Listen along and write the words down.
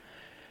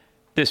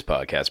This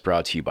podcast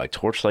brought to you by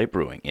Torchlight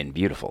Brewing in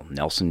beautiful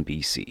Nelson,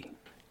 BC.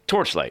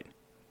 Torchlight,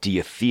 do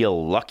you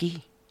feel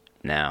lucky?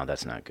 No,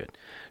 that's not good.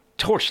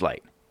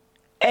 Torchlight,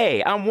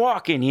 hey, I'm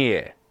walking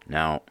here.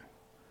 No.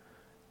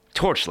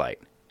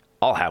 Torchlight,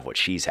 I'll have what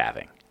she's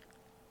having.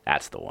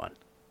 That's the one.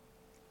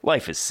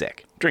 Life is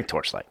sick. Drink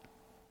Torchlight.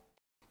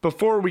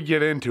 Before we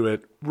get into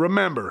it,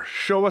 remember,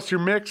 Show Us Your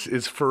Mix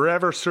is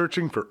forever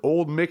searching for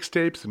old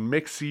mixtapes and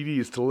mix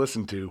CDs to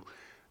listen to.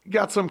 You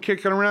got some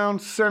kicking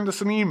around? Send us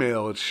an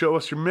email at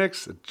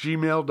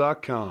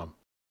showusyourmix@gmail.com.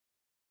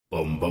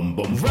 Bum bum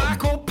bum.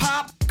 Rock or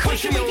pop,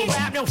 country or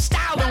rap, no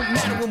style don't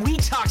matter when we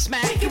talk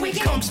smack.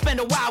 Come spend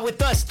a while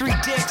with us, three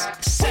dicks.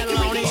 Settle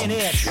on in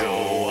it.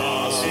 Show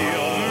us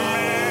your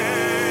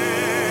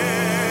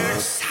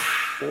mix.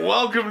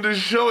 Welcome to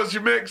Show Us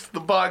Your Mix, the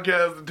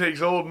podcast that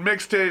takes old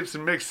mixtapes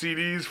and mix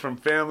CDs from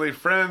family,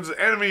 friends,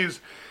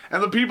 enemies,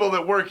 and the people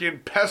that work in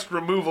pest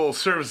removal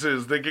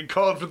services. They get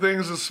called for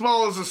things as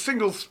small as a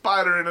single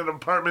spider in an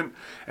apartment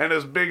and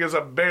as big as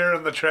a bear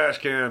in the trash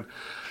can.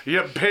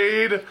 You get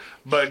paid,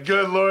 but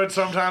good Lord,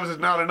 sometimes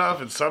it's not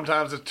enough and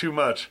sometimes it's too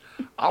much.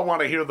 I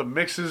want to hear the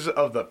mixes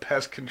of the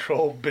pest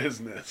control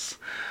business.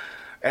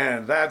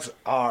 And that's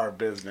our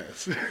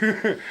business.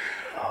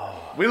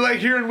 We like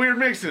hearing weird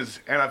mixes,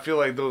 and I feel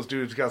like those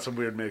dudes got some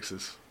weird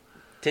mixes.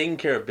 Taking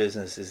care of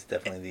business is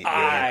definitely the...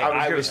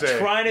 I was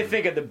trying to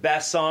think of the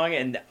best song,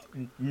 and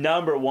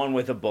number one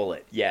with a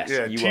bullet. Yes,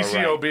 yeah, you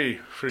TCOB, are right.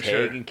 for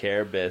sure. Taking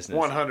care of business.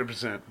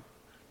 100%.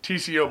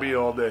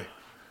 TCOB all day.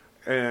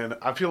 And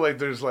I feel like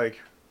there's like,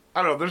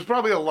 I don't know, there's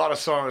probably a lot of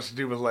songs to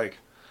do with like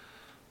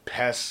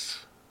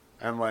pests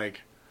and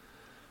like,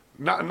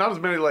 not as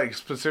many like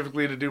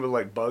specifically to do with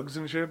like bugs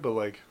and shit, but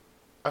like,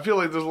 I feel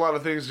like there's a lot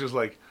of things just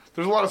like,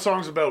 there's a lot of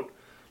songs about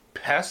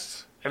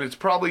pests, and it's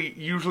probably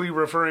usually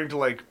referring to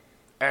like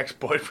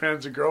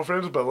ex-boyfriends and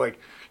girlfriends, but like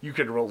you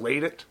can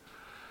relate it.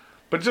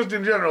 But just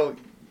in general,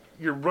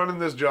 you're running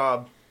this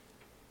job,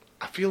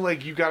 I feel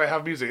like you gotta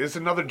have music. It's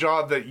another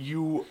job that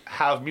you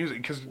have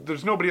music because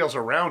there's nobody else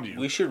around you.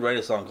 We should write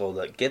a song called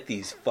 "Get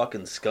These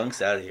Fucking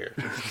Skunks Out of Here."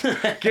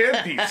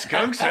 Get these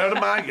skunks out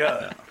of my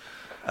yard.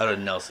 Out of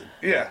Nelson.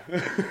 Yeah.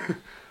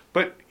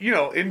 But, you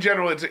know, in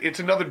general, it's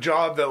another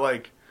job that,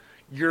 like,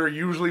 you're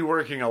usually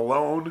working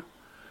alone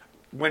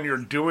when you're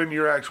doing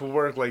your actual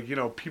work. Like, you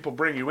know, people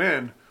bring you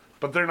in,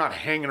 but they're not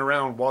hanging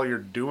around while you're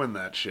doing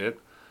that shit.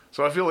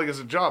 So I feel like as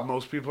a job,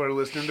 most people are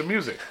listening to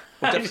music.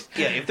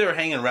 If they were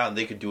hanging around,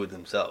 they could do it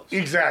themselves.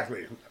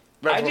 Exactly.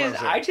 That's what I'm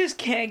saying. I just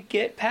can't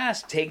get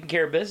past Taking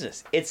Care of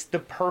Business. It's the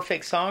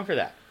perfect song for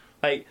that.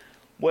 Like,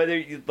 whether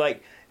you,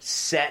 like,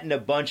 setting a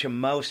bunch of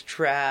mouse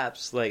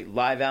traps, like,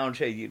 live out,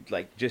 you,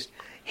 like, just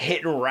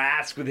hitting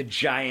rats with a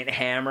giant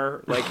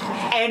hammer, like,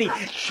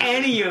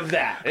 any of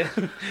that.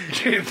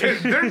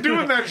 They're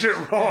doing that shit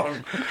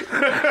wrong.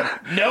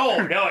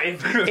 No.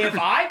 If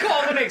I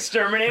called an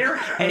exterminator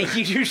and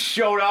he just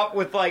showed up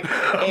with like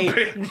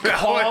a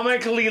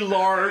comically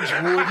large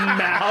wooden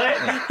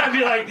mallet, I'd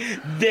be like,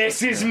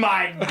 "This is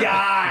my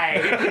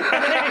guy."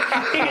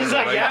 He's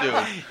like,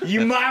 "Yeah,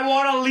 you might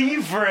want to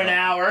leave for an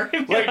hour."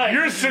 Like,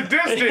 you're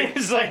sadistic,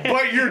 like,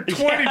 but you're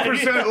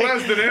 20%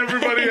 less than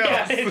everybody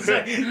else. Yeah, it's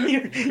like,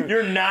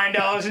 you're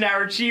 $9 an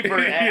hour cheaper,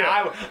 and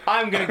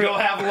I'm gonna go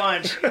have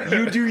lunch.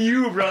 You do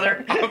you,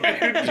 brother. You're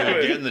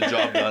getting the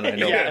job done. I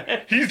know.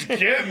 Yeah, he's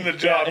getting the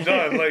job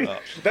done. Like,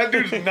 that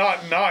dude's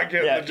not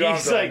getting the job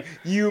he's done. Like,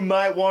 you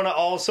might want to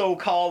also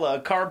call a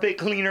carpet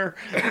cleaner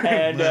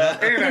and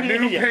a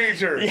new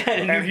painter.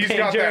 And he's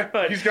got that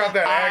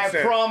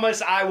accent. I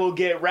promise I will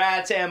get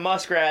rats and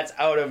muskrats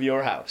out of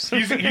your house.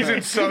 He's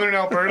in southern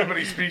Alberta, but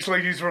he speaks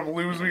like he's from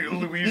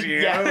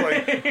Louisiana.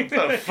 Like,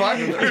 the fuck?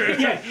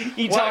 Yeah,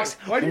 he talks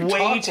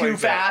way too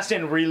fast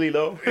and really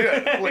low.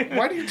 Yeah, like,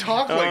 why do you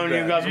talk like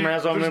that? You got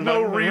some there's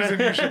no reason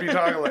you should be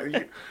talking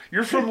like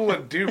you're from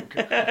Leduc.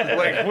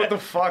 Like, what the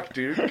fuck,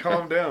 dude?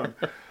 Calm down.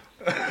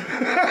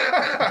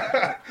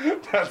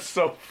 That's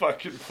so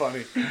fucking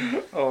funny.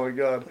 Oh my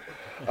god.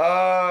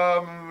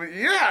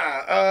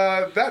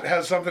 That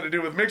has something to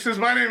do with mixes.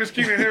 My name is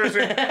Keenan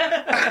Harrison.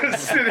 I'm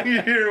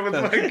sitting here with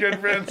my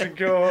good friends and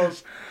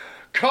co-hosts,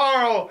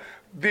 Carl,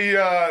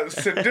 the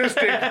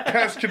sadistic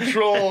pest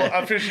control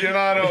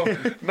aficionado,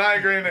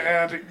 Nygren,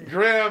 and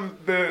Graham,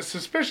 the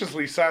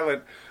suspiciously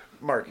silent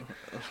Mark.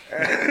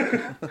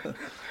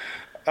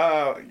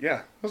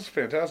 That was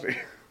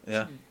fantastic.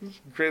 Yeah.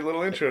 Great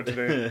little intro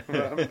today.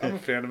 I'm a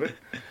fan of it.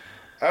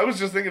 I was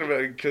just thinking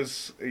about it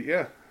because,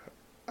 I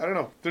don't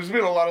know. There's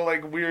been a lot of,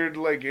 like, weird,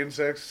 like,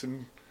 insects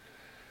and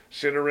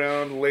shit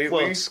around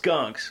lately. Well,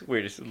 skunks.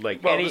 We're just,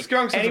 like, the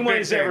skunks anyone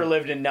who's ever thing.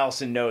 lived in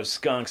Nelson knows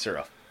skunks are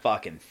a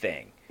fucking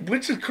thing.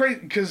 Which is crazy,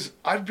 because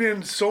I've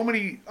been so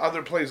many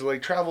other places,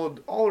 like,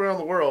 traveled all around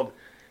the world,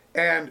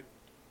 and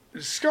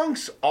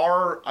skunks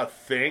are a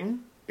thing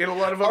in a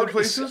lot of other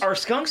places. Are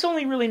skunks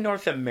only really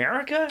North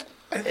America?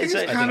 I think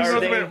it's kind of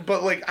North America,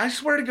 but, like, I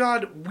swear to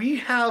God, we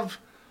have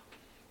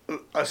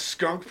a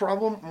skunk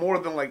problem more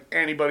than, like,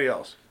 anybody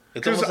else.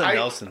 It's almost a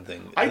Nelson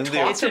thing. I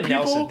talk to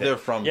people. They're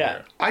from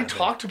here. I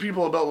talk to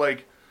people about,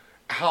 like,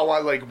 how I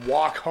like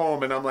walk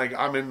home, and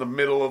I'm in the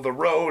middle of the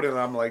road, and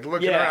I'm like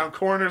looking around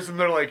corners, and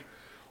they're like,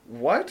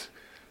 "What?"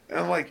 And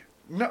I'm like,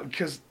 "No,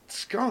 because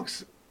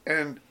skunks."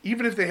 And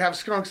even if they have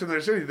skunks in their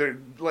city, they're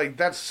like,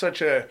 that's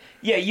such a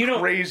you don't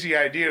crazy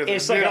idea to them.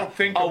 It's They like don't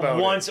think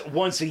about it.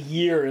 once a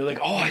year. You're like,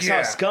 oh, I saw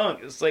a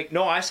skunk. It's like,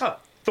 no, I saw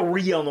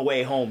 3 on the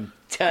way home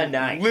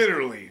tonight.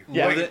 Literally.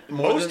 Yeah. Like,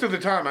 most of the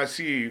time I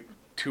see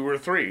 2 or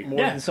 3. More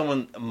than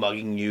someone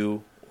mugging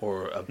you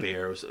or a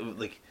bear.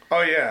 Like,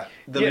 Oh, yeah.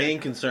 the main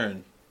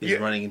concern is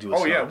running into a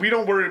skunk. Oh, yeah. We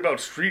don't worry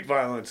about street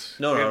violence.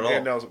 No, not at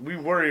all. Nelson. We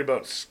worry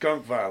about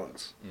skunk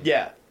violence.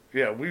 Yeah.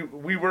 Yeah, we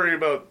worry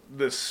about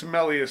the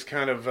smelliest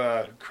kind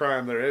of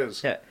crime there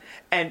is. Yeah.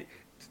 And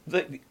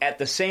at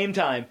the same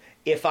time,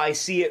 if I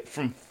see it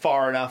from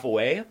far enough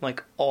away, I'm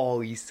like, oh,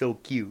 he's so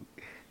cute.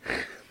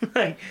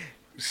 Like,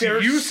 See,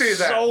 they're you say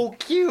that. so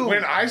cute.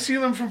 When I see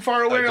them from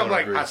far away, don't I'm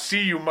like, agree. I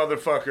see you,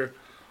 motherfucker.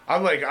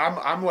 I'm like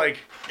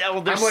Yeah,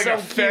 well, they're I'm like so a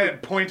Fed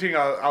cute. pointing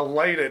a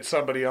light at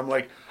somebody. I'm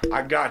like,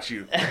 I got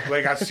you.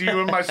 Like, I see you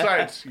in my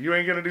sights. You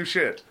ain't gonna do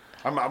shit.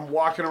 I'm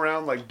walking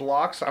around like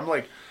blocks.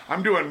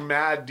 I'm doing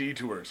mad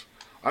detours.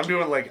 I'm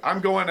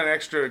going an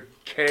extra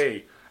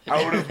K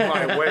out of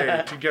my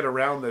way to get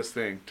around this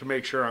thing to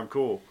make sure I'm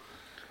cool.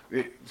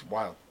 It's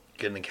wild.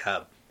 Get in the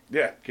cab.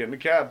 Yeah, get in the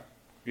cab.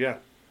 Yeah.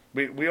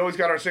 We always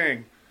got our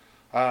saying,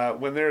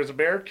 when there's a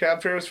bear,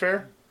 cab fare is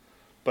fair.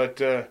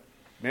 But,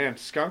 man,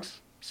 skunks,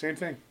 same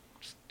thing.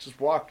 Just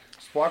walk.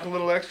 Just walk a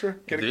little extra,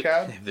 get a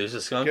cab. If there's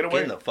a skunk, Get get,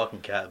 away. in the fucking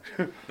cab.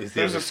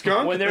 There's a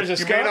skunk. When there's a you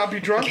skunk, may not be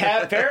drunk.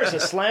 Cat Fair is a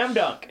slam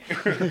dunk.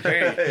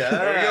 Hey,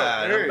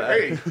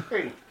 there you go.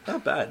 Hey.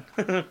 Not bad.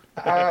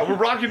 We're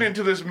rocking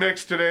into this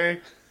mix today.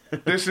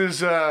 This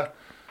is a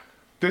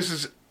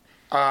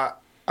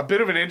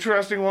bit of an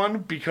interesting one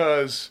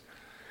because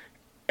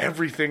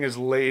everything is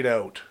laid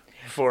out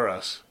for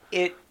us.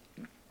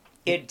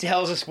 It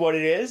tells us what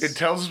it is. It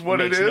tells us what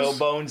Makes it is. no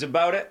bones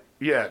about it.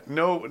 Yeah,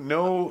 no, Or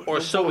no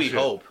so we bullshit.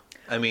 hope.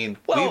 I mean,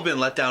 Well- we've been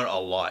let down a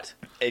lot.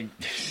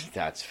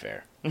 That's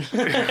fair.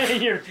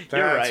 you're That's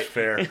right.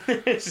 fair.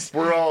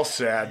 We're all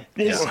sad.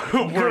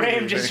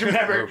 Graham just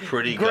remembered. We're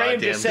pretty Graham goddamn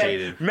just said,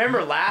 jaded.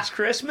 remember last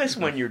Christmas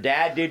when your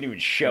dad didn't even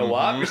show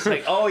up? It's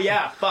like, oh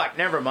yeah, fuck,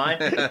 never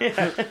mind.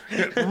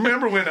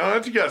 Remember when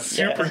Auntie got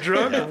super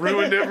drunk and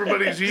ruined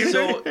everybody's evening?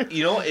 So,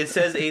 it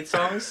says 8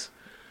 songs.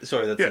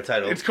 Sorry, that's yeah, the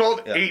title. it's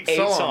called Yeah. 8 8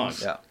 songs.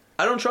 songs. Yeah.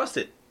 I don't trust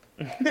it.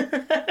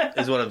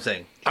 Is what I'm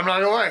saying. I'm not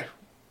gonna lie.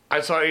 I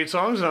saw 8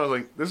 songs and I was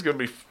like, this is gonna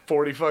be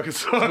 40 fucking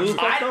songs. Who the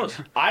fuck knows?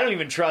 I don't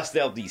even trust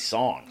these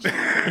songs.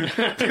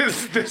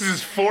 This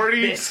is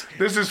 40. This-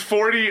 This is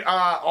 40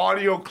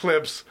 audio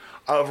clips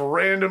of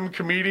random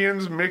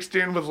comedians mixed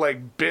in with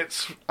like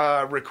bits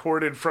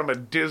recorded from a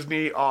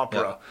Disney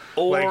opera.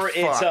 Or Like,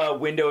 it's fuck. a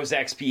Windows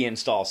XP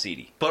install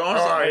CD. But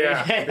honestly, Oh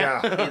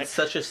yeah. it's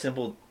such a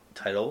simple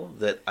title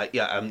that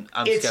I'm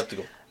It's-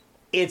 skeptical.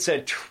 It's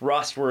a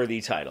trustworthy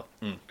title.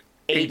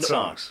 8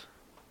 songs.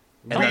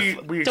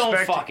 We Don't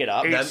expect fuck it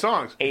up. 8 That-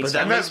 songs. 8 But that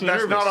songs. And that's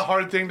makes me not nervous. a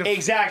hard thing to.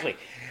 Exactly.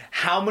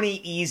 How many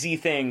easy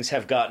things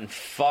have gotten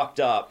fucked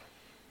up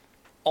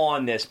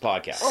on this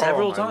podcast?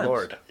 Several my times.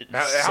 Lord.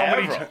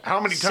 How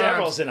many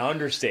Several's times? an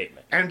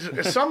understatement.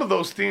 And some of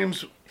those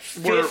themes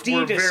were 50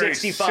 were to very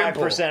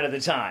 65% of the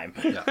time.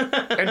 simple.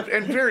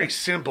 and very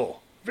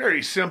simple.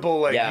 Very simple.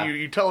 Like Yeah.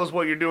 you tell us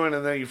what you're doing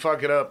and then you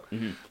fuck it up.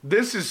 Mm-hmm.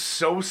 This is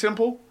so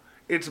simple.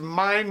 It's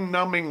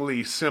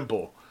mind-numbingly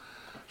simple.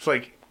 It's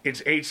like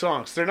it's 8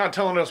 songs. They're not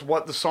telling us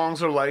what the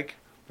songs are like.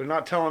 They're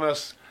not telling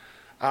us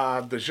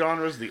the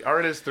genres, the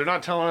artists. They're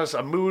not telling us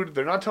a mood.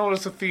 They're not telling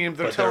us a theme.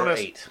 They're But there telling are us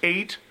 8.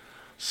 8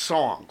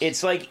 songs.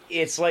 It's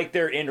like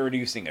they're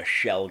introducing a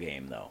shell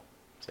game, though.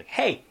 It's like,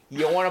 hey,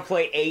 you want to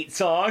play 8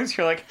 songs?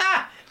 You're like,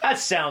 that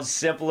sounds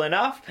simple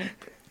enough.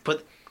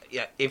 But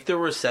yeah, if there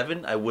were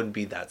 7, I wouldn't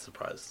be that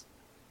surprised.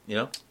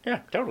 Yeah,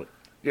 totally.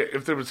 Yeah,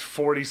 if there was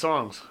 40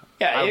 songs.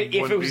 Yeah, I if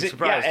it wouldn't was be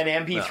surprised.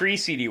 an MP3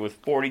 CD with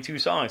 42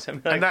 songs,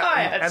 I'm like, And, that,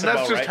 that's and that's about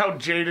just right. how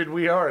jaded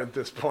we are at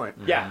this point.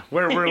 Yeah.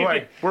 Where we're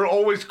like, we're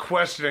always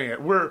questioning it.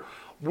 We're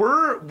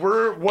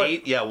what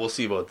 8, yeah, we'll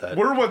see about that.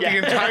 we're what the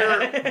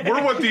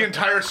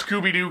entire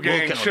Scooby Doo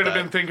gang count should have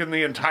that. been thinking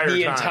the entire time.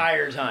 the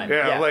entire time.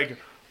 Yeah, like,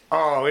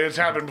 oh, it's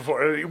happened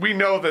before. We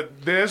know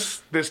that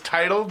this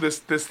title, this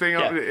thing,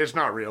 Yeah. it's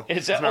not real.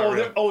 It's not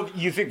real.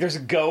 you think there's a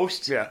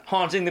ghost Yeah.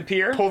 haunting the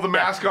pier? Pull the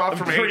mask off I'm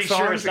from pretty 8 sure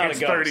songs. it's not a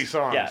ghost. 30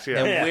 songs.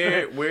 Yeah. Yeah.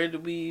 And where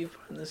did we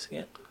find this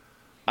again?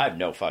 I have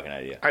no fucking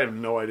idea. I have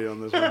no idea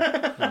on this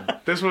one.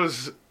 This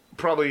was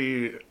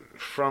probably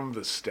from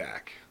the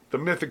stack, the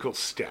mythical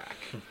stack,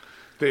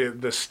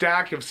 the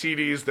stack of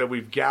CDs that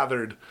we've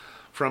gathered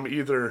from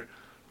either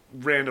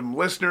random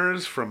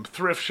listeners, from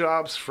thrift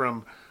shops,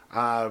 from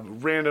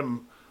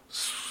random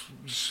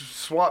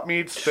swap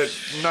meets that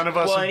none of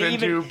us Well, have been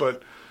even- to,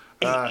 but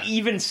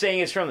Even saying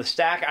it's from the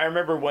stack, I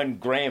remember when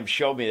Graham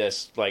showed me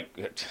this like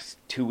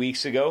 2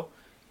 weeks ago.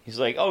 He's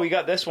like, "Oh, you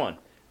got this one." I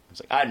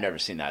was like, "I've never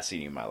seen that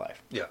CD in my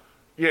life." Yeah.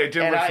 yeah, it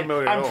didn't And look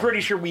familiar at I'm all.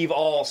 pretty sure we've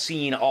all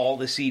seen all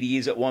the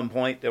CDs at one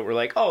point that were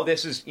like, "Oh,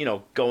 this is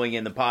going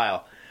in the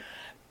pile."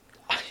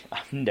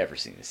 I've never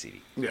seen the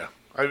CD. Yeah.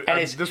 And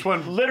it's this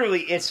one,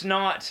 literally, it's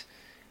not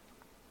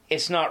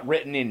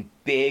written in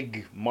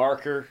big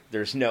marker.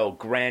 There's no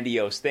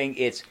grandiose thing.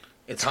 It's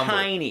humble.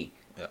 tiny,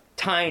 Yeah.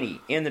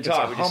 tiny in the it's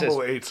top. a It just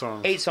humble says 8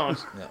 songs. 8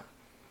 songs. Yeah.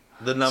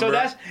 The number. So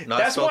not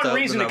that's spelled one out,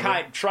 reason the to number.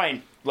 kind of try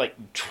and like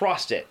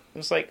trust it.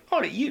 It's like,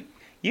 oh, you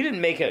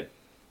didn't make a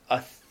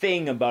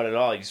thing about it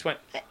all. You just went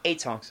 8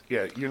 songs.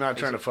 Yeah, you're not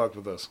trying to fuck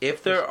with us.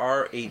 If there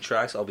are 8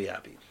 tracks, I'll be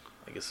happy.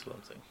 I guess is what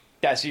I'm saying.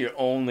 That's your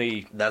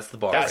only. That's the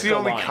bar. That's the the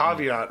only line.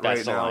 caveat That's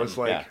right the now. line, It's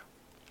like, yeah.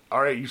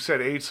 all right, you said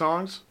 8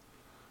 songs.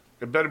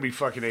 It better be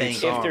fucking 8 Thank you.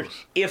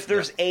 songs. If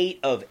there's 8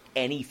 of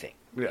anything,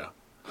 Yeah.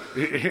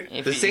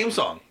 the same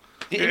song.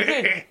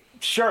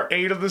 sure.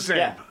 8 of the same.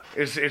 Yeah.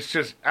 It's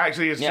just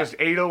actually it's Yeah. just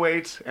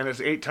 808s and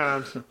it's 8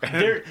 times.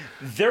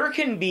 There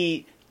can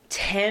be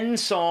 10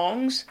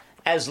 songs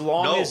as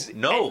long No, as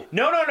no.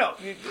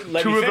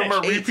 Let 2 me of them finish.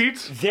 are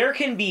repeats. There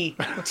can be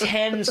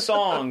 10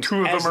 songs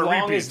 2 of them as are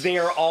long repeats. as they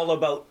are all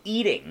about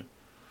eating,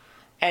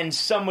 and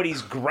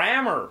somebody's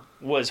grammar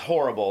was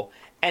horrible,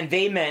 and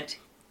they meant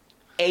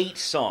 8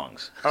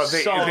 songs. Oh,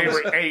 they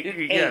were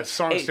 8. Yeah,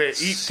 songs eight to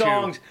eat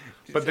songs. to.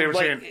 But they were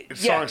saying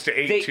songs to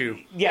 8 to.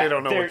 Yeah, They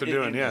don't know what they're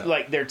doing. Yeah.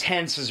 like their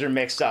tenses are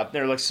mixed up.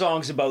 They're like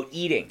songs about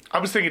eating. I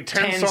was thinking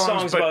 10 10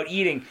 songs, but about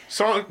eating.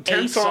 10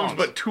 8 songs,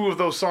 but 2 of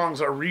those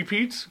songs are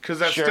repeats because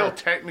that's Sure. still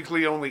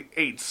technically only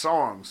 8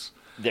 songs.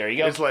 There you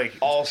go. It's like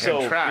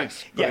also 10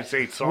 tracks, but it's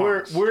 8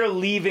 songs. We're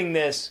leaving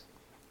this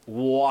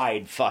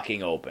wide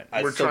fucking open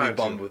I'd We're still be trying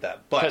bummed to. with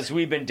that. But because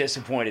we've been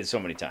disappointed so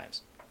many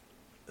times.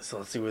 so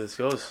let's see where this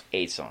goes.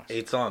 8 songs.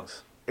 8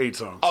 songs. 8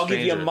 songs. I'll give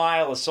you a Stranger.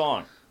 mile a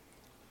song.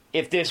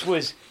 If this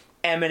was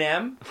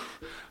Eminem,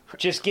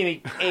 just give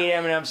me 8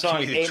 Eminem songs.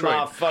 Give me 8 Detroit.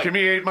 Mile. Fuck, Give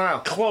me 8 Mile.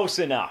 close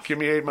enough. Give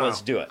me 8 Mile.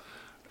 Let's do it.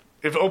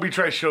 If Obi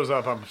Trice shows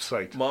up, I'm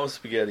psyched. Mom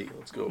spaghetti.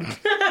 Let's go.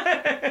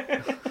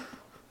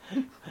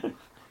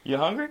 You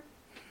hungry?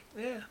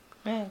 Yeah.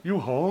 You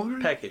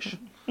hungry? Peckish.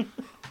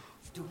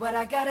 Do what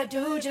I gotta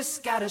do,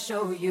 just gotta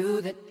show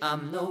you that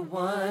I'm the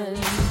one,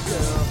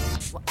 girl.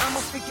 Well, I'ma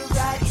figure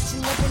out each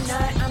and every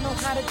night. I know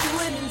how to do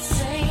it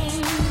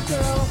insane,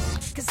 girl.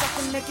 Cause I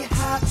can make it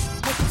hot,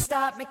 make it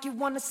stop, make you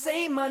wanna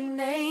say my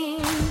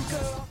name,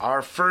 girl.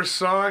 Our first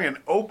song and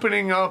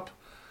opening up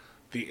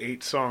the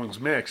 8 songs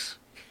mix.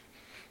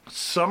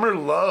 Summer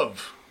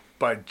Love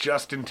by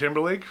Justin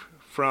Timberlake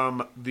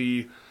from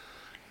the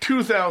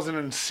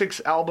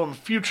 2006 album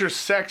Future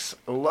Sex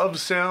Love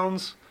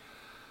Sounds.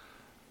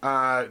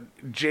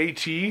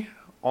 JT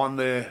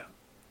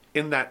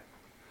in that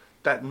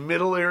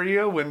middle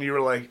area when you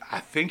were like, I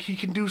think he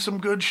can do some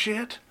good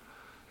shit,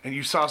 and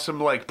you saw some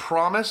like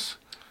promise,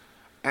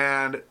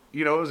 and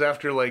you know it was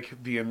after like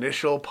the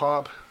initial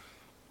pop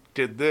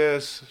did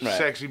this Right.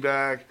 Sexy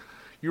Back,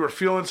 you were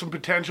feeling some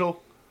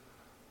potential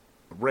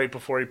right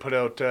before he put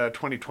out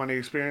 2020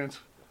 Experience.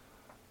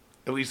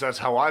 At least that's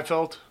how I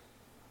felt.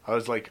 I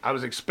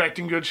was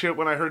expecting good shit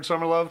when I heard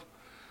Summer Love.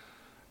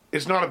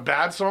 It's not a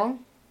bad song,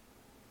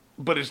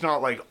 but it's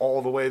not like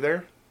all the way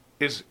there.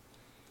 It's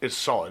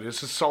solid.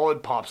 It's a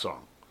solid pop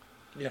song.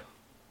 Yeah.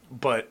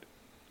 But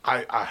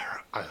I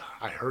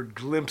heard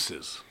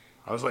glimpses.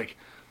 I was like,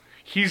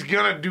 he's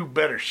gonna do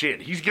better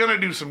shit. He's gonna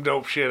do some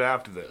dope shit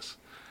after this.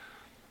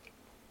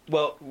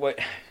 Well, what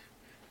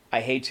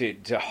I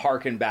hate to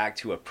harken back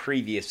to a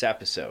previous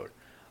episode,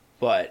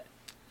 but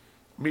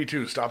Me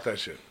too. Stop that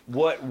shit.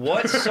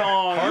 what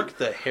song? Hark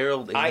the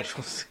Herald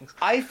Angels sings.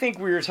 I think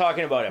we were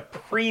talking about a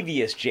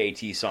previous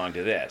JT song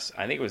to this.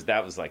 I think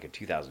that was like a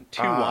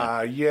 2002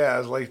 one. Yeah,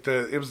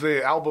 it was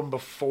the album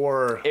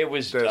before. It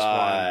was this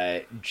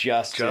one,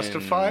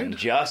 Justified.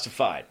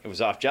 Justified. It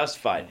was off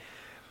Justified.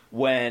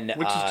 When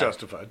which is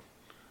justified.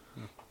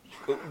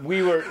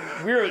 we were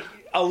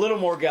a little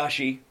more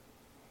gushy,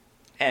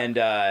 and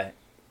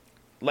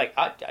like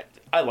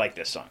I like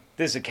this song.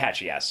 This is a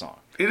catchy ass song.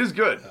 It is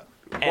good.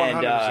 100%.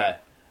 And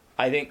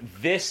I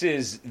think this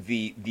is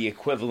the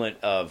equivalent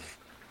of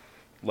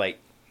like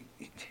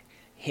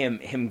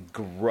him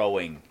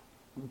growing.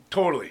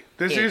 Totally.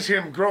 This is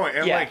him growing.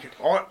 And Yeah. like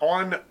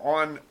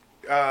on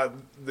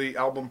the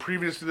album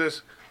previous to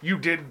this, you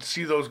did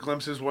see those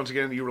glimpses once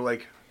again. You were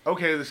like,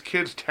 okay, this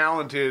kid's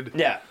talented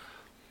Yeah.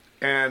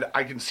 and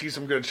I can see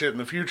some good shit in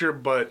the future,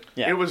 but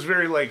Yeah. it was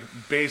very like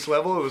base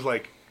level. It was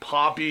like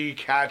poppy,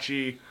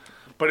 catchy,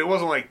 but it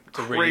wasn't like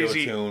a radio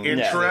crazy tune.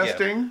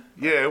 interesting.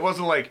 Yeah, it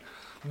wasn't like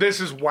this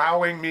is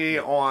wowing me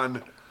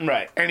on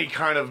Right. any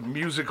kind of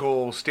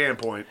musical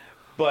standpoint.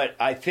 But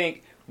I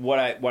think what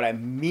I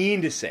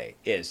mean to say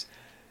is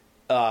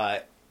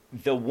the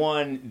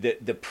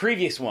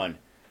previous one,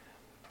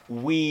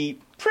 we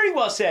pretty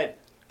well said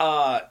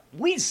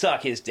we'd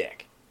suck his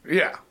dick.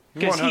 Yeah,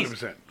 Because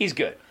 100%. he's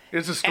good.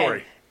 It's a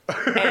story.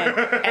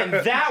 And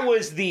that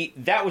was the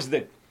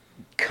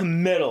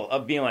committal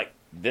of being like,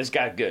 this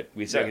guy's good.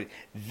 We suck Yeah. it.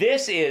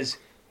 This is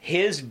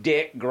his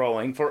dick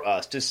growing for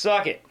us to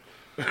suck it.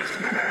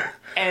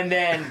 And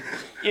then,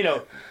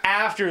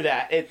 after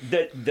that,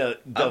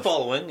 I'm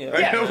following. Yeah.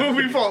 Yeah.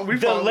 we follow.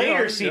 the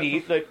later yeah.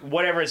 CD, like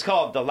whatever it's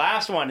called, the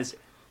last one is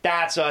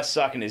that's us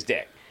sucking his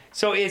dick.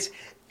 So it's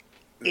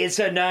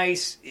a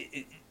nice.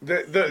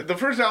 The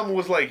first album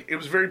was like, it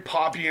was very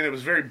poppy and it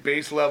was very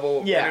bass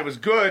level. Yeah. And it was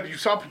good. You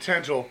saw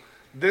potential.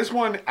 This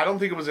one, I don't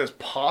think it was as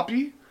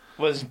poppy.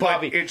 Was But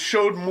Bobby. it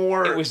showed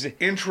more It was-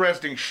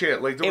 interesting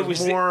shit. Like, there It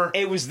was more...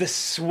 it was the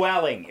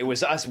swelling. It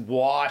was us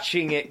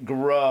watching it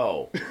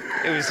grow.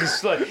 It was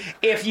just like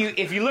if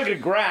you look at a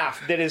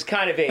graph that is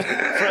kind of a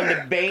from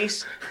the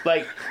base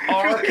like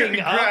arcing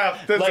a up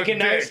graph that's like a a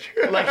nice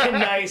dick. like a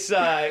nice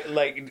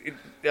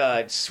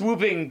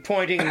swooping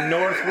pointing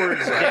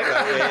northwards.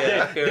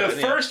 The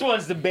first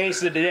one's the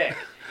base of the dick.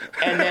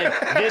 And then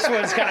this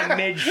one's kind of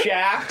mid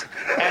shaft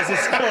as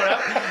it's going up,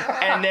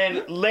 and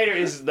then later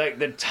is like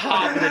the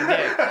top of the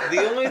dick.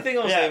 The only thing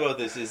I'll Yeah. say about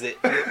this is that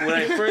when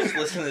I first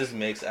listened to this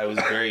mix, I was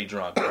very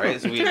drunk, right?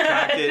 So we had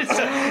tracked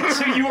it.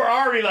 So you were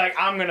already like,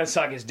 I'm gonna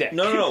suck his dick.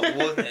 No.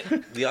 Well,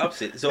 the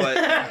opposite. So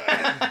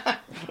I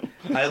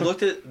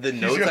looked at the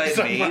notes got I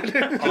some made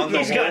on the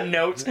He's whole. got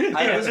notes.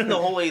 I listened to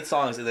the whole 8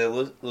 songs, and I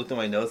looked at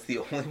my notes. The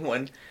only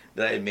one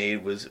that I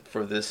made was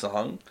for this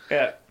song,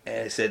 Yeah.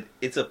 and I said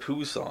it's a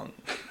poo song.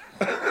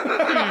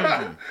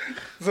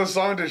 It's a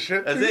song to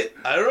shit That's to. it.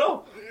 I don't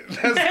know.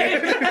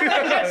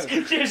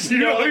 Just You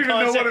know don't the even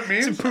know concept. what it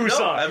means? It's a poo No,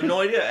 song. I have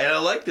no idea, and I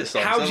like this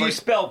song. How'd so I'm you like,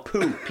 spell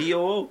poo?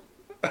 P-O-O?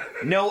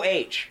 No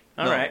H.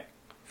 All No. right.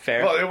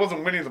 Fair. Well, it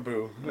wasn't Winnie the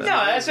Pooh. no,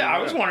 that's it. I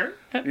was wondering.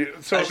 Yeah,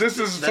 so That's- this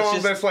is a that's song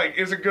just- that's like,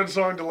 is a good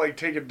song to like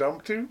take a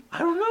dump to? I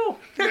don't know.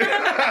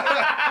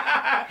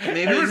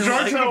 Maybe You were it's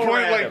drunk like to the point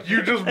random. like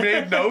you just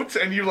made notes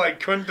and you like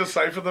couldn't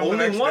decipher them the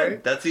only next one. day?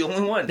 That's the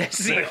only one. It's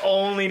the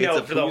only It's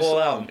note a for the poo whole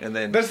song, album. and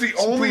then That's the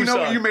only poo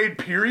note song. you made,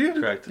 period?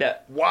 correct. Yeah.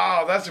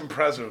 Wow, that's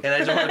impressive. And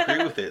I don't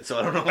agree with it, so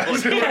I don't know.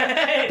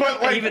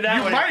 But like, Even that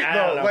you one, might I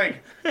don't though, know.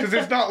 like, because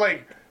it's not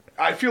like,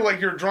 I feel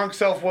like your drunk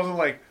self wasn't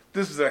like,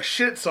 this is a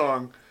shit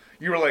song.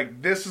 You were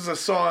like, this is a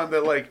song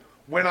that like,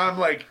 when I'm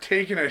like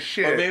taking a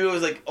shit. Or maybe it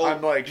was like, oh,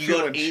 I'm, like, you got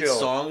feeling 8 chill.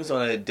 songs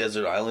on a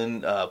Desert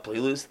Island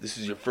playlist. This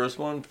is your first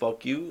one.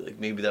 Fuck you. Like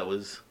maybe that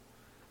was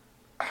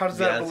How does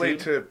the that relate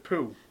to attitude?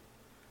 poo?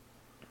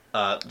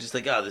 just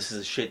like, this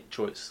is a shit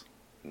choice.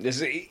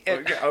 This is,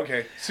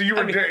 Okay. So you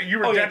were I mean, you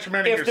were okay,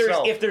 detrimenting if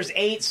yourself. If there's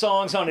 8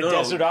 songs on a No.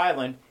 desert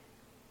island,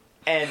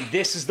 and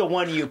this is the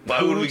one you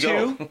Why would poo we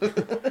go?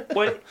 to,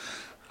 what?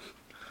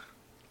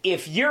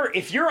 If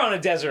you're on a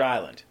desert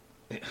island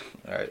All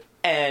right.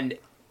 and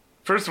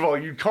First of all,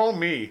 you call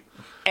me.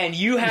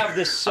 you have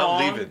the I'm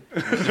song leaving.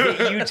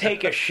 that you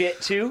take a shit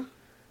to,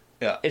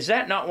 Yeah. is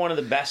that not one of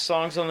the best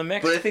songs on the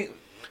mix? But I think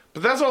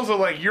But that's also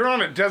like, you're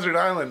on a desert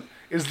island.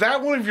 Is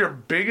that one of your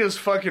biggest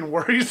fucking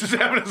worries, is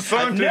having a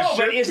song to no, shit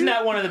but isn't to?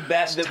 that one of the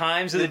best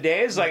times of the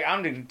day? It's like,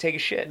 I'm going to take a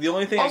shit. the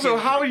only thing Also, I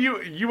can, how are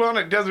you on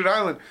a desert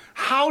island?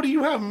 How do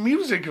you have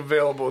music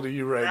available to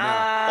you right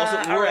now?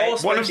 also we're alright. all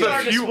One of the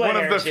Hard to few split one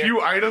of the hairs here.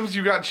 few items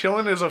you got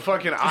chilling is a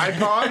fucking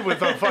iPod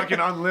with a fucking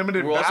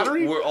unlimited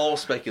battery. we're all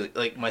speculating,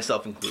 like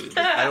myself included.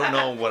 Like, I don't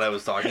know what I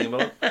was talking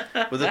about,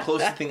 but the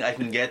closest thing I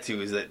can get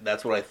to is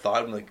that's what I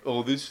thought. I'm like,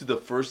 oh, this is the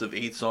first of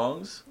 8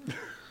 songs.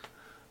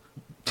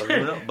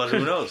 But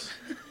who knows?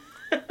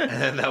 And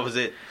then that was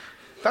it.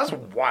 That's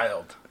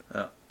wild.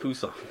 Poo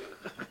song.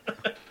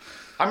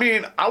 I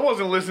mean, I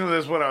wasn't listening to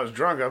this when I was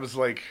drunk. I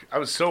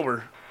was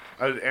sober,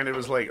 and it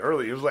was like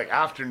early. It was like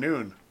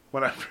afternoon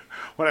when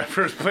I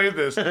first played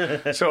this.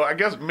 So I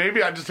guess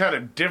maybe I just had a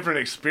different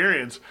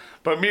experience.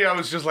 But me, I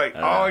was just like,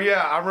 oh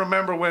yeah, I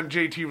remember when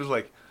JT was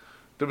like,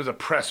 there was a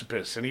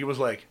precipice, and he was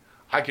like,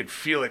 I could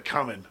feel it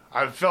coming.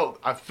 I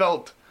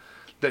felt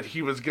that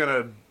he was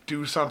gonna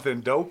do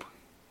something dope,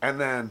 and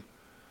then,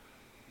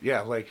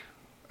 yeah, like.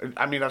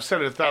 I mean, I've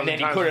said it 1,000 and then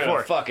he times put it before.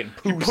 on a fucking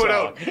poo put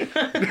song.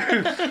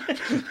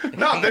 out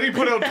No, then he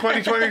put out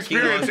 2020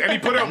 Experience, and he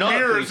put out Not a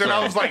Mirrors, poo and I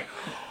song. was like,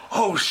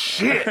 oh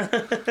shit,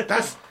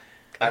 that's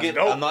Again,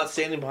 dope. I'm not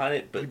standing behind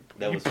it, but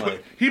that was my.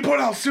 He put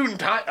out Suit and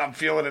Tie. I'm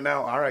feeling it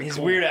now. All right, His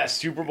cool. weird ass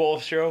Super Bowl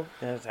show.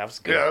 That was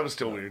good. Yeah, that was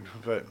still weird,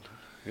 but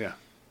yeah.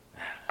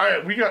 All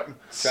right, we got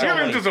So we're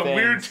many into some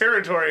weird things.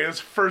 territory. His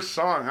first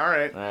song. All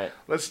right, All right.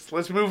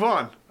 let's move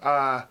on.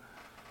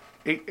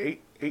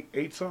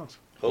 Eight songs.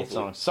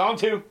 Hopefully. Song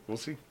 2. We'll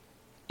see.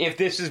 If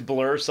this is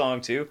Blur song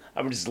 2,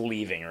 I'm just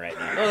leaving right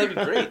now. Oh, that'd be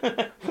great.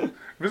 If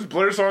this is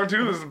Blur song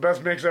too, this is the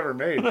best mix ever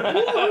made.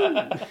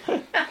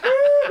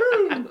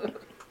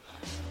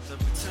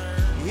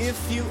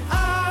 If you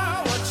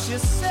are what you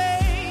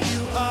say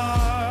you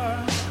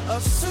are, a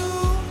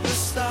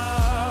superstar,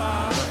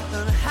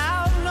 then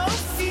have no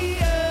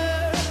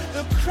fear.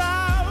 The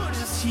crowd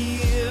is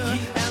here,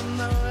 and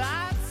the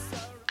lights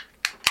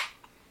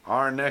are.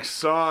 Our next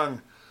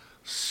song,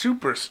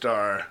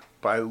 Superstar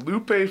by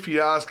Lupe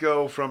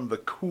Fiasco from The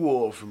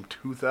Cool from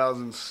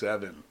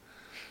 2007.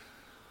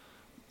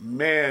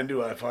 Man,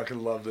 do I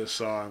fucking love this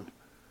song.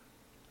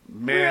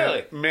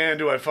 Really? Man,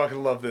 do I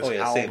fucking love this Oh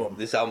yeah, album. same.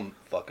 This album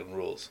fucking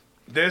rules.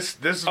 This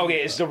is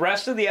Okay, is the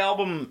rest of the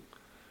album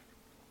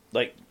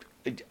like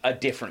a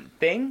different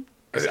thing?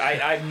 'Cause I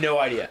have no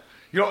idea.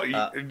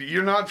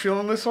 you're not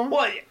feeling this song?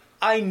 Well,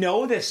 I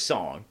know this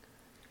song.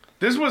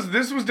 This was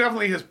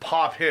definitely his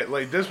pop hit.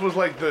 Like this was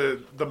like the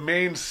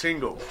main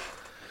single.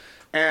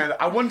 And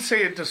I wouldn't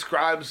say it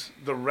describes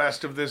the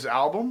rest of this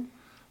album,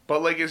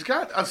 but like it's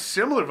got a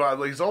similar vibe.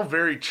 Like it's all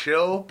very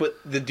chill. But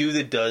the dude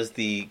that does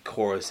the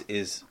chorus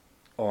is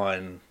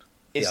on.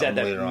 Is that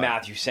the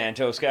Matthew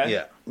Santos guy?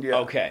 Yeah. Yeah.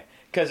 Okay.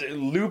 Because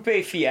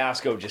Lupe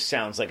Fiasco just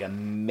sounds like a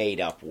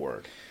made-up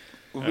word.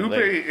 Lupe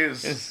Like,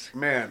 is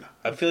man.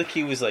 I feel like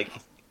he was like,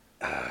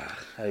 how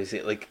do you say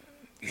it? Like,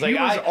 It's like,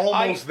 was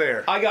almost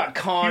there. I got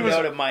conned was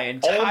out of my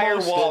entire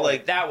almost wallet.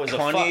 like That was a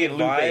Kanye fucking Lupe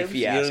vibes, Fiasco.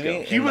 you know what I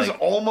mean? He And, was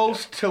like-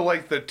 almost to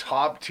like the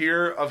top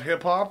tier of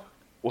hip hop.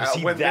 Was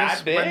he when that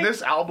this, big? When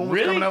this album was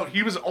Really? coming out,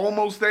 he was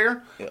almost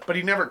there, Yeah. but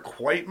he never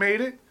quite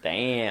made it.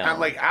 Damn. And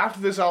like after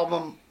this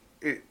album,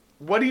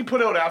 what he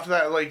put out after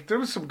that, like there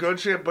was some good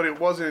shit, but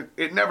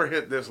it never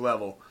hit this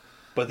level.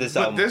 but this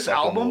But album, this fucking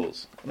album,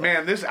 rules.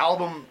 man, this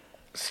album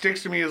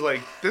sticks to me as like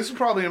this is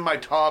probably in my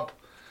top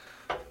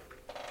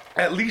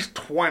at least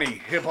 20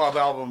 hip hop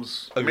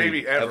albums, Agreed.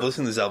 maybe ever. I've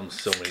listened to this album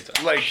so many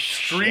times. Like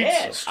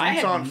Shit, Streets I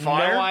had on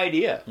Fire. no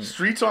idea.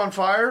 Streets on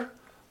Fire,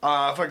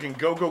 fucking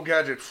Go Go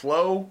Gadget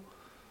Flow,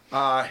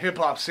 Hip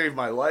Hop Saved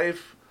My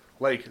Life.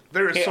 Like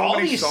there are Hey, so all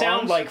many these songs.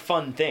 sound like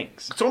fun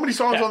things. So many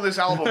songs Yeah. on this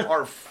album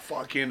are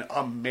fucking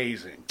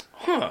amazing.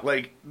 Huh.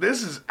 Like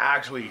this is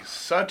actually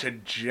such a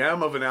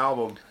gem of an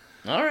album,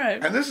 All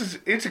right. and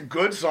it's a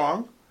good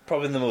song.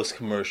 Probably the most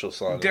commercial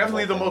song. of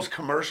Definitely the whole thing. most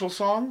commercial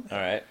song, All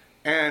right.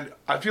 and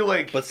I feel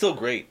like But still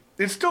great.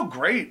 it's still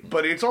great.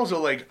 But it's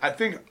also like I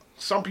think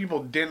some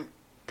people didn't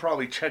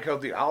probably check out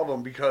the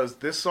album because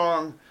this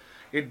song,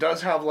 it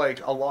does have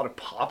like a lot of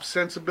pop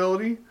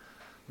sensibility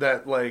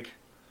that like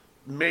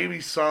maybe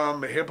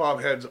some hip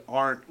hop heads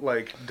aren't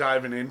like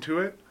diving into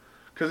it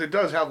because it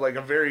does have like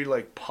a very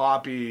like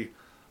poppy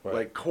Right.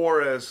 like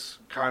chorus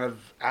kind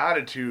of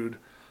attitude,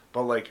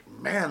 but like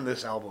man,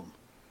 this album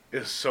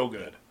is so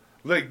good.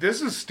 Like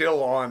this is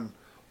still on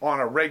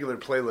a regular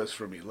playlist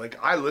for me. Like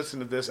I listen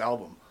to this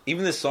album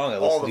Even this song, I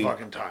all listen the to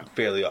fucking time.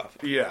 fairly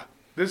often. Yeah,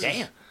 this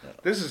Damn.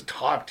 is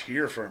top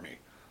tier for me.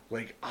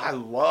 Like I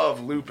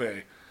love Lupe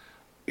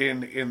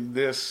in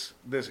this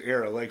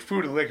era, like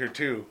Food and Liquor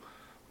too,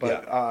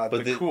 but Yeah, but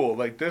the the- Cool,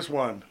 like this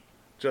one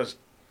just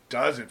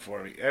does it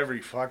for me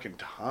every fucking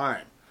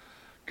time.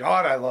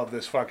 God, I love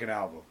this fucking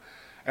album.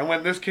 And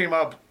when this came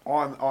up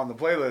on the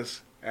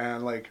playlist,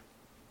 and like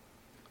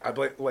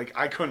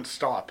I couldn't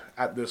stop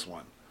at this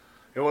one.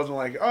 It wasn't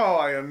like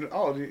I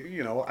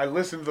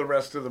listened to the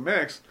rest of the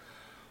mix.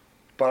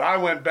 But I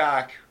went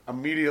back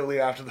immediately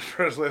after the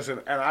first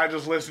listen, and I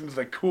just listened to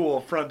the Cool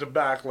front to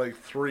back like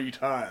 3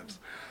 times.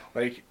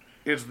 Like,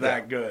 it's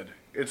that good.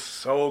 It's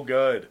so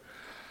good.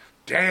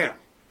 Damn.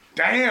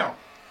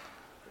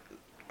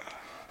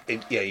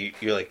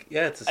 You're like,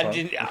 yeah, it's a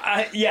song.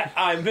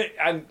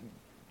 I'm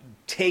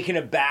taken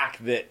aback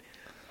that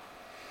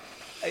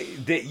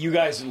you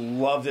guys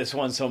love this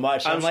one so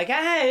much. I'm like,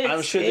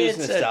 I'm sure there's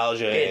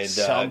nostalgia and There's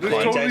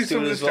totally context to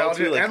some it as well,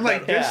 nostalgia. too. Like, and,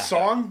 like, yeah. this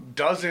song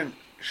doesn't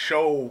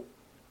show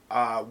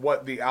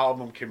what the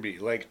album can be.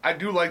 Like, I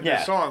do like Yeah.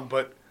 this song,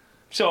 but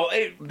so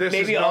this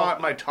maybe is I'll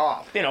not my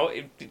top. maybe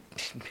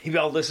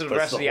I'll listen to the But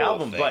rest it's of the the whole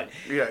album. thing. But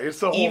Yeah, it's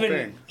the whole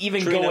thing.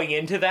 even Trina- going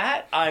into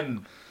that,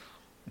 I'm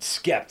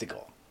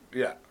skeptical.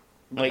 Yeah.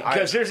 Like,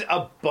 because there's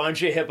a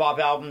bunch of hip hop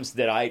albums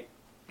that I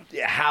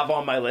have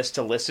on my list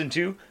to listen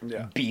to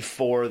Yeah.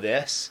 before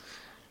this,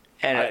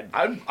 and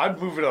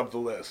I'd move it up the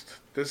list.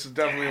 This is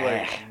definitely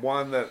like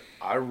one that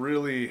I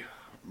really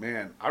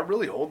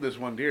hold this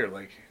one dear.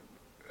 Like,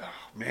 oh,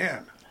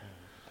 man.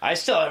 I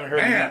still haven't heard.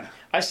 Man.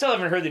 I still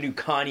haven't heard the new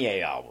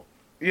Kanye album.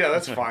 Yeah,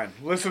 that's fine.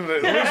 Listen to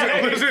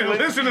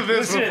listen to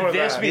this Listen to before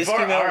this that. This before-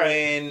 came out all right.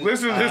 when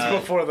Listen to this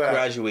before that.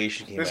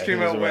 Graduation came This out. came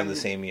I think it out was around when- the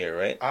same year,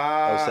 right?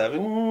 Uh, 07?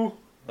 ooh,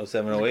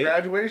 07, 08?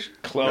 graduation?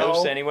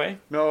 Close No. anyway.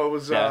 No, it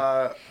was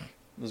Yeah. It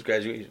was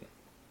graduation.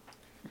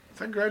 is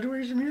that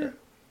graduation year?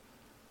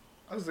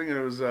 I was thinking it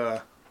was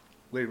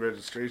late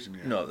registration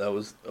year. No, that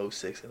was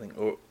 06, I think.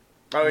 Or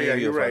Oh yeah,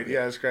 maybe you're 05, right. yeah.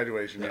 Yeah, it's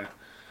graduation. Yeah.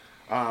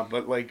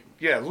 But like,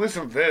 yeah,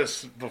 listen to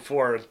this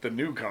before the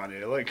new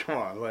Kanye. Like, come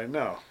on, like,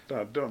 no,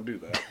 don't do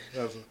that.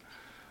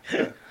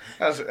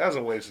 That's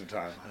a waste of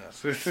time.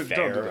 Don't do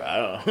Fair. that.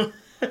 I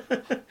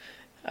don't know.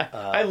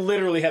 I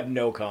literally have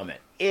no comment.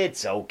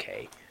 It's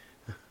okay.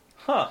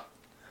 I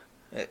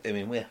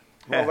mean, yeah.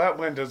 Well, that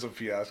went as a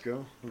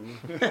fiasco.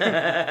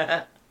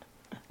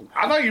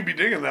 I thought you'd be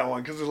digging that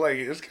one because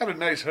it's got a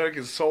nice hook.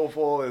 It's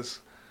soulful. It's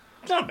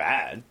not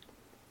bad.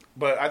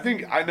 But I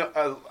think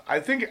I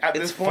think at It's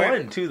this point,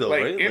 fun, too, though,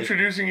 like right? Like-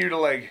 introducing you to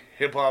like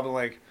hip hop and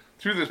like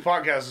through this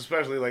podcast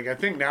especially, like I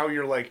think now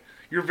you're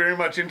very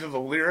much into the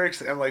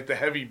lyrics and like the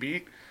heavy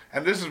beat,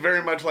 and this is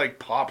very much like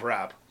pop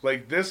rap.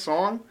 Like this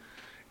song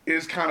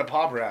is kind of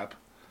pop rap,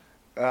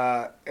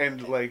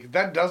 and like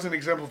that doesn't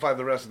exemplify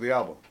the rest of the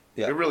album.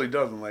 Yeah. It really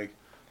doesn't. Like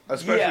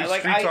especially Yeah,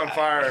 like, Streets on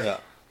Fire. Yeah.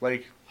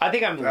 Like I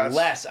think I'm That's-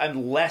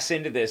 less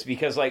into this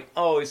because like,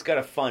 oh, it's got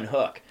a fun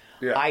hook.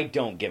 Yeah. I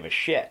don't give a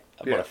shit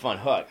about Yeah. a fun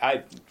hook.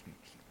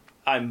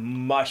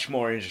 I'm much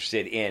more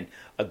interested in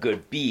a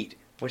good beat,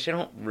 which I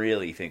don't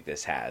really think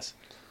this has,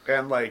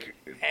 and like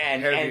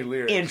and heavy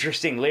lyrics.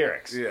 interesting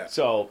lyrics. Yeah.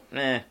 So,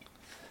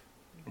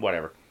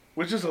 whatever.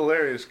 which is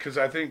hilarious because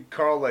I think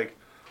Carl, like,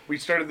 we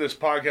started this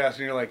podcast and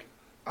you're like,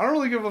 I don't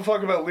really give a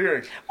fuck about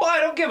lyrics. Well, I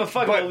don't give a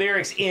fuck about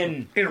lyrics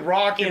in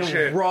rock and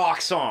shit.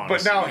 rock songs.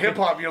 But now hip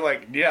hop, you're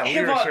like, yeah,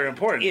 lyrics are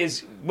important.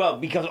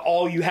 Because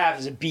all you have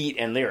is a beat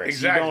and lyrics.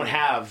 Exactly. You don't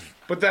have.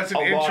 But that's an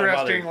a lot of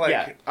interesting,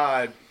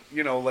 other-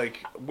 like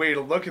way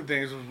to look at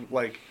things.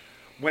 Like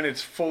when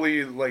it's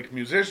fully like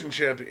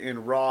musicianship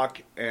in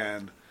rock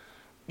and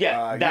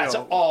that's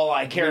all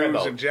I care blues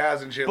about. and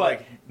jazz and shit. But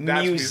Like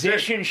that's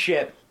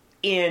musicianship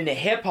in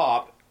hip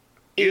hop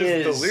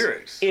is the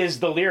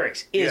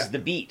lyrics. Is the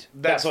beat.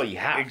 That's all you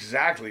have.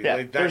 Exactly. Yeah.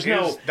 Like, There's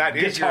no guitar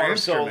guitar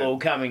solo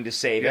coming to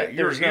save it.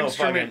 Your There's no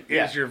instrument fucking,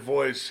 is your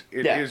voice.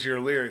 It is your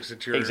lyrics.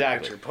 It's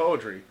your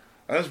poetry.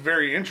 That's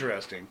very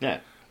interesting. Yeah.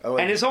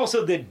 Like and it's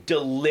also the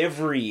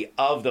delivery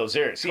of those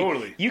lyrics.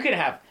 Totally. You can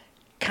have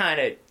kind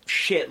of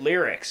shit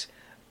lyrics,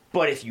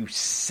 but if you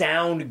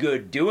sound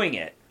good doing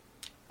it,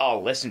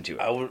 I'll listen to it.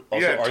 I would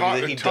also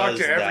argue that he talk does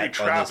to every that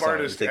trap on this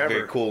artist song. It's like ever.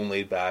 very cool and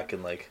laid back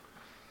and like.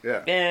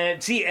 Yeah.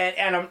 And see,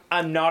 and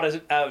I'm not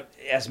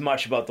as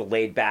much about the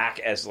laid back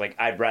as like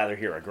I'd rather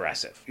hear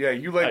aggressive. Yeah,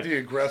 you like the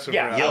aggressive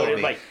rap. yell at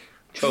me. like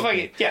Choke fucking,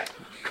 me. yeah.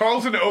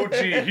 Carl's an OG.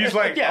 He's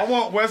like, I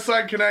want West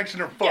Side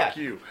Connection or fuck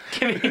you.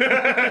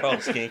 Oh,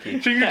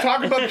 skanky. Can you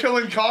talk about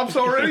killing cops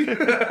already? But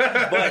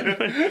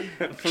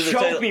for the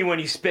Choke title, me when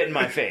you spit in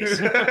my face.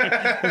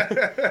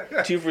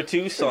 2 for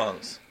 2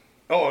 songs.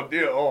 Oh,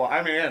 dude. Oh,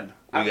 I'm in.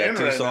 We got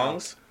 2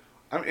 songs.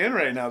 I'm in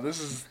right now. This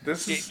is.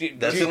 That's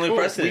the only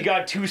precedent. We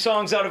got 2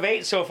 songs out of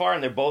 8 so far,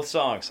 and they're both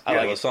songs. I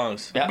like both it.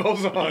 songs. Yeah.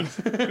 both songs.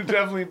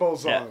 Definitely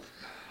both songs.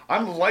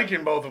 I'm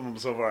liking both of them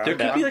so far. There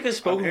could be like a I'm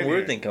spoken in word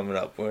here. thing coming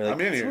up where like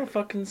I'm in it's here. not a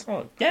fucking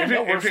song. Yeah, If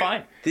we're it-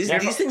 fine. These Yeah.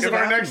 things If have our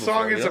happened next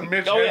song before, is you a know?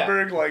 Mitch Oh, yeah.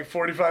 Hedberg like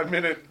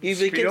 45-minute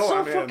If it spiel, gets so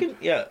I'm in. fucking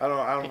I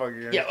don't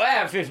fucking care. Yeah,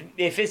 well,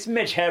 if it's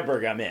Mitch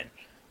Hedberg, I'm in.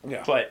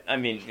 Yeah. But I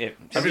mean,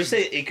 I'm just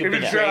saying it could if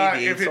be it's,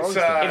 great. if the 8 it's, songs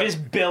if it's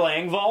Bill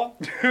Engvall,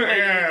 I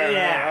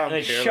yeah, don't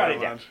then care shut that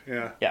it down. much.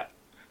 Yeah. Yeah.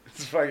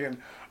 It's fucking,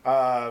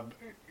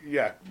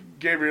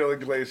 Gabriel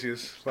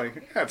Iglesias.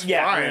 Like, that's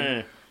Yeah.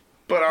 fine.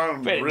 But I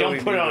don't But really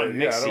don't put need it on it.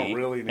 mix Yeah, I don't C.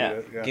 really need Yeah.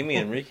 it. Yeah. Give me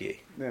Enrique.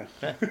 Yeah.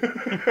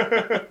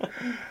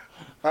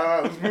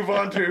 Let's move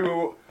on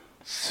to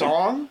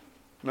song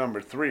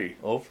number 3.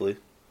 Hopefully.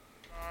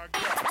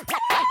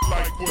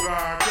 Like what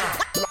I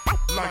got.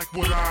 Like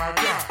what I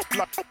got.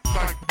 Like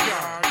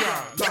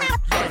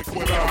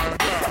what I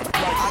got.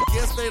 I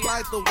guess they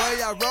like the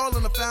way I roll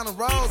in the fountain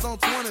rolls on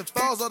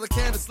 24s or the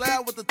candy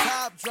slab with the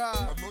top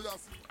drive.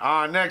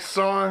 Our next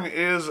song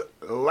is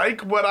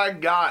Like What I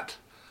Got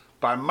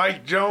by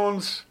Mike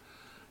Jones.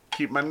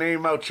 Keep my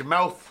name out your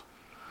mouth.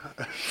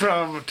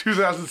 From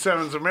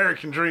 2007's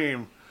American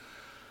Dream.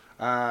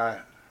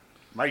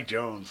 Mike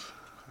Jones.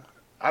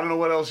 I don't know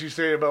what else you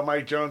say about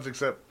Mike Jones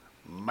except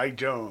Mike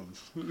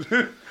Jones.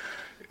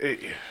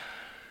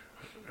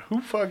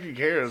 Who fucking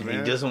cares,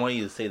 man? He doesn't want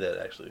you to say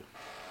that actually.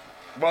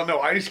 Well, no,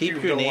 Ice Keep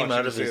Cube your don't name want you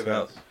out to of say his that.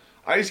 mouth.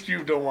 Ice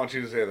Cube don't want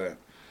you to say that.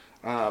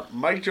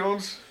 Mike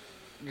Jones,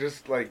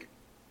 just like,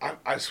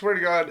 I swear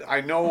to God,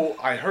 I know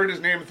I heard his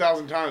name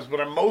 1,000 times,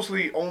 but I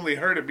mostly only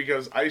heard it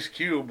because Ice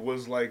Cube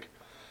was like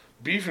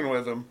beefing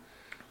with him.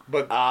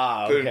 But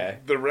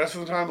the rest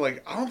of the time,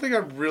 like, I don't think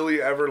I've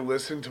really ever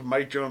listened to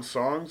Mike Jones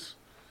songs.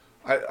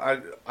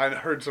 I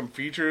heard some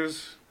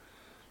features,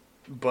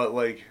 but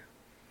like,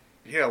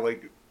 yeah,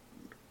 like,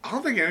 I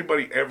don't think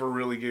anybody ever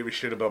really gave a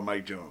shit about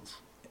Mike Jones.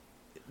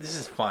 This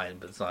is fine,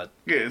 but it's not.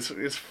 Yeah,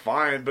 it's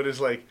fine, but it's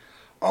like,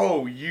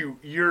 oh, are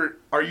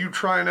you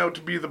trying out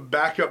to be the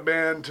backup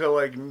band to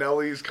like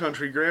Nelly's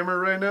Country Grammar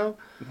right now?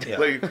 Yeah.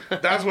 Like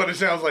that's what it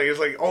sounds like. It's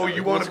like, oh,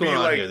 you want What's to be going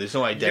on like here? There's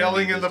no identity.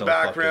 yelling in There's the no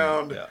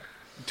background fucking-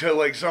 to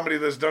like somebody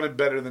that's done it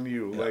better than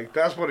you. Yeah. Like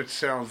that's what it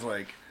sounds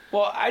like.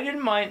 Well, I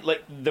didn't mind.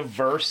 Like the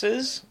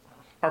verses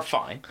are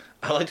fine.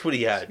 I liked what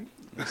he had.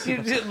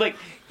 Like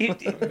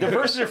the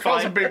verses are I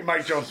was a fine. big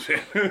Mike Jones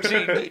fan.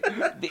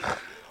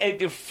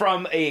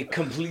 From a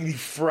completely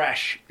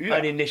fresh,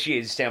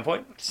 uninitiated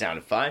standpoint, it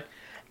sounded fine.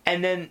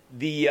 And then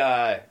the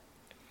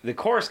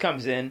chorus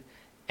comes in,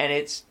 and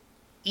it's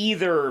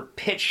either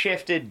pitch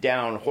shifted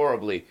down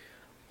horribly,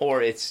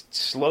 or it's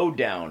slowed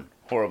down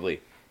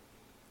horribly.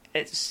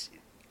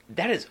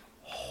 That is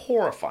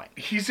horrifying.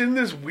 He's in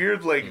this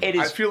weird like. It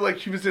is- I feel like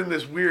he was in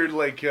this weird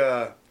like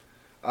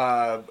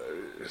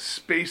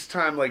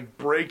space-time like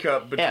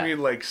breakup between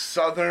like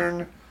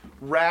Southern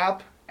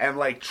rap and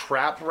like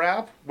trap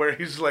rap, where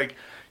he's like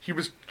he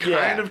was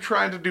kind of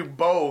trying to do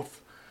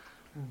both,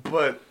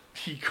 but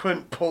he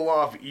couldn't pull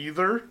off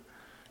either.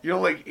 You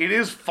know, like it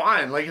is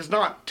fine. Like it's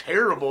not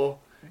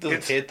terrible. It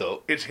doesn't hit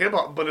though. It's hip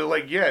hop, but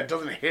it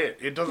doesn't hit.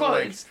 It doesn't Well,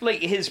 like. it's like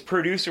his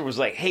producer was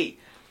like, "Hey,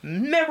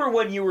 remember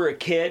when you were a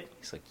kid?"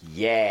 He's like,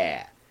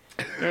 "Yeah."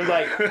 They're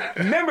like,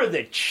 "Remember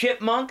the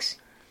Chipmunks?"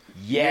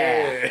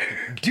 Yeah.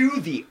 Do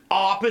the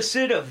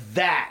opposite of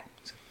that.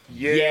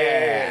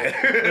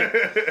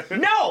 Yeah.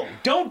 No,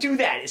 don't do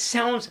that. It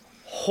sounds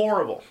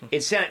horrible.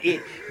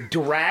 It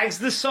drags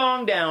the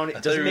song down.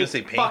 It doesn't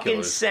make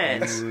fucking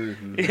sense. Do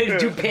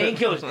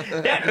painkillers.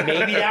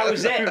 Maybe that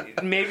was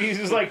it. Maybe he's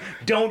just like,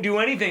 don't do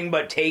anything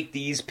but take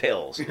these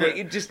pills. Like,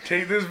 it just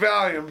take this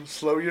Valium,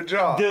 slow your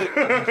jaw.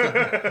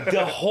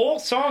 The whole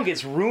song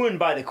gets ruined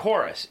by the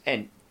chorus,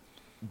 and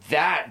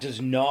that does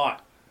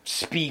not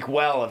speak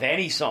well of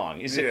any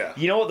song. Is it? Yeah.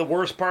 You know what the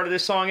worst part of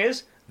this song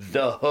is?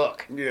 The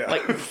hook. Yeah.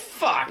 Like,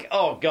 fuck.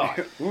 Oh,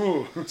 God.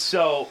 Ooh.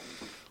 So...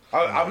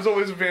 I was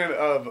always a fan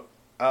of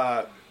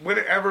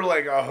whenever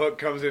like a hook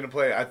comes into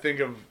play, I think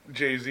of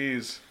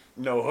Jay-Z's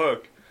No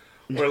Hook,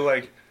 where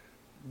like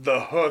the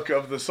hook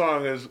of the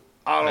song is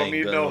I don't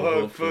need no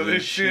hook for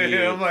this shit.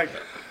 And I'm like,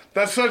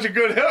 that's such a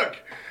good hook.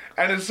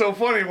 And it's so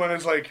funny when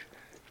it's like,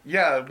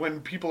 yeah,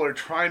 when people are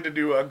trying to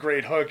do a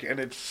great hook and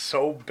it's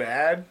so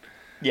bad.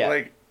 Yeah.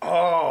 Like,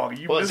 oh,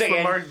 you missed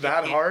the mark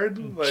that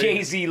hard? Like,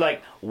 Jay-Z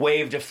like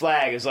waved a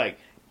flag. It's like,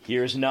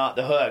 here's not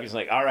the hook. It's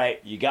like, all right,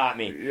 you got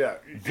me. Yeah.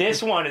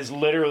 This one is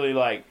literally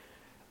like,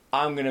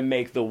 I'm gonna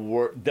make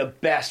the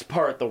best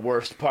part the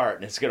worst part,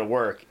 and it's gonna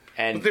work.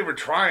 And but they were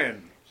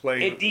trying.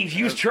 Like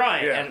he was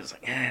trying, yeah. and it's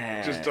like,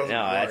 just doesn't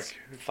work. That's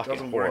It fucking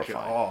doesn't horrifying.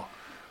 work at all.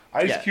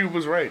 Ice Cube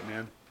was right,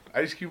 man.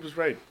 Ice Cube was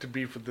right to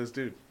beef with this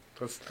dude.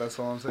 That's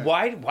all I'm saying.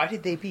 Why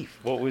did they beef?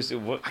 What was it?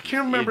 What I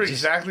can't remember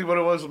exactly what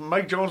it was.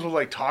 Mike Jones was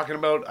like talking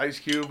about Ice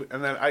Cube,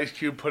 and then Ice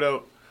Cube put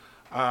out,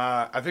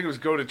 I think it was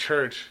 "Go to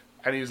Church,"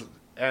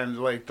 and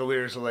like the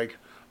lyrics are like,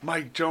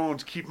 Mike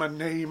Jones, keep my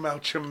name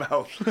out your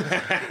mouth.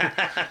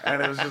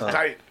 And it was just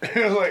tight. It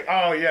was like,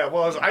 oh yeah,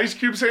 well, is Ice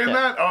Cube saying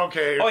that?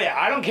 Okay. Oh yeah,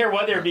 I don't care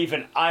what they're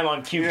beefing. I'm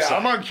on Cube's side.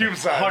 I'm on Cube's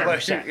side.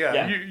 100%. Like,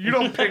 yeah. You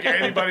don't pick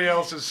anybody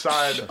else's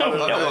side.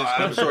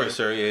 I'm sorry,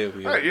 sir.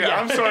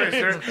 I'm sorry,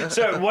 sir.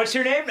 So what's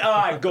your name?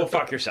 Go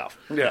fuck yourself.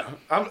 Yeah,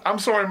 I'm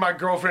sorry, my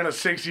girlfriend of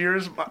 6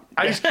 years.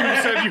 Ice Cube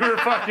said you were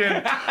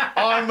fucking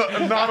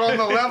not on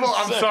the level.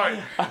 I'm sorry.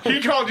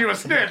 He called you a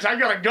snitch. I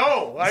gotta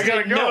go.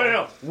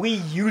 No. We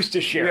used to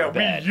share. Yeah,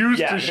 we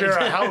used to share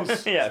a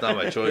house. Yeah. It's not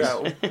my choice.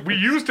 Yeah, we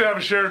used to have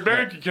a shared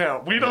bank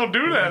account. We don't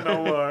do that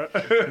no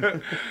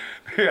more.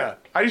 Yeah,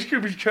 Ice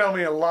Cube would tell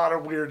me a lot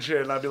of weird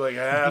shit, and I'd be like,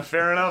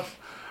 fair enough.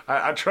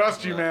 I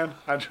trust you, man.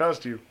 I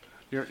trust you.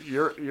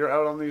 You're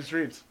out on these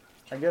streets.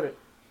 I get it.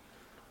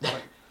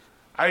 Like,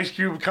 Ice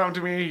Cube would come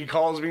to me. He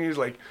calls me. He's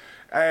like,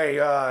 hey,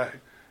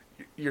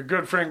 your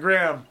good friend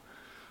Graham.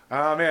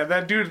 Man,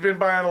 that dude's been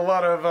buying a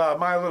lot of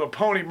My Little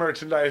Pony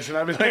merchandise. And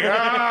I'd be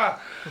like,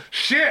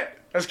 shit.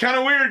 That's kind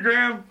of weird,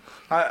 Graham.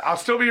 I'll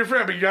still be your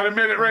friend, but you got to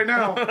admit it right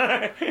now.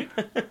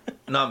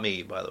 Not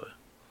me, by the way.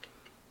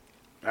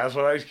 That's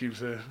what Ice Cube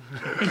said.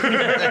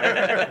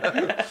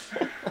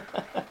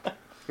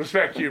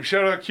 Respect, Cube.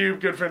 Shout out, Cube.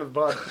 Good friend of the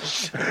pod.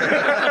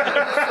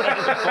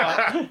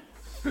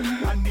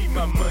 I need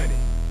my money.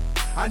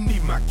 I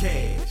need my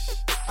cash.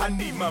 I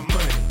need my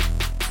money.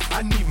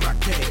 I need my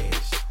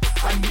cash.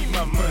 I need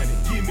my money.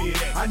 Give me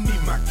that. I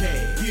need my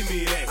cash. Give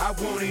me that. I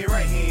want it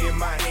right here in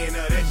my hand.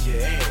 Now that's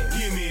your ass.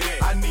 Give me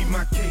that. I need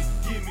my cake.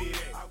 Give me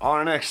that.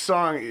 Our next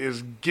song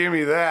is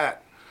Gimme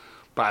That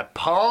by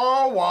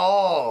Paul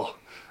Wall.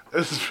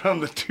 This is from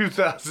the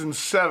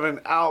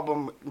 2007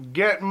 album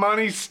Get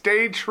Money,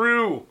 Stay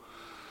True.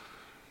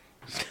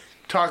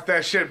 Talk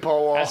that shit,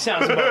 Paul Wall. That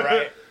sounds about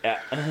right. Yeah.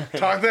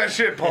 Talk that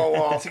shit, Paul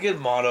Wall. It's a good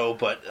motto,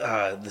 but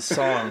the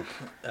song,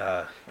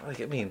 I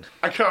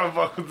kind of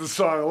fuck with the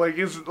song. Like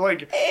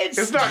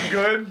it's not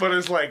good, but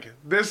it's like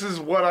this is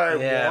what I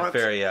want. Yeah,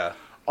 fair, yeah.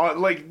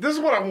 Like this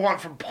is what I want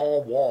from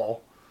Paul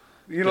Wall.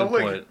 You know, Good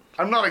like point.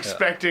 I'm not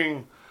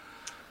expecting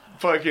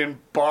fucking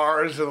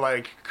bars and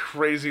like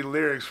crazy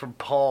lyrics from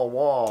Paul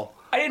Wall.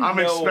 I'm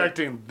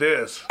expecting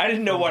this. I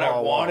didn't know from what Paul I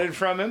Wall. wanted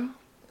from him,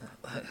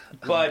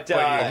 but The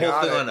whole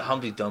got thing it. on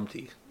Humpty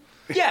Dumpty.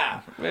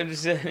 yeah,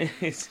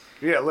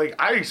 Yeah, like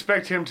I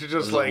expect him to It just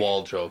was like a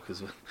wall joke.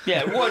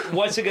 yeah.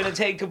 What's it gonna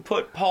take to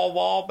put Paul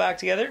Wall back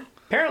together?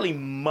 Apparently,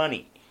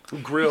 money.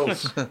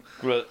 grills, A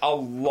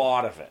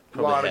lot of it.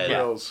 a lot of head.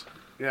 grills.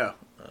 Yeah,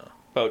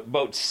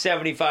 About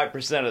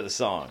 75% of the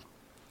song.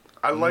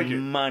 I like it.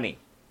 Money.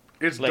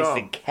 It's Like the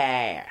dumb.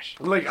 cash.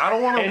 Like I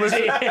don't want to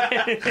listen.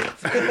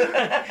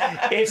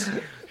 It's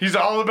He's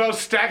all about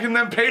stacking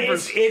them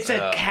papers. it's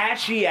a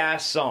catchy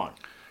ass song.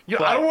 Yeah,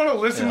 but I don't want to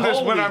listen to this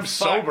when Holy I'm fuck,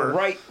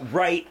 sober.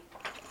 Write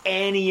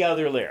any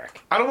other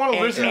lyric. I don't want to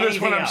And listen to this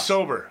when anything I'm else.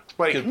 sober.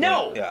 Like Good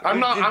No. point, yeah. I'm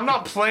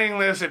not playing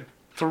this at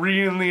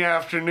 3 p.m.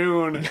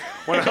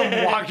 when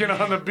I'm walking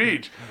on the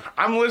beach.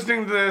 I'm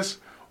listening to this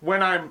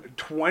when I'm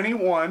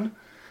 21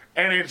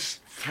 and it's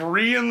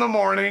 3 a.m.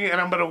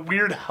 and I'm at a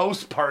weird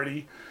house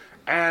party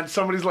and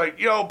somebody's like,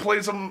 yo,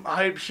 play some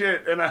hype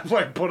shit, and I'm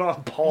like, put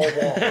on Paul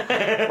Wall.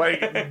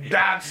 Like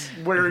that's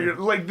where you're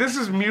like, this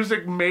is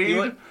music made You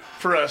know what?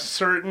 for a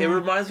certain It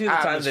reminds me of the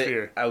time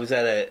atmosphere. that I was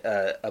at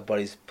a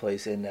buddy's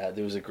place and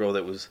there was a girl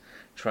that was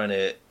trying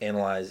to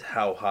analyze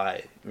How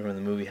High. Remember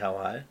the movie How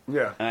High?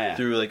 Yeah. Oh, yeah.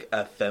 Through like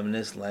a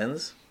feminist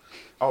lens.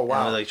 Oh And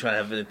wow. I was like trying to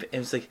have it. It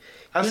was like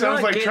That you're sounds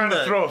not like getting trying to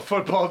the- throw a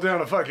football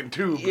down a fucking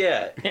tube.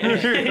 Yeah, You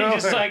know?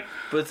 Just like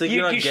but it's like You-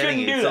 you're you not getting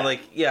shouldn't it. do So that.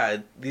 like, yeah,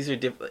 these are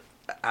different.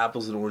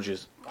 apples and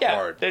oranges Yeah,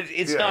 hard.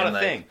 it's Yeah, not a and,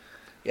 like, thing.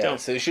 Yeah,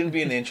 Don't- so it shouldn't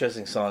be an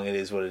interesting song. It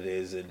is what it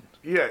is, and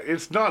Yeah,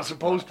 it's not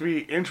supposed to be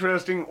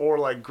interesting or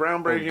like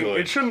groundbreaking. Or good.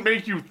 It shouldn't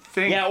make you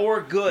think. Yeah,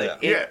 or good.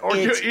 Yeah.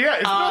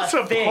 It's not a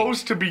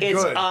supposed to thing. be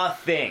It's good. a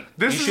thing.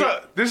 This You is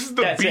should- this is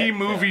the that's B it.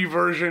 movie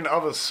version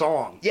of a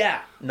song. Yeah.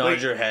 nod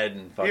Like, your head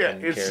and fucking Yeah,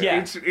 it's carry.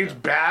 Yeah. it's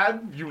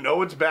bad. You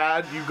know it's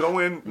bad. You go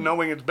in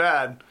knowing it's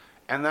bad,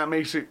 and that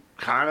makes it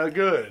kind of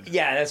good.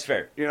 Yeah, that's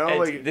fair. You know, It's-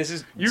 like this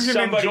is you can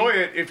somebody, enjoy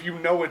it if you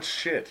know it's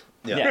shit.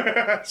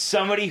 Yeah.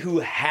 Somebody who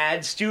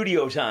had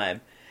studio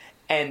time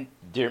and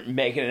they're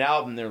making an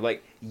album, they're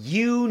like,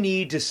 you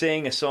need to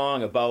sing a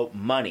song about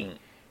money.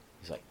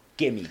 He's like,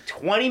 give me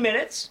 20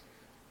 minutes,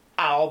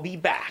 I'll be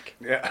back.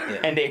 Yeah.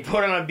 And they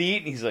put on a beat,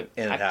 and he's like,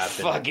 And it I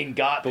happened. fucking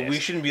got this. But we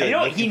shouldn't be And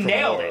like you know, he looking for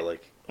nailed more, it.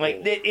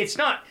 like, It's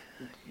not.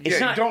 It's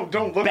Yeah, not.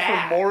 don't look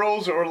bad. for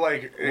morals or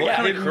like What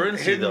kind of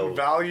currency, hidden though?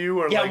 value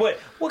or Yeah, like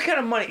what kind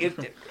of money?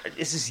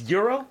 Is this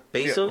euro?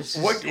 Pesos.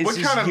 what Is what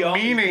this kind of young-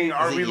 meaning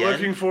are is it we yen?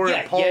 looking for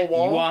Yeah, in Paul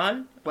Wall?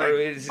 yuan? Like, Or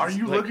is are it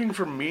you like- looking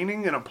for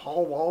meaning in a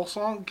Paul Wall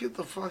song? Get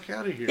the fuck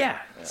out of here. Yeah.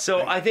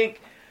 So I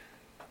think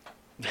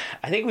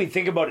we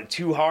think about it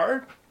too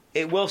hard,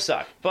 it will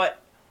suck.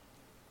 But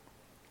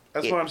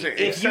That's what I'm saying.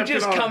 if you Accept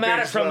just on a come at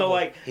it base from the level.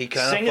 like, He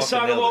kinda sing a fucking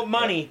song nailed about it,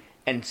 money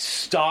and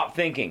stop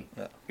thinking.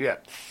 Yeah.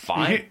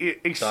 Fine.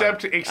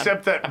 Accept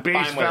that I'm base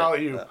fine with it.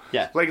 value.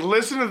 Yeah. Like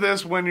listen to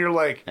this when you're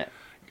like Yeah.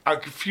 a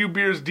few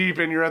beers deep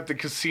and you're at the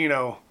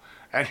casino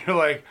and you're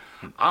like,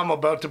 I'm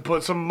about to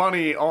put some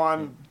money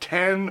on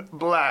 10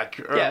 black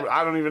or Yeah.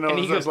 I don't even know And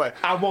if he that's goes, like.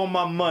 I want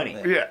my money.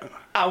 Yeah.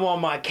 I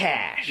want my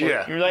cash.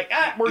 Yeah. You're like,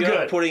 we're You're good.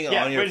 not putting it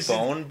Yeah, on your but it's-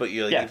 phone, but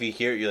you're like, yeah. if you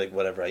hear it, you're like,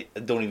 whatever. I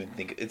don't even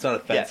think it's not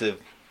offensive.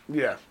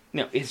 Yeah.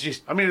 No, it's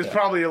just. I mean, it's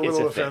probably a It's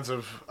little a thing.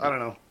 offensive. I don't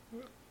know.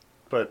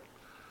 But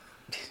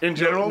in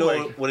general, No,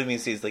 like, what I mean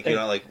is like you're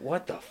not like,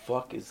 what the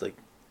fuck is like,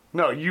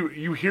 no, you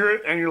hear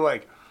it and you're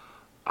like,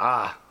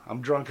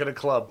 I'm drunk at a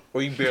club.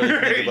 or you barely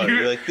think about it.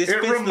 You're like, this it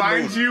fits the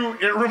reminds mood.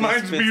 you. It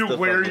reminds fits you the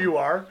where fucking- you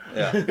are.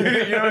 Yeah. You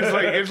know,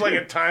 it's like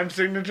a time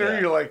signature. Yeah.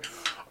 You're like,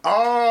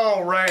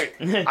 oh right,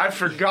 I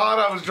forgot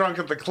I was drunk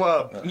at the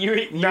club.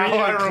 You're Now in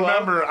a I club,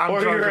 remember I'm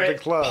or drunk you're at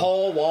the club.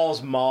 Paul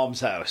Wall's mom's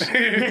house.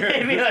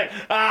 And be like,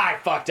 I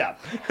fucked up.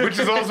 Which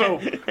is also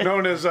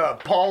known as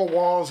Paul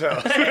Wall's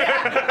house.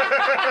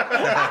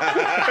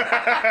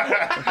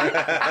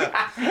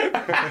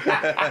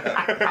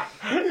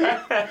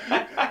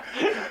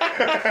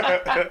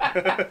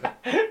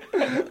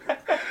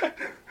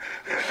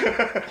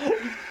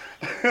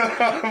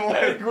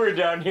 I think we're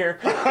done here.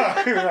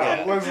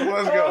 Yeah, let's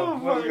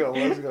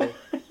go.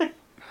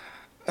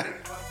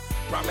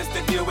 Promise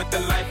to deal with the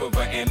life of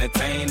an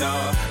entertainer.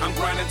 I'm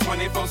grinding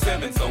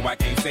 24/7, so I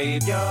can't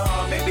save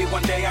ya. Maybe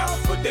one day I'll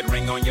put that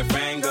ring on your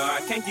finger.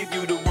 I can't give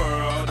you the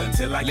world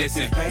until I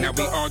listen. Now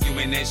we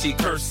arguing and she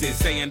curses,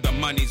 saying the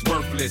money's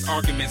worthless.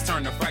 Arguments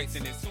turn to fights,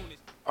 and as soon as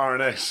Our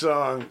next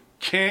song,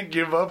 Can't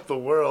Give Up the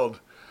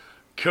World.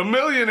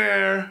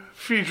 Chameleonaire,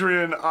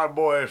 featuring our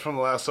boy from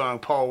the last song,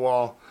 Paul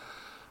Wall.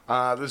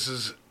 This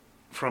is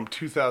from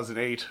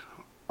 2008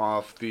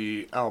 off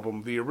the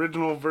album The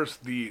Original vs.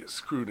 The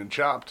Screwed and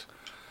Chopped.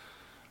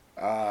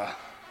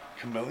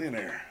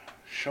 Chameleonaire,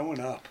 showing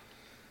up.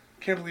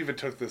 Can't believe it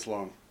took this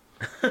long.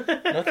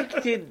 I think he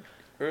did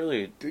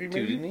earlier, Did he too,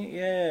 maybe? didn't he?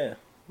 Yeah.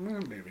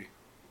 Maybe.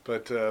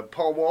 But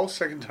Paul Wall,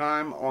 second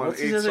time on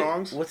What's 8 his other?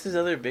 songs. What's his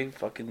other big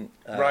fucking?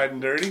 Riding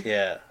Dirty?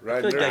 Yeah. I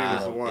Riding feel like Dirty that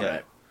is the was one. Yeah.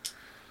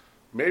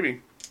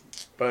 Maybe.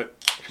 But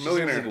Seems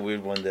like a Chameleonaire.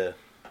 weird one to.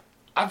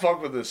 I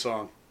fuck with this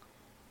song.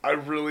 I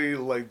really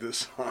like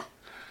this song.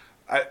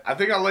 I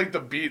think I like the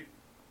beat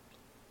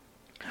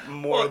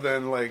more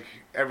than like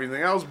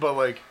everything else, but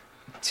like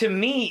To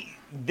me,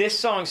 this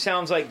song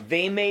sounds like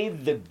they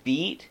made the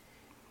beat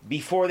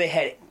before they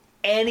had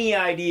any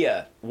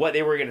idea what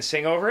they were going to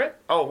sing over it.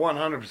 100%.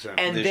 And They're just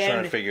trying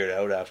then to figure it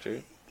out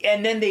after.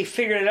 and then they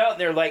figured it out, and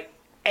they're like,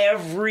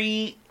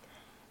 every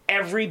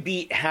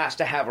beat has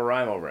to have a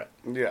rhyme over it.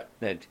 yeah.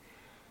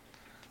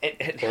 I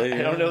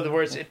don't know the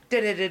words. I'll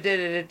give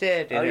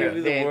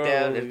you the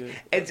world.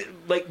 It's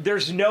like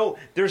there's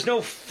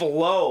no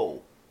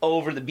flow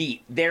over the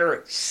beat.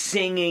 They're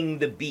singing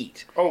the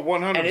beat,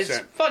 100%.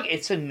 and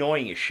it's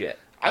annoying as shit.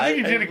 I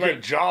think he did a good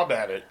like- job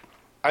at it.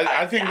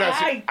 I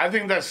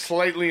think that's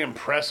slightly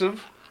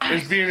impressive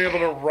is being able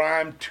to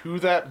rhyme to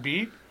that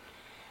beat.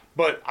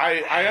 But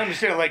I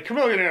understand, like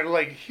Chameleonaire,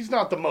 like he's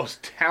not the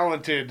most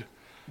talented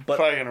But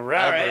fucking All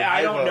rapper. right,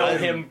 I don't know I'd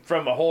him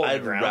from a hole in the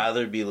I'd ground.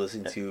 rather be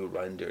listening to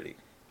Riding Dirty.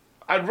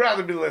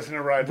 rather be listening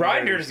to Riding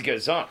Riding Dirty. Dirty is a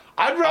good song.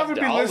 I'd rather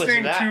be I'll listen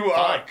listening to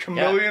that. to Fine.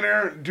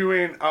 Chameleonaire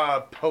doing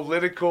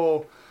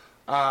political,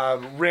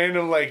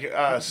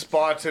 random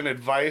spots and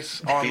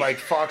advice on like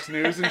Fox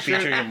News and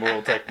shit. Featuring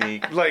Moral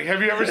Technique. Like,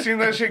 have you ever seen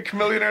that shit?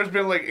 Chameleonaire's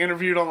been like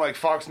interviewed on like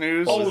Fox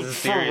News. Oh, This is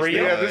for serious real?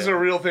 thing. Yeah, this is a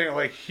real thing.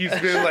 Like he's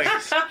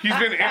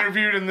been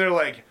interviewed and they're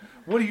like,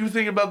 "What do you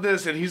think about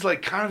this?" And he's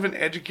like kind of an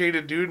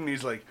educated dude and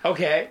he's like,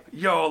 Okay,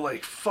 "Yo,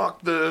 like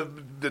fuck the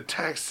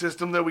tax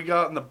system that we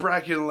got in the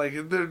bracket and like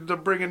they're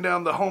bringing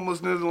down the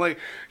homelessness and like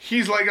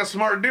he's like a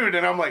smart dude."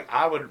 And I'm like,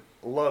 I would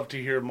love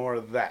to hear more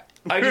of that.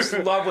 I just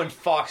love when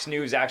Fox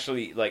News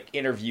actually like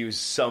interviews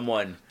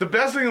someone. The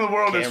best thing in the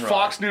world is Cameron.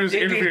 Fox News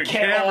interviewing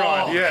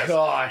Cameron. Oh, yes,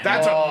 God.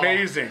 that's Oh.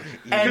 amazing.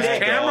 And, Because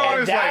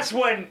Cameron is that's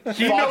like, when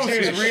he Fox knows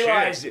News his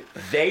realized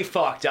they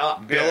fucked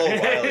up. Bill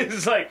O'Reilly.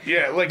 It's like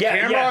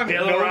Cameron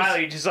Bill knows-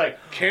 O'Reilly just like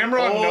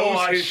Cameron knows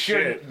I his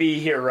shouldn't shit. be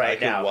here right I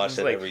could now. watch It's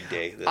that like, every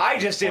day. That's I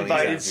just funny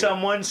invited as that.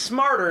 someone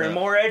smarter and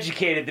more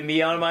educated than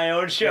me on my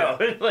own show.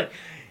 Like,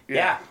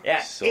 yeah.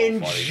 So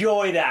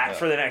Enjoy that Yeah.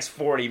 for the next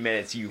 40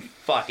 minutes, you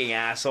fucking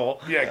asshole.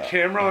 Yeah,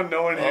 Cameron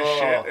knowing his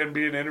shit and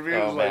being interviewed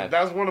is man. like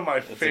that's one of my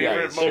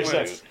favorite seriously.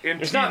 moments in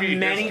There's TV not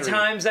many history.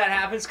 times that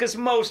happens because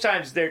most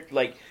times they're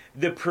like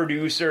the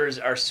producers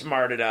are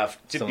smart enough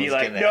to Someone's be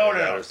like, getting no,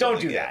 added out or don't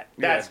something, do yeah.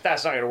 that.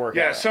 That's not gonna work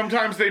Yeah, out.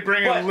 sometimes they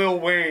bring But in Lil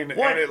Wayne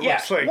One, and it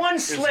looks like one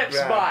it's slips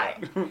bad.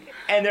 by,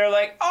 and they're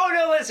like, "Oh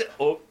no, listen,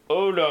 oh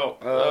no,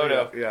 oh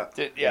no, yeah.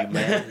 yeah."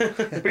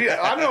 But yeah,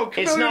 I know.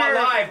 It's not Chameleonaire-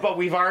 live, but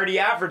we've already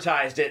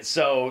advertised it,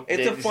 so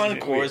It's a this fun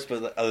is chorus,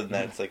 but other than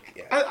that, it's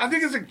like, yeah. I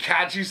think it's a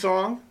catchy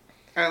song,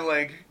 and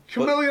like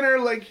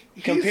Chameleonaire, like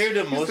he's, Compared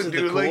to he's most the of the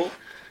dude, cool,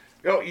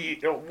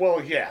 like,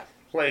 well, yeah,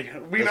 like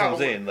we that's not what I'm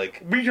saying.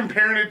 Like, we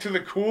comparing it to the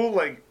cool,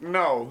 like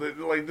no,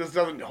 like this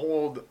doesn't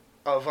hold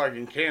a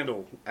fucking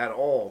candle at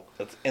all.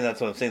 that's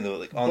what I'm saying though.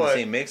 Like on the But-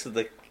 same mix, it's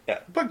like, yeah,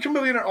 But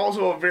Chameleonaire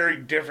also a very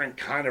different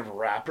kind of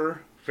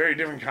rapper, very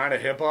different kind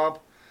of hip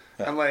hop,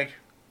 and like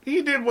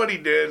he did what he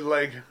did.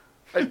 Like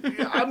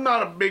I'm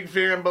not a big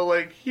fan, but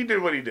like he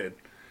did what he did,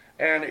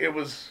 and it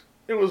was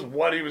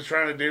what he was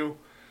trying to do.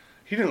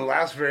 He didn't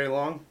last very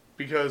long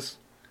because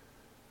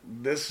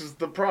this is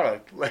the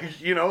product. Like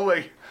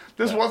like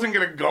this wasn't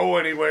gonna go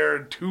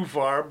anywhere too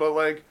far, but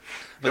like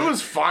it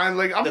was fine.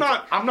 Like I'm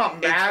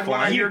not mad when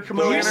I fine. hear You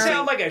Chameleonaire.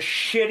 sound like a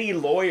shitty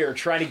lawyer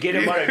trying to get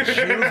him out of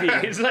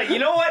juvie. It's like, you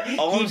know what?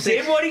 All He I'm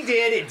saying- did what he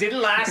did. It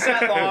didn't last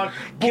that long.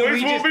 Can Boys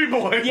we will just- be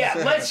boys. Yeah,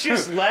 let's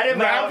just let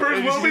him out.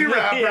 Rappers will be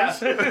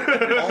rappers.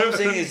 Yeah. all I'm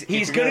saying is,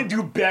 He's if you're gonna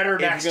do better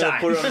If next you're gonna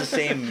time. put it on the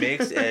same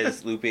mix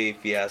as Lupe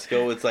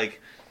Fiasco, it's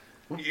like,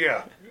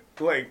 Yeah,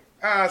 like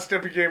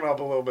step your game up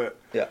a little bit.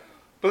 yeah.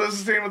 But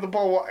that's the same with the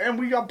Paul Wall, and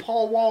we got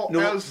Paul Wall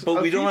No, as but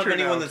a we don't have feature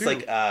anyone now, that's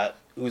too. like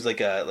who's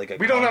like a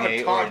we don't have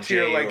Kanye a or top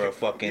tier Jay like or a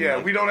fucking yeah.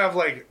 like, We don't have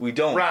like we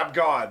don't. rap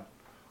god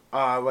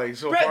like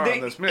so Right, far the-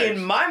 on this mix.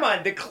 in my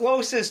mind, the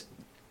closest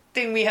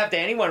thing we have to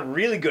anyone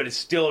really good is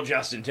still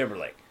Justin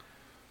Timberlake.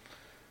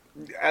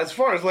 As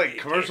far as like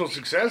commercial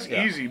success,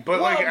 Yeah. easy. But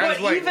Well, like as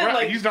but like, even, rap,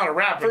 like, he's not a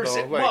rapper For,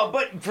 though. Like, well,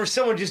 but for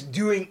someone just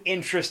doing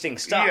interesting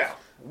stuff. yeah,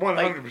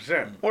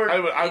 100%. Or-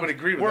 I would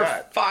agree with We're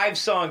that. 5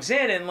 songs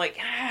in, and like,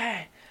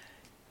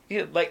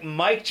 like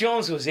Mike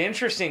Jones was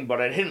interesting,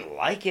 but I didn't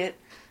like it.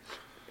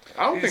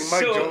 I don't think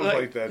Mike so, Jones like,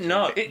 like that.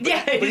 No,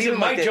 Yeah, he's even a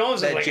Mike that-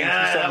 Jones that was like, Jinxie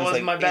that song is,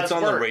 wasn't my best It's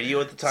on work. the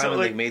radio at the time, So, and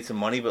like- they made some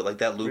money, but like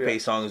that Lupe Yeah.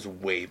 song is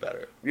way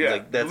better. Yeah,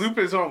 like that's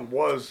Lupe song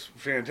was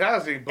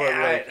fantastic, but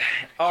Yeah, like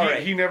all he,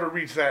 right. he never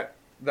reached that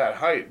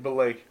height. But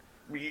like,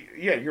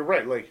 yeah, you're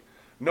right. Like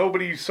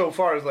nobody so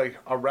far is like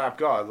a rap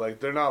god. Like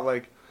they're not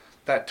like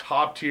that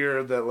top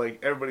tier that like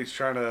everybody's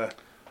trying to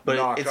But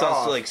knock it's off.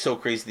 also like so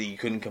crazy that you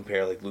couldn't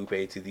compare like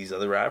Lupe to these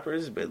other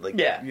rappers. But like,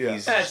 Yeah, Yeah.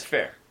 he's that's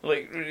fair.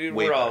 Like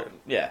we're all, better.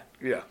 yeah.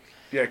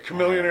 yeah,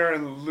 Chameleonaire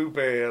and Lupe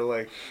are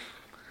like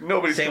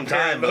nobody's Same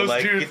comparing time, but, those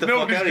like, dudes. get the fuck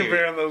Nobody's outta here.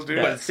 comparing those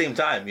dudes. but at the same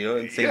time, you know,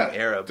 in the same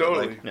era. But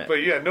totally. like, Yeah.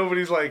 But yeah,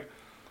 nobody's like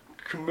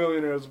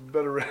Chameleonaire's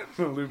better rapper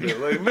than Lupe.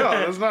 Like no,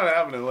 that's not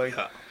happening. Like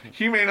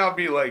he may not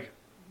be like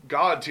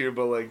god tier,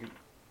 but like,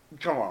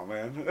 come on,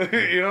 man.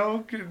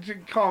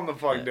 Calm the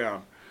fuck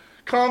down.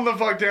 Calm the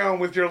fuck down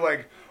with your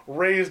like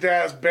raised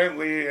ass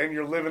Bentley and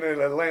you're living in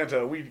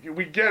Atlanta. We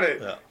get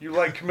it. Yeah. You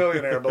like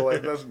Chameleonaire, but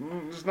like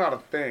that's not a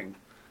thing.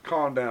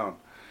 Calm down.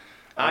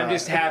 I'm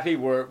just happy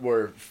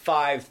we're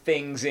 5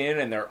 things in,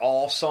 and they're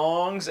all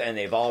songs, and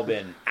they've all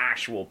been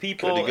actual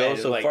people. good to go and,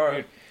 so like,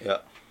 far. Yeah.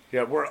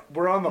 Yeah, we're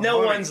on the No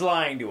money. one's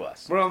lying to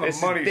us. We're on the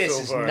this money This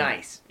so is far.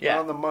 nice. We're Yeah.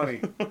 on the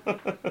money.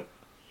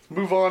 Let's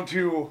move on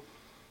to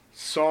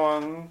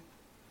song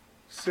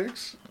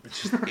 6.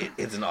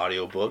 It's an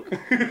audio book.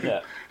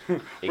 yeah.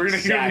 We're gonna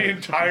hear the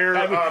entire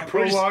I mean, we're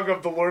prologue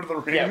of the Lord of the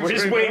Rings. Yeah, we're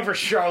just right waiting now. for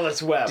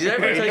Charlotte's Web. Did I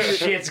ever tell you-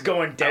 Shit's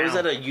going down. I was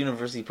at a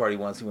university party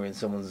once, and we were in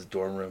someone's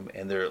dorm room,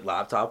 and their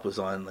laptop was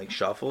on like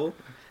shuffle,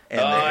 and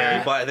the Harry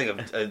yeah. Potter. I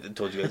think I've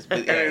told you guys. But,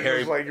 And it Harry,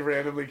 just like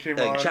randomly came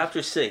like on.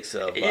 chapter 6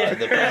 of Yeah.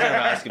 the Prisoner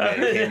of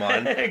Azkaban came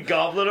on.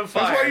 Goblet of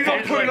Fire. That's why you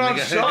don't put it on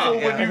Yeah. shuffle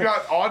when Yeah. you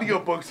got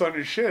audiobooks on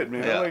your shit,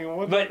 man. Yeah. Like,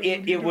 what But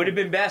the- it would have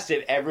been best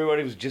if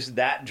everybody was just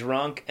that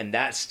drunk and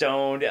that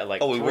stoned at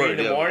like Oh, we 3 were, in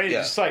the yeah, morning.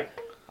 yeah. Just like,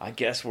 I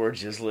guess we're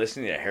just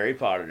listening to Harry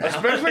Potter now.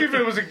 Especially if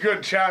it was a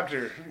good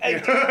chapter. I-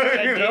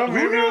 You know, who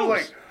maybe it was knows?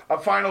 like a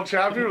final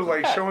chapter was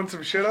like showing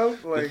some shit out.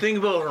 The Like, thing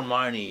about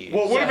Hermione.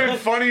 what would have Yeah. been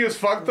funny as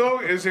fuck though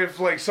is if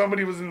like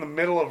somebody was in the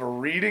middle of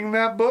reading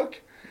that book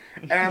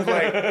and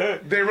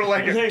like they were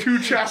like 2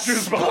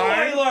 chapters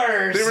behind.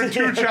 Spoilers! They were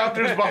 2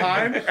 chapters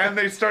behind and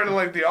they started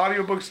like the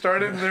audiobook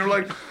started and they were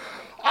like,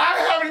 I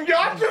haven't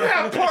got to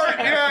that part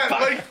yet.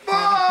 Like,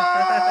 fuck!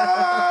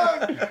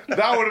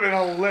 That would have been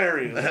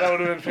hilarious. That would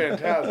have been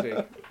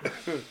fantastic.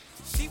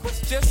 she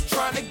was just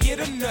trying to get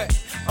a nut.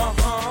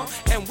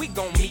 And we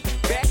gon' meet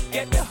back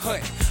at the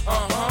hut.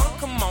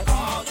 Come on.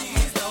 All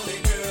these lonely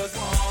girls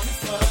want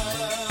is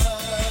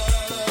love.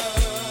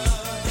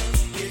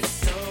 It's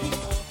so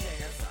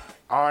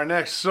Our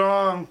next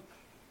song,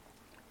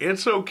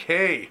 It's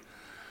Okay.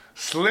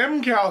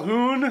 Slim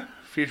Calhoun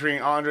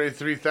featuring Andre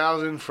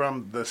 3000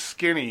 from The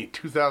Skinny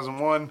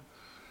 2001.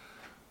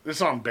 This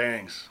song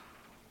bangs.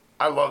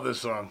 I love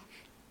this song.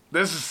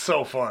 This is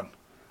so fun.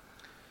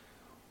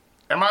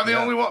 Am I the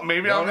only one?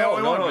 Maybe I'm the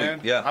only one, man.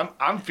 Yeah.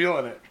 I'm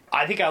feeling it.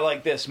 I think I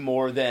like this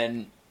more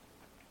than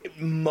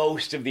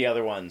most of the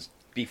other ones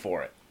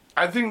before it.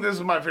 I think this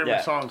is my favorite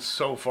Yeah. song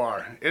so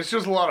far. It's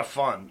just a lot of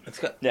fun. It's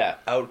got Yeah.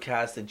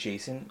 Outcast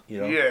adjacent, you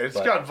know. Yeah, it's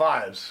but, got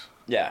vibes.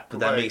 Yeah. But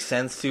that like- makes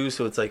sense too.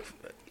 So it's like,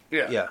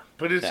 Yeah. Yeah.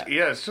 But it's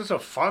Yeah. it's just a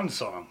fun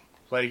song.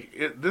 Like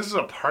this is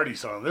a party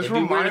song. This it'd be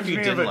weird reminds if you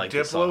me didn't of a like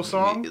this Diplo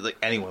song. Like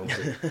anyone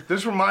would.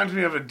 This reminds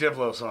me of a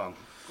Diplo song,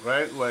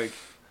 right? Like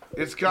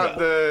it's got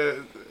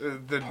the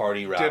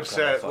Party rap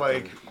Dipset kinda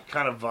like fucking-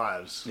 kind of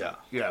vibes. Yeah.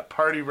 Yeah,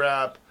 party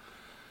rap.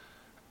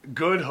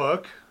 Good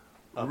hook.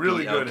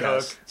 Really Upbeat good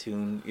hook. Outkast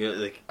tune. Yeah,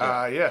 like,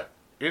 Yeah.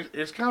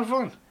 It's kind of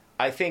fun.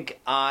 I think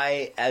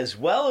I, as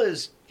well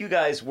as you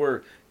guys,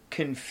 were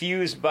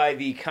confused by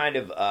the kind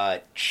of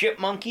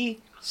chipmunky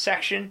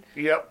section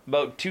Yep.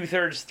 about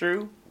 2/3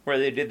 through, where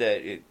they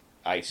did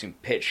I assume,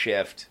 pitch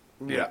shift.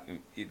 Yeah.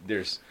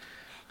 There's,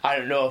 I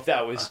don't know if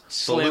that was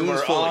Slim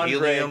balloons or full of Andre.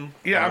 helium.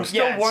 Yeah, I'm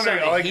still Yeah, wondering.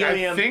 some Like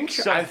helium,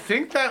 I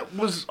think that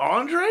was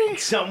Andre,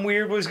 Something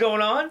weird was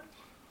going on.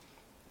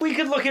 We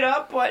could look it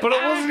up, but but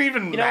I wasn't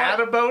even you know mad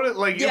what? about it.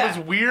 Like Yeah, it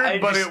was weird, I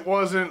but just- it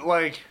wasn't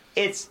like.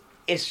 It's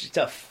just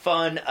a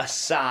fun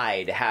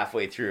aside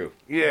halfway through.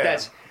 Yeah.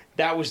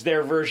 That was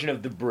their version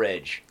of the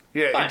bridge.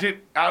 Yeah, Fine. it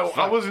did. I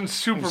Fine. wasn't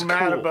super It was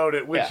mad cool. about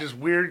it, which Yeah. is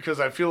weird because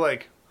I feel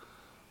like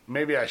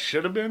maybe I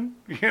should have been.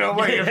 You know,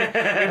 like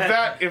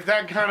if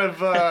that kind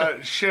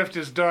of shift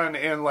is done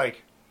in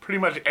like pretty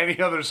much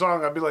any other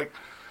song, I'd be like,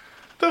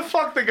 the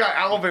fuck they got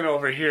Alvin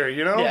over here,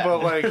 you know? Yeah.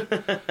 But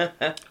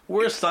like,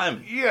 where's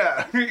Simon?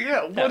 yeah,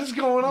 what is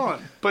going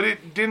on? But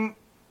it didn't.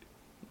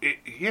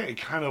 It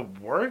kind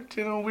of worked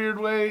in a weird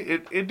way.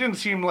 It didn't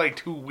seem like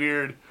too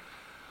weird.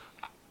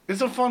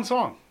 It's a fun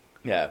song.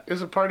 Yeah.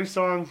 It's a party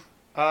song.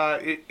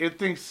 It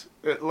thinks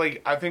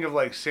like I think of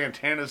like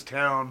Santana's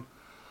Town.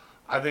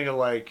 I think of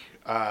like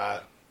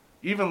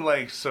even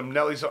like some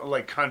Nelly song,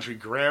 like Country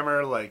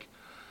Grammar, like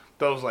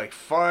those like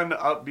fun,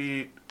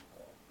 upbeat.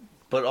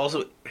 But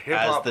also,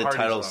 Hip-hop as the party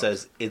title songs.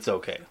 says, it's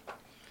okay.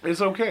 It's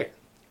okay.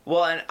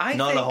 Well, and I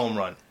Not think, a home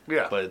run.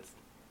 Yeah. But it's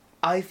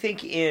I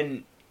think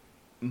in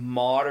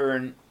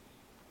modern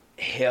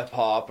hip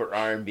hop or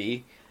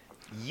R&B,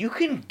 you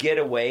can get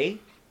away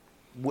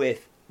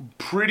with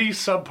Pretty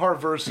subpar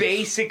verses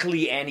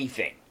basically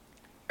anything.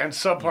 and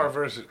subpar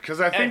verses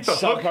because I think And the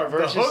subpar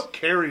verses. hook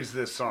carries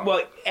this song.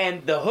 Well,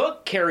 and the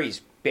hook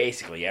carries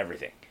basically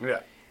everything.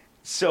 Yeah.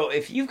 So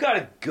if you've got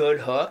a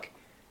good hook,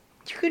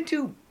 you can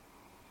do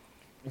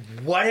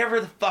whatever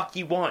the fuck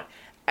you want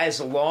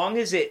as long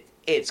as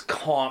it's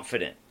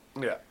confident.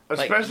 Yeah, Like,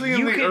 especially in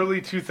you the can-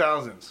 early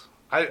 2000s.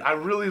 I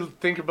really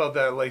think about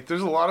that. Like,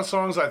 there's a lot of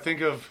songs I think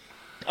of.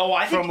 Oh,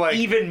 I think From, like-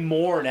 even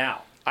more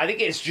now. I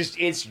think it's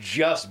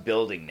just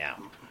building now.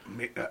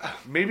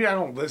 Maybe I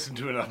don't listen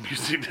to enough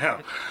music now,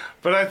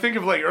 but I think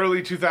of like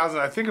early 2000s.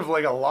 I think of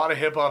like a lot of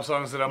hip hop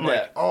songs that I'm Yeah.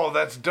 like, oh,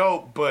 that's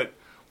dope. But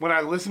when I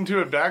listen to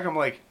it back, I'm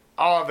like,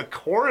 oh, the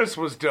chorus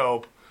was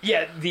dope.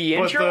 Yeah, the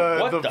But intro.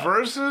 the what the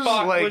verses,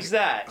 fuck like, was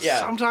that? Yeah,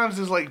 sometimes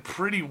is like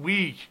pretty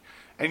weak,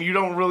 and you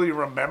don't really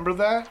remember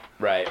that.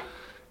 right.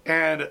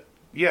 And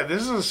yeah,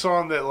 this is a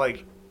song that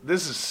like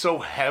this is so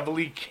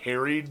heavily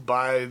carried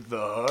by the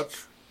hook,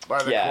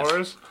 by the Yeah.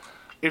 chorus.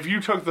 If you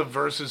took the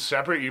verses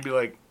separate, you'd be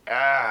like, do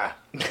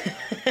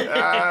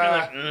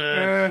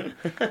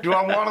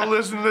I want to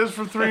listen to this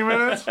for 3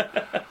 minutes?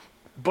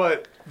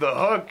 But the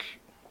hook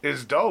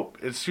is dope.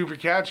 It's super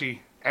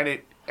catchy, and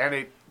it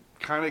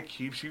kind of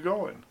keeps you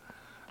going.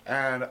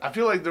 And I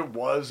feel like there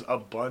was a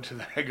bunch of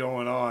that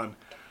going on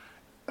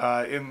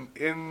in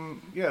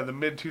the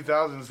mid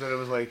 2000s. That it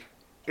was like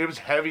it was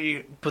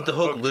heavy. but the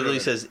hook literally driven.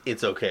 says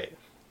it's okay.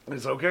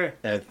 It's okay.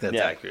 And I think that's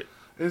Yeah. accurate.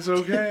 It's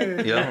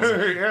okay. Yeah.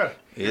 yeah.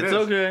 it It's is.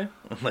 okay.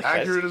 Like,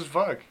 Accurate as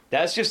fuck.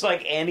 That's just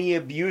like any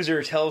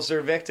abuser tells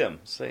their victim.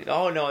 It's like,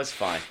 oh no, it's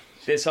fine.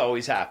 This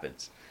always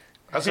happens.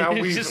 That's how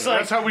It's we. just like-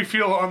 That's how we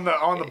feel on the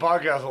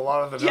podcast a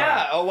lot of the time.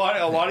 Yeah, a lot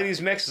of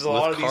these mixes, a With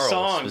lot of these Carl,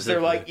 songs,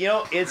 they're like,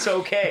 specifically. it's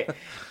okay,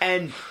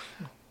 and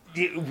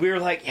we're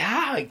like,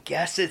 yeah, I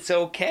guess it's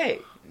okay.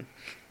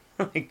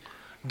 Like,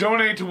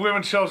 Donate to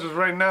women's shelters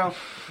right now.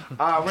 We're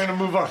gonna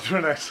move on to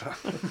our next song.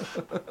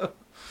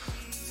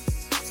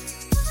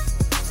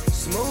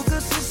 Smoke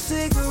us a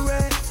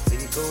cigarette,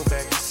 then go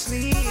back to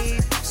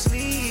sleep,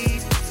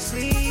 sleep,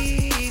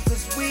 sleep.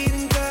 'Cause we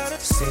done got a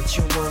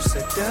sensual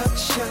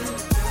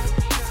seduction.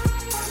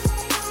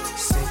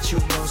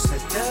 Sensual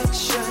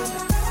seduction.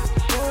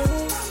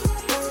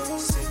 Oh,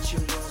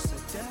 sensual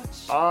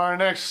seduction. Our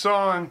next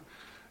song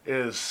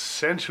is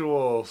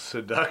 "Sensual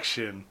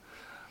Seduction."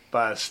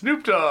 by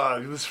Snoop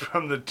Dogg. This is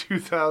from the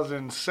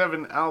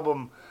 2007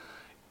 album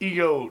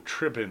Ego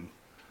Trippin'.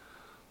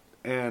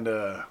 And,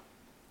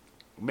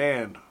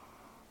 man,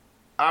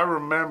 I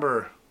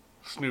remember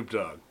Snoop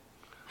Dogg.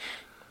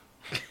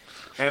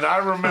 And I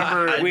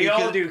remember... We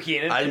all do,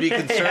 Keenan. I'd be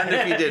concerned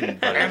if you didn't.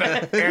 But...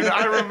 And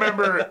I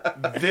remember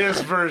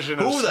this version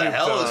of Snoop Dogg. Who the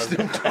hell is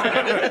Snoop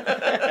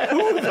Dogg?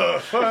 Who the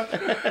fuck?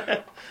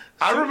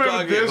 I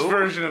remember this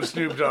version of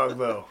Snoop Dogg,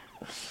 though.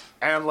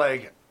 And,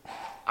 like,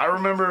 I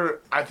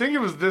remember... I think it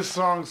was this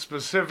song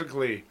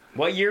specifically.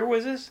 What year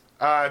was this?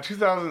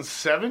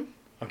 2007.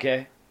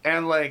 Okay.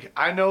 And, like,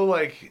 I know,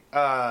 like,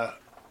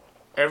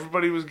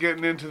 everybody was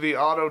getting into the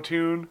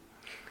auto-tune.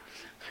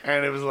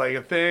 And it was like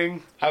a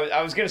thing.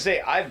 I was going to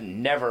say, I've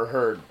never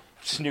heard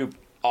Snoop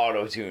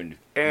auto-tuned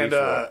And,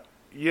 before.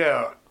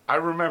 yeah, I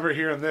remember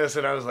hearing this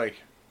and I was like,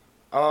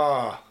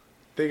 oh,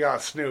 they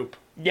got Snoop.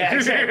 Yeah,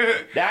 exactly.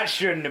 That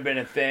shouldn't have been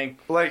a thing.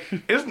 Like,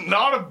 it's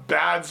not a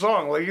bad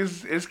song. Like,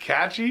 it's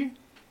catchy.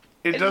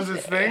 It does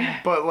its thing.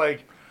 But,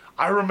 like,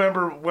 I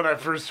remember when I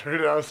first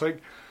heard it, I was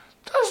like,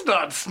 that's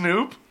not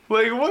Snoop.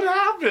 Like, what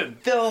happened?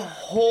 The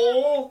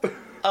whole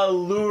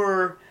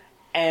allure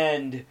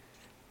and...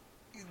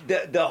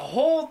 The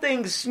whole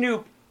thing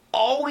Snoop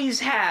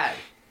always had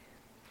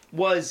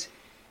was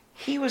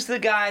he was the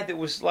guy that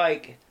was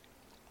like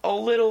a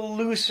little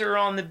looser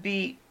on the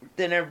beat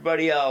than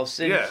everybody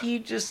else, and he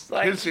just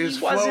like his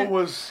flow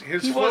was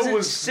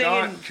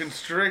not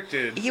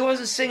constricted. He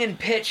wasn't singing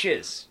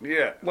pitches.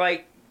 Yeah,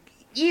 like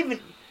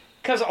even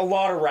because a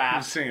lot of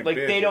raps like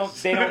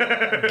bitches. they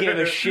don't give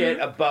a shit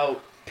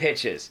about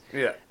pitches.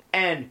 Yeah,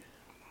 and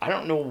I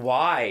don't know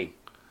why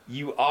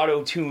you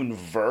auto-tune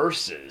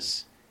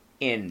verses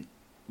in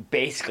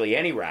basically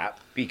any rap,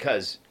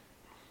 because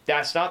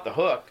that's not the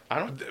hook. I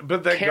don't.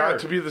 But that care.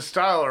 got to be the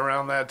style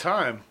around that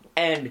time.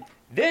 And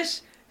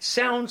this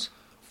sounds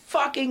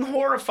fucking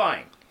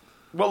horrifying.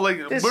 Well, like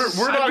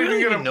we're not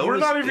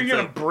even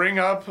gonna bring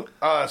up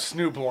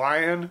Snoop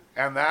Lion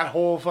and that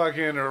whole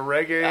fucking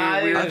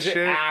reggae weird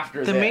shit.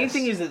 After the main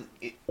thing is that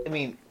I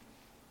mean,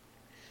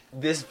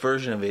 this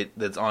version of it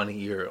that's on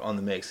here on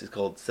the mix is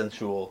called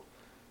Sensual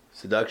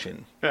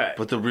Seduction, right.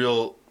 But the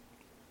real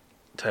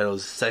title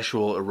is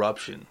Sexual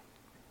Eruption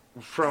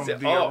from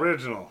the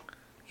original.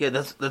 Yeah,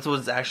 that's what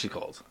it's actually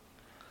called,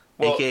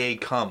 well, aka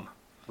Cum.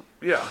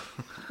 Yeah.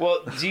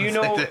 Well, do you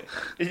know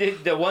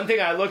the one thing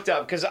I looked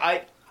up, because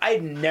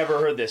I'd never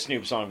heard this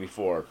Snoop song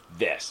before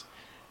this.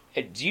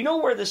 Do you know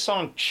where this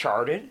song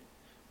charted?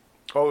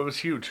 Oh, it was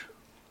huge.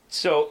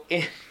 So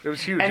it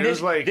was huge. And it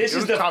was like this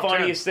is the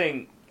funniest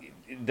 10.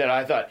 thing that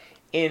I thought.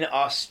 In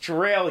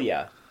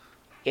Australia,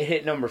 it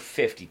hit number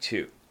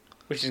 52,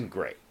 which isn't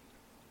great.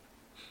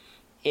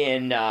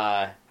 In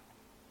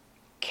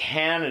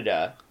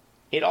Canada,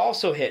 it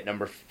also hit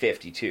number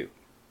 52.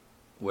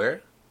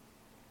 Where?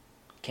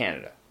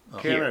 Canada. Oh.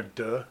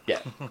 Canada. Yeah.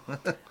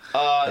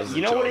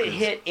 You know what it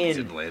hit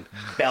in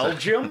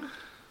Belgium?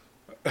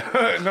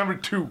 Number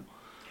 2.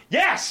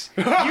 Yes!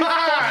 You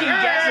fucking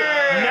guessed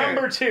it.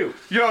 Number 2.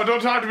 Yo,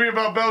 don't talk to me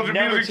about Belgian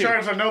music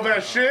charts. I know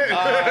that shit.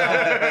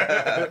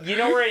 You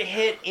know where it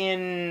hit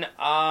in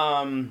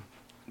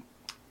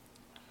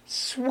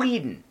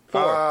Sweden?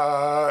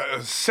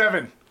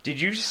 7. Did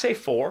you just say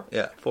 4?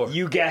 Yeah, 4.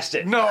 You guessed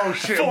it. No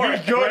shit. 4. We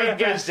good at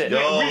guessed this.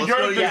 it. We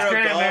good at this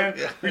game, man.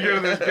 We good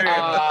at this game.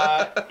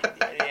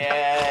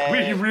 Yeah.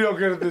 We real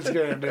good at this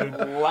game, dude.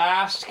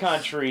 Last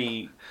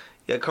country.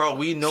 Yeah, Carl,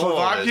 we know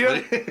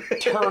Slovakia?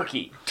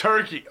 Turkey.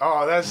 Turkey.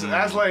 Oh, that's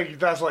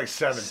like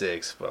 7.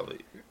 6 probably.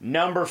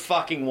 Number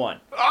fucking 1.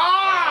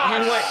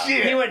 Ah,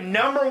 shit. He went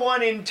number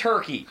 1 in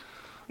Turkey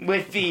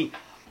with the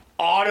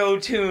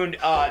auto-tuned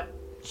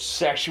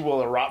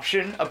Sexual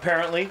Eruption,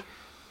 apparently.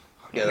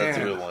 Yeah, that's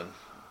a real one.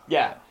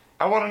 Yeah.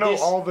 I want to know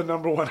all the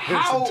number 1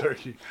 hits in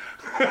Turkey.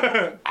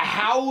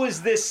 How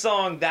was this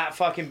song that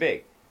fucking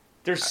big?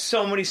 There's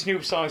so many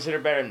Snoop songs that are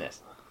better than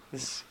this.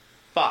 This is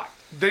fucked.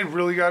 They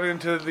really got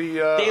into the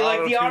they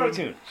like the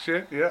auto-tune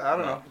shit. Yeah, I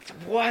don't know.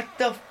 What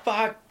the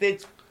fuck?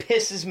 That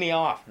pisses me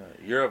off.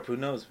 Europe, who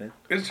knows, man?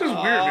 It's just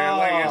weird, man.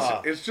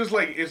 Like it's just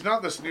like it's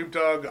not the Snoop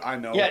Dogg I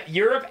know. Yeah,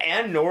 Europe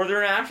and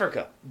Northern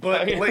Africa.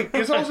 But like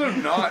it's also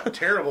not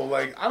terrible.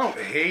 Like I don't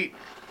hate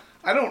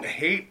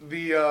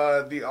the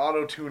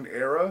auto-tune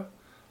era.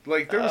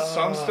 Like there was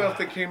some stuff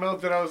that came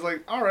out that I was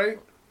like, all right,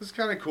 this is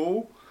kind of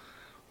cool,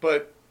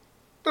 but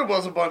there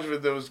was a bunch of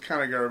it that was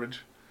kind of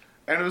garbage.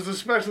 And it was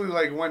especially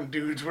like when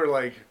dudes were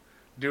like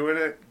doing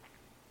it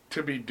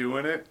to be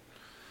doing it.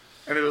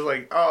 And it was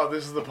like, oh,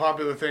 this is the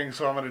popular thing,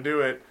 so I'm going to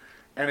do it.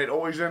 And it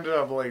always ended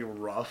up like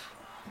rough.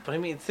 But I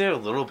mean, it's there a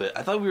little bit.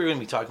 I thought we were going to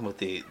be talking about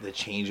the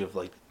change of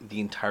like the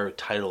entire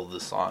title of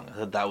the song. I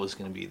thought that was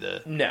going to be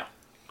the... No.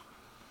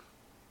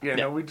 Yeah,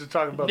 no, we just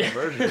talking about the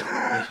version.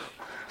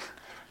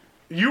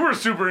 You were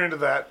super into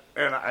that,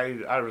 and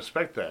I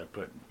respect that,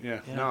 but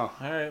yeah. No.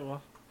 All right,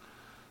 well.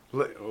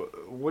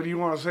 What do you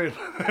want to say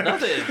about that?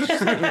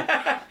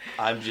 Nothing.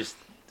 I'm just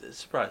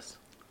surprised.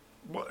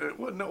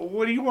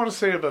 What do you want to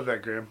say about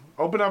that, Graham?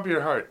 Open up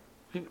your heart.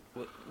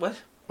 What?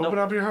 Open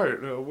up your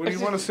heart. What do you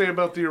want to say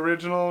about the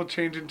original?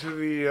 Change into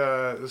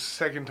the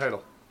second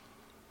title.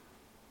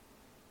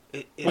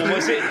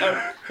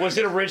 Well, was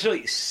it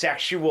originally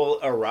Sexual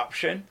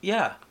Eruption?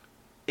 Yeah.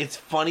 It's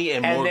funny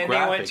and And more then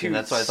graphic, they went to and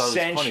that's why I thought it was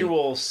funny.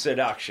 Sensual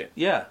Seduction.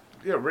 Yeah.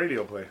 Yeah,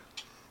 radio play.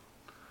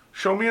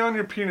 Show me on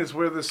your penis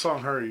where this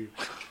song hurt you.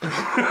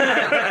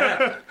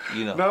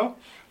 You know. No?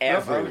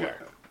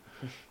 Everywhere.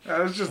 That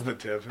was just the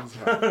tip. It's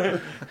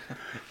fine.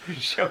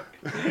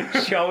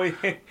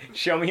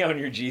 Show me on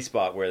your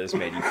G-spot where this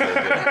made you feel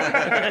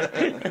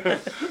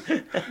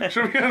good.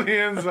 Show me on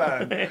the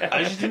inside.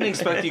 I just didn't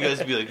expect you guys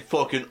to be like,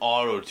 fucking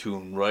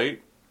auto-tune,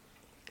 right?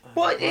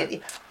 Well,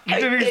 You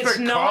didn't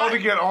expect Carl to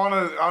get on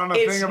a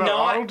it's thing about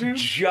not auto-tune?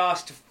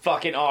 just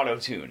fucking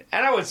auto-tune.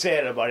 And I would say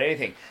it about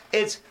anything.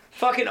 It's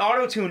fucking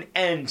auto-tune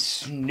and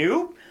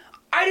Snoop.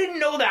 I didn't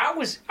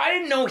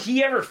know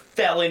he ever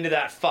fell into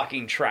that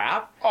fucking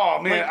trap.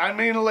 Oh, man. Like- I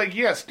mean, like,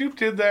 yeah, Snoop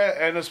did that,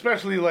 and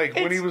especially, like,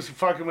 when he It's- was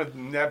fucking with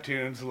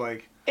Neptunes,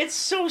 like... It's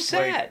so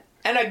sad. Like-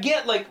 And I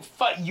get, like,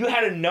 you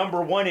had a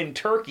 #1 in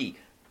Turkey.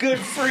 Good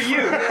for you.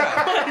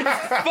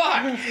 But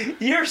fuck,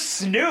 you're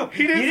Snoop.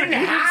 He you did didn't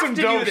some have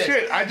to dope do this.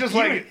 shit. I just, He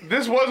like,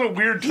 this was a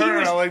weird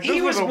turn.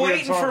 He was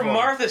waiting for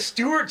Martha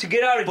Stewart to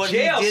get out of But he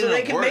jail so didn't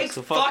they could work, make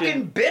so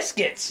fucking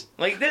biscuits.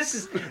 Like, this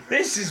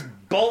is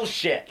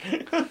bullshit.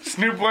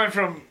 Snoop went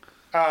from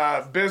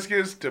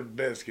biscuits to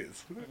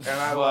biscuits. And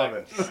I love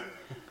it.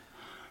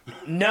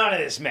 None of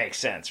this makes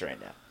sense right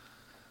now.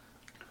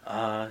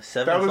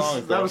 7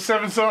 songs. That was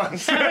 7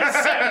 songs.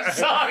 7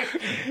 songs,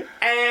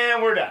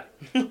 and we're done.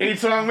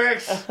 8-song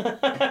mix.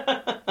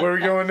 Where are we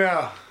going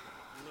now?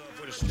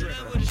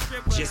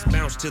 Just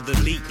bounce to the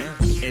beat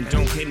and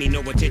don't pay me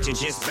no attention.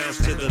 Just bounce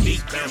to the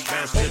beat, bounce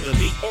to the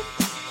beat.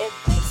 It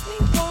makes me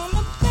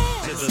wanna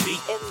dance. To the beat.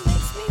 It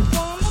makes me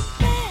wanna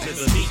dance. To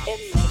the beat.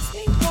 It makes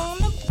me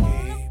wanna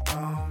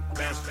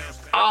Bounce.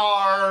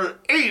 Our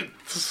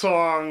 8th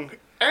song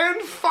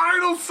and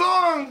final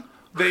song.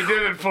 They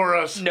did it for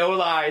us. No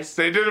lies.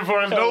 They did it for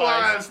us. No No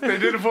lies. lies. They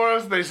did it for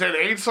us. They said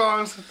 8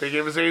 songs. They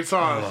gave us 8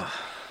 songs.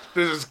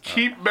 This is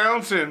Keep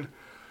Bouncing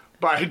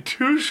by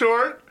Too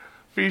Short,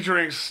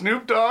 featuring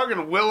Snoop Dogg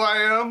and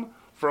will.i.am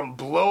from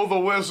Blow the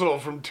Whistle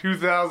from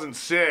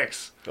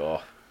 2006.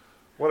 Oh.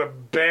 What a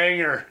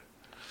banger.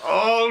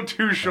 Oh,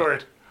 Too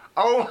Short.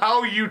 Oh,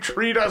 how you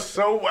treat us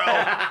so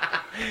well.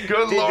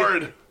 Good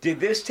Lord. Did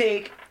this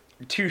take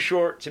Too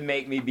Short to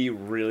make me be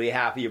really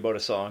happy about a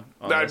song?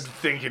 I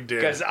think it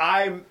did. Because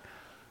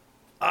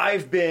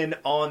I've been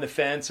on the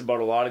fence about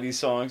a lot of these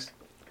songs.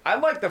 I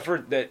like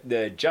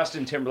the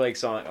Justin Timberlake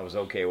song. I was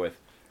okay with.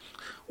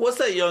 What's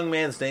that young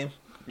man's name?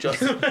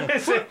 Justin.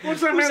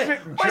 What's that man's name?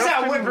 What's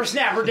that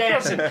whippersnapper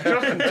dancing?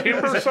 Justin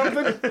Timber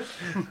something?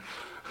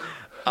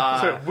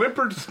 Is it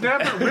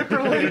whippersnapper?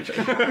 Whipperlake?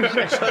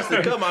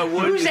 Justin, come on,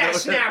 would Who's you that know?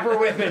 snapper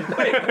whipping?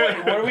 Wait,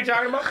 what are we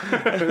talking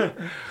about?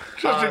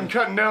 Justin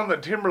cutting down the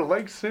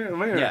Timberlake,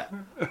 man. Yeah.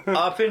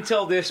 Up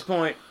until this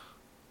point,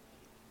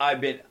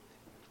 I've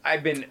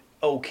been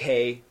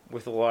okay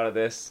with a lot of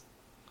this.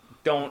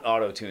 Don't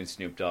auto-tune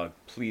Snoop Dogg.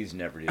 Please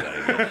never do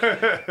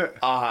that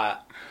again.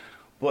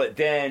 But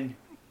then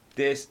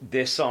this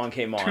song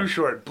came on. Too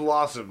Short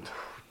blossomed.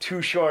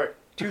 Too Short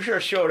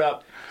showed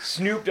up.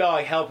 Snoop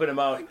Dogg helping him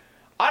out.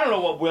 I don't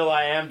know what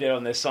will.i.am did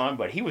on this song,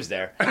 but he was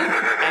there.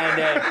 And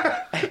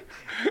then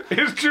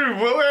It's true.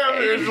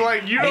 will.i.am is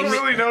like, you don't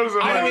really notice him.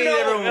 I don't Like, know.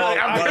 everyone like,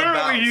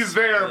 apparently he's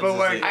there, but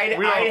like,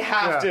 we don't- I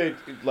have yeah. to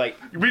like.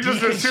 We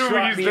just assume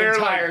deconstruct he's the there.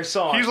 Entire Like,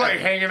 song. he's like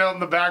hanging out in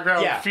the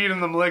background, Yeah. feeding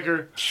them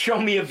liquor.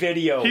 Show me a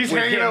video. He's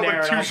with hanging him out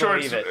there with and Too I'll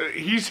Short's. believe it.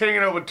 He's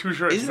hanging out with Too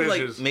Short's Isn't it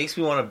like bitches. makes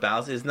me want to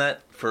bounce? Isn't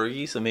that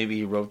Fergie? So maybe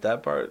he wrote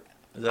that part.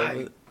 Is that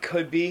I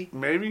could be.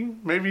 Maybe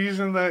he's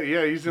in that.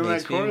 Yeah, he's in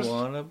makes that me chorus.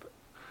 wanna?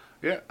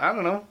 Yeah, I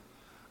don't know.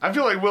 I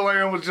feel like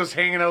will.i.am was just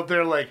hanging out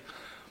there, like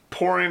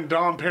pouring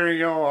Dom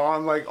Perignon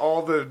on like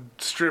all the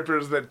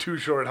strippers that Too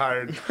Short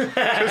hired.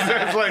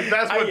 that's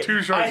what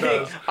Too Short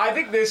does. I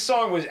think this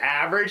song was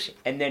average,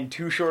 and then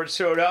Too Short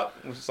showed up.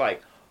 It was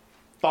like,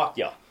 fuck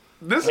ya.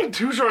 This is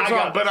Too Short I song,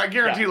 got but this. I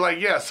guarantee, Yeah. like,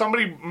 yeah,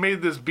 somebody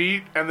made this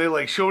beat and they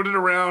like showed it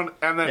around,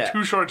 and then Yeah.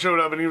 Too Short showed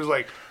up and he was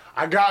like,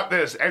 "I got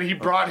this," and he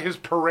brought his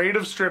parade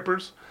of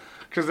strippers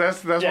because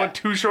that's Yeah. what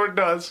Too Short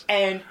does.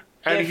 And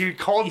if- He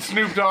called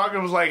Snoop Dogg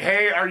and was like,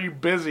 "Hey, are you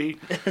busy?"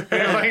 And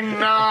he's like,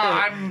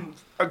 "Nah, I'm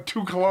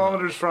 2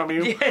 kilometers from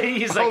you."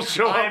 he's I'll like,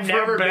 show up I'm for a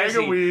never bag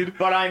busy, of weed.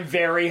 but I'm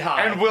very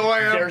high. And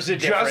will.i.am There's a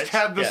difference. just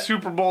had the Yeah.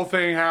 Super Bowl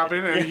thing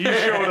happen, and he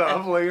showed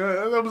up. Like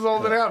that was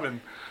all that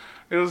happened.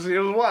 It was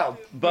wild.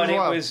 But it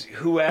wild. was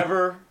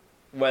whoever,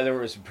 whether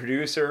it was a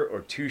producer or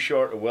Too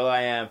Short or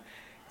will.i.am,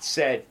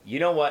 said, you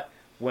know what?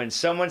 When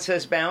someone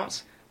says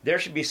bounce, there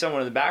should be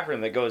someone in the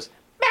background that goes,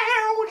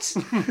 bounce,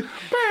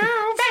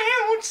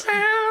 bounce,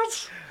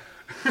 bounce.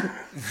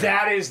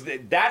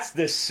 That's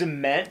the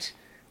cement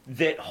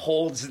that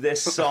holds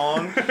this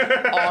song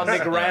on the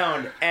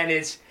ground,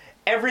 and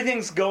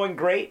everything's going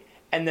great,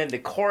 and then the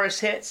chorus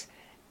hits.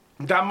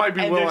 That might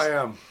be And there's-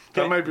 will.i.am.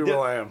 That might be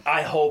will.i.am.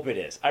 I hope it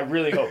is. I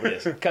really hope it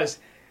is, because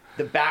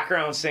The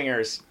background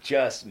singers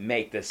just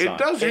make this song. It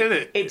does hit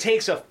it. It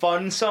takes a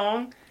fun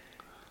song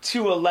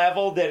to a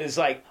level that is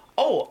like,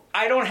 oh,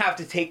 I don't have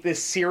to take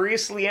this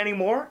seriously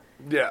anymore.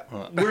 Yeah.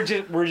 We're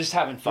just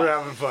having fun. We're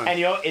having fun. And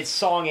you know, it's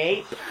song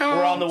 8.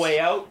 We're on the way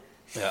out.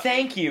 Yeah.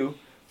 Thank you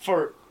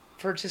for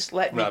just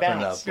letting me Wrapping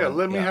bounce. up. Yeah,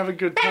 let me have a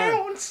good time.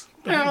 Bounce,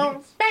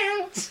 bounce,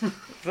 bounce.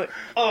 It's like,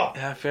 oh,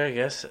 Yeah, fair, I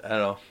guess. I don't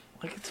know.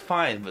 Like, it's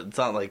fine, but it's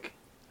not like...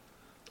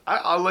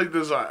 I like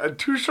this song.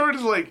 Too Short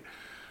is like,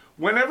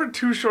 whenever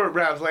Too Short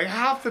raps, like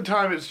half the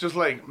time it's just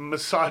like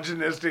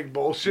misogynistic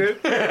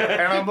bullshit.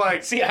 And I'm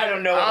like, see, I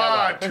don't know.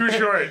 What that Too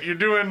Short, you're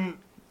doing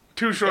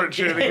Too Short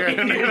shit again.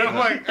 And I'm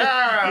like,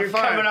 You're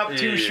fine. coming up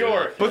too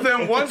short. But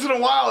then once in a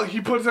while, he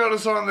puts out a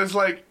song that's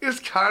like, it's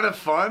kind of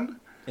fun.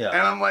 Yeah.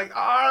 And I'm like,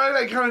 all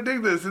right, I kind of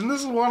dig this. And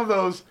this is one of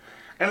those,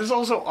 and it's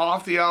also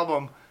off the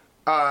album,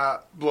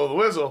 Blow the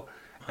Whistle.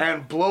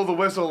 And Blow the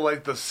Whistle,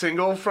 like the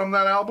single from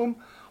that album,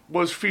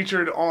 was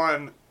featured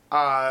on,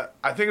 I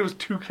think it was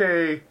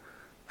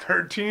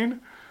 2K13,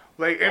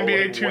 like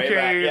NBA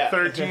way back,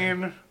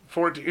 2K13,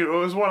 14. It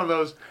was one of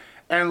those,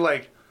 and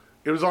like,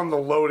 it was on the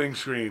loading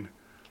screen.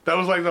 That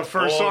was like the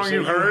first song so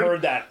you heard. You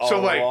heard that a so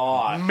like,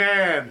 lot.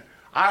 man,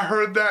 I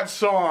heard that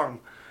song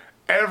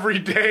every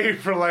day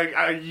for like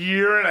a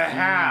year and a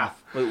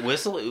half. Wait,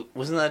 Whistle?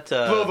 Wasn't that...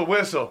 Blow the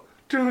Whistle.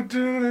 Do,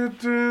 do, do,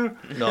 do.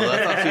 No,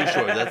 that's not Too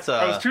Short. That's...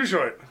 That was Too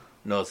Short.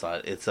 No, it's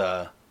not. It's...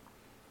 Is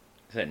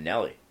that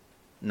Nelly?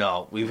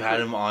 No, we've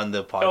had him on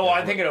the podcast. Oh,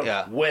 I'm thinking of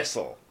Yeah.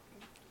 Whistle.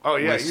 Oh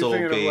yeah, Whistle,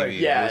 you're thinking baby. of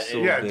like Yeah,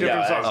 Whistle, yeah, baby.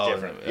 different songs. That's Oh,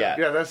 different. yeah.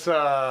 Yeah.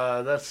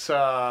 that's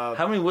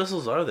How many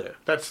whistles are there?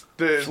 that's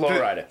the Flow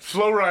Rider.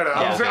 Flow Rider.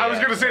 I Yeah. was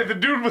gonna say the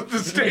dude with the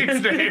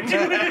stage name.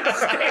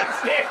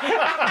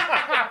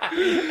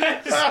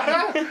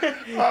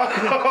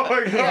 Oh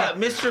my Yeah, god,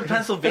 Mr.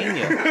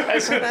 Pennsylvania.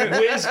 That's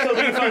Wiz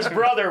Khalifa's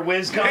brother,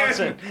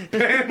 Wisconsin.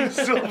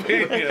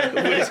 Pennsylvania.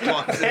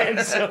 Wisconsin. And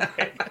so,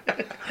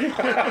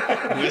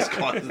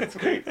 Wisconsin's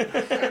great.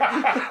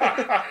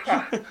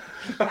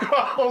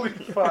 Holy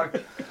fuck.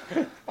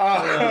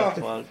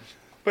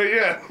 But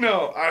yeah,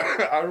 no,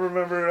 I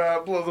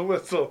remember Blow the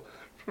Whistle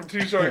from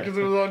Too Short because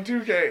it was on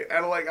 2K,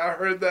 and like I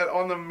heard that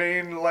on the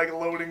main like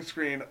loading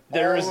screen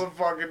There's- all the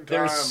fucking time.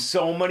 there's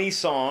so many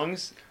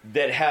songs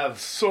that have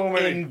So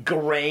many.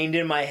 ingrained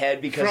in my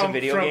head because of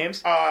video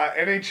games. NHL,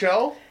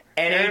 NHL,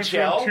 and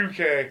from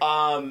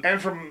 2K,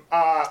 and from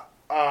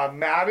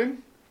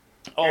Madden,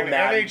 Oh, and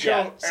Madden, NHL,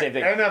 yeah, same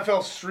thing.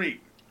 NFL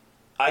Street.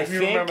 I If you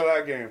think remember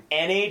that game,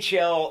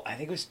 NHL, I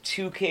think it was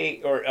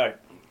 2K or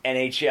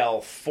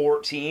NHL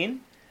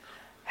 14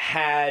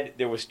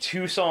 there was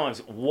 2 songs.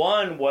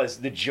 One was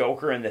The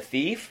Joker and the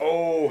Thief,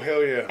 oh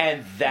hell yeah!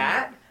 and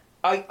that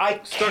I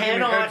Stuck in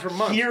your head cannot for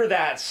months. hear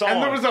that song.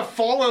 And there was a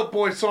Fall Out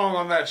Boy song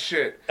on that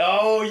shit.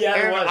 oh yeah,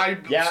 there And was. I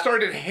yeah.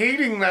 started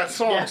hating that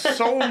song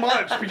so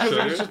much because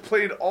it was just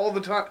played all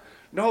the time.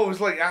 No, it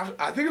was like,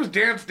 I think it was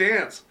Dance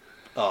Dance.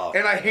 Oh,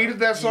 And I hated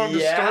that song to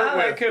yeah, start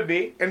with. that could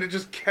be. And it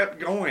just kept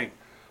going.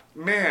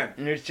 Man.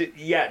 And there's just,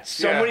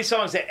 so Yeah. many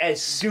songs that as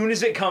soon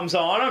as it comes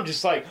on, I'm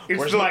just like, It's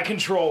where's the- my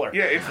controller?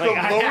 Yeah, it's Like,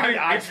 the loading.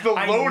 It's the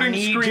I loading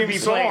need to screen be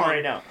song, playing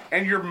right now.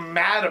 and you're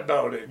mad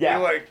about it. Yeah.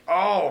 You're like,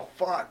 oh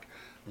fuck.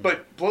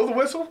 But Blow the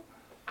Whistle,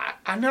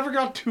 I never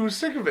got too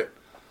sick of it.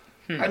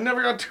 I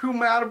never got too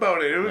mad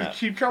about it. It would Yeah.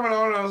 keep coming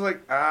on, and I was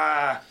like,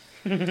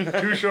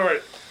 Too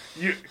Short.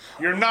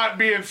 You're not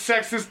being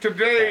sexist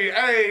today.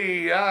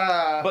 Hey,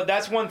 But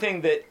that's one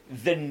thing that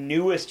the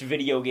newest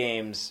video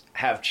games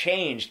have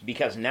changed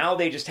because now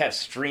they just have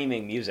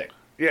streaming music.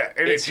 yeah,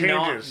 and It's it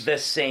not changes. the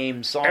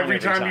same song Every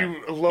time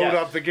you load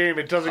Yeah. up the game,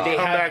 it doesn't They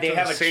come have, back they to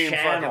have the a same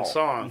channel fucking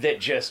song. that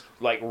just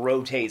like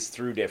rotates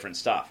through different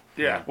stuff.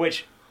 Yeah.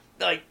 Which,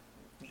 like,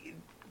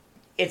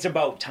 it's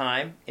about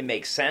time. It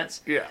makes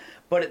sense. Yeah.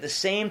 But at the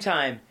same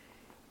time,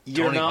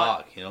 you're Tony not.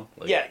 Hawk, you know?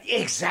 Like, Yeah,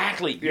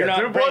 exactly. Yeah, You're not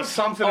there break- was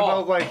something Oh,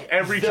 about like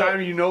every the-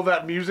 time you know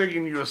that music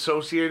and you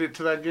associate it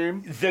to that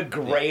game. The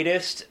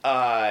greatest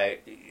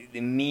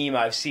meme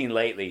I've seen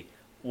lately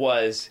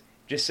was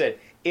just said,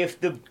 if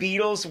the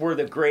Beatles were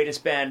the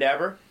greatest band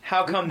ever,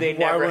 how come they Why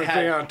never weren't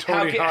had they on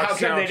Tony how Hawk's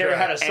come they never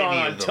had a soundtrack? song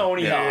Any on of them.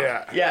 Tony Yeah.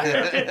 Hawk?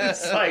 Yeah.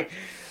 It's like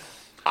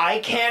I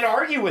can't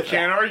argue with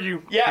Can't that.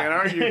 argue. Yeah. Can't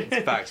argue.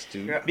 Facts,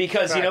 dude. Yeah.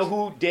 Because you know Facts.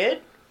 who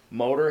did?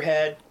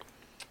 Motorhead,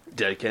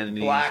 Dead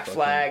Kennedys. Black fucking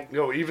Flag,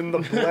 Yo, even the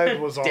Bled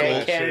was on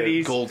Dead that shit.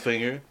 Kennedys.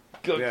 Goldfinger.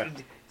 go-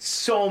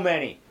 so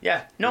many.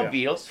 Yeah, no Yeah.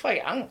 Beatles. Fuck,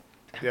 I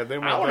Yeah, they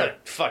don't were want there.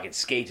 to fucking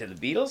skate to the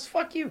Beatles.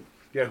 Fuck you.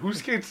 Yeah, who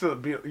skates to the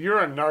Beatles? You're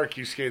a narc.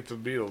 You skate to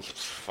the Beatles.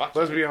 Fuck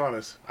Let's you. be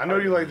honest. I know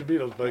you like the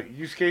Beatles, but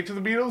you skate to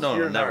the Beatles. No,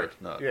 You're no, a never. narc.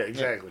 No. Yeah,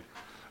 exactly.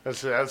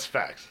 That's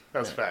facts.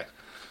 That's facts.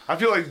 I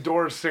feel like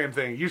Doors, same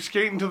thing. You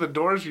skating to the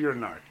Doors, you're a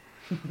narc.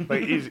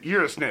 Like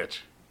you're a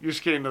snitch. You're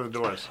skating to the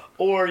Doors.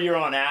 Or you're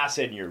on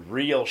acid and you're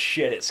real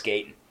shit at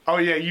skating. Oh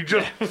yeah, you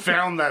just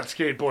found that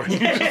skateboard. You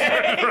just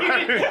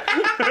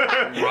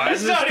Rise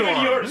It's the not even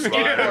storm. your Rise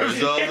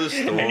skateboard. of the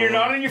storm. And you're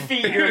not on your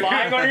feet. You're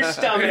lying on your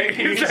stomach.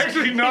 It's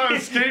actually not a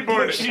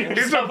skateboard.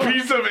 It's a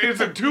piece of. It's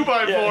a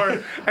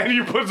 2x4, and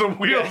you put some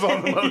wheels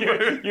on the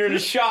motherfucker. You're in a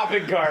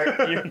shopping cart.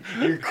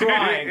 You're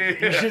crying.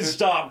 You should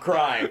stop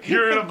crying.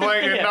 You're in a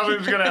blanket. Yeah.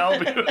 Nothing's gonna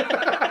help you.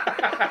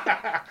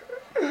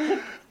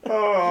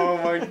 Oh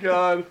my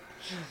god.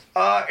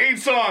 8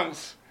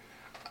 songs.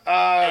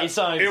 8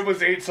 songs. It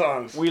was 8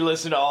 songs. We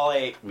listened to all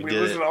 8. We did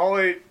listened it. to all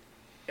 8,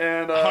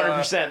 and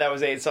 100%. That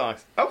was 8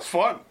 songs. that was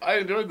fun. I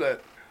enjoyed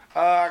that.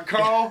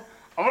 Carl,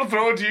 I'm gonna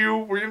throw it to you.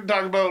 We're gonna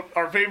talk about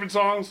our favorite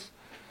songs,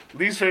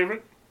 least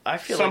favorite. I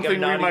feel Something like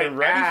I'm we not even might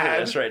ready add.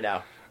 for this right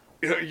now.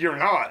 You're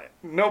not.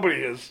 Nobody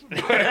is.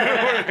 But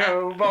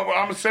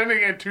I'm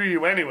sending it to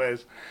you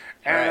anyways,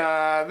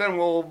 and then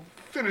we'll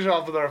finish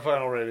off with our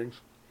final ratings.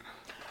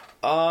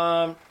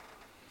 I'm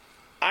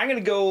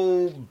gonna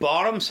go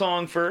bottom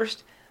song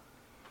first,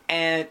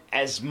 and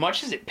as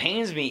much as it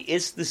pains me,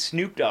 it's the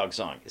Snoop Dogg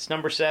song. It's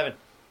number 7.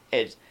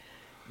 It's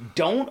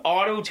don't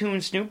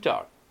auto-tune Snoop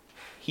Dogg.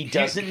 He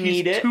doesn't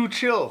need He's it. too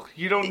chill.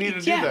 You don't need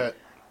to do that.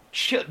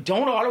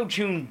 Don't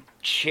auto-tune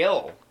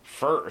Chill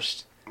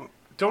first.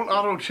 Don't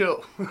auto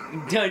chill.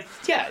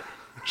 Yeah,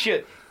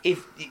 chill.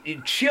 If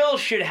chill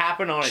should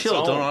happen on its Chill,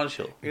 own. don't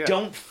auto-chill. Yeah.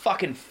 Don't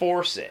fucking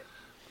force it.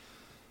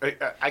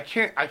 I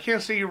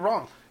can't say you're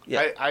wrong.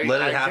 Yeah. I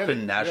Let it get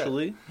happen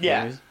naturally.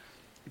 Yeah.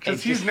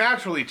 Because he's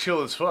naturally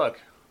chill as fuck.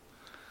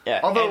 Yeah.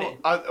 Although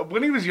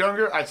when he was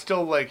younger, I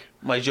still like.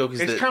 My joke is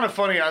It's that kind of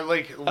funny. I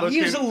like looking.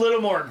 he was a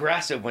little more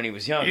aggressive when he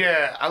was younger.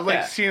 Yeah, I like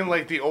Yeah. seeing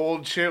like the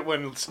old shit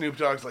when Snoop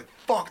Dogg's like,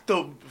 fuck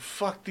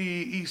the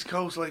East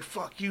Coast, like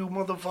fuck you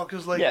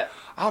motherfuckers, like Yeah.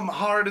 I'm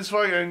hard as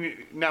fuck, and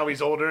now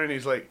he's older and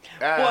he's like,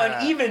 Well,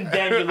 and even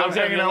then you I'm look at him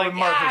hanging and you're out like, with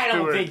Martha I don't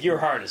Stewart." think you're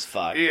hard as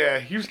fuck. Yeah,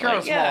 he was kind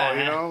of Like, small, yeah.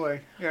 you know,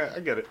 like yeah, I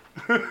get it.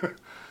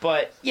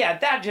 But yeah,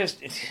 that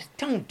just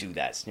don't do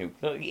that, Snoop.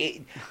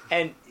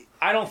 And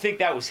I don't think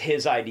that was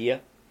his idea.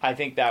 I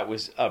think that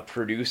was a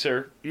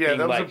producer. Yeah, being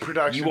that was a like,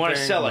 production You want to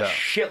thing. sell a Yeah.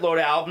 shitload of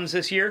albums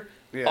this year?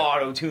 Yeah.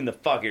 Auto tune the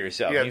fuck out of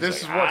yourself. Yeah, He's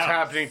this like, is what's "I'm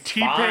happening.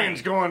 fine."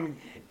 T-Pain's going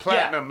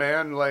platinum,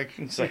 man. Like,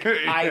 It's like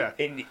yeah.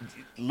 and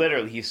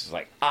literally he's just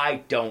like,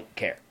 I don't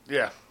care.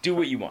 Yeah. Do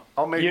what you want.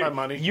 I'll make You're- my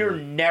money. You're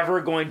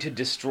never going to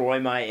destroy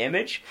my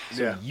image.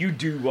 So Yeah. you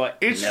do what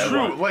It's you true.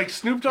 want. Like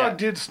Snoop Dogg Yeah.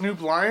 did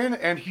Snoop Lion,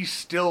 and he's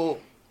still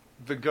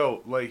the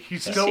GOAT. Like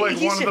he's still like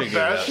He's- one of the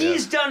best.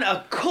 He's done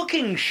a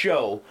cooking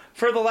show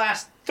for the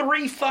last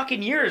 3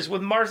 fucking years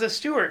with Martha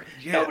Stewart.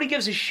 Yeah. Nobody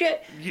gives a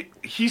shit.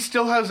 He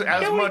still has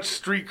as Nobody- much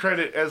street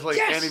credit as like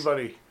Yes.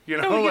 anybody. You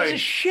know, Nobody like gives a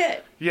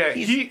shit. yeah,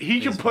 He's- he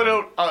can put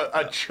out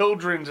a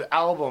children's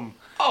album,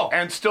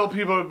 and still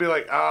people would be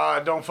like,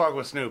 don't fuck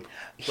with Snoop.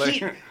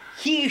 Like,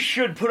 he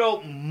should put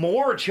out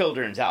more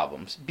children's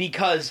albums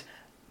because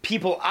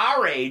people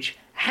our age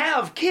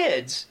have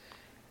kids.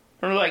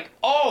 And we're like,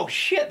 oh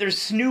shit, there's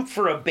Snoop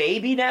for a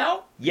baby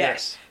now?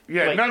 Yes.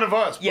 yeah, Like, none of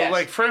us, but yes.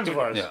 like friends of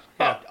ours.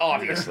 Oh,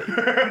 obviously.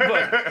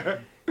 But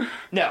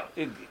no,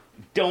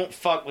 don't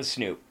fuck with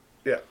Snoop.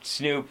 Yeah.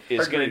 Snoop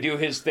is going to Agreed. do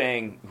his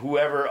thing.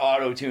 Whoever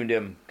auto-tuned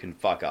him can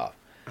fuck off.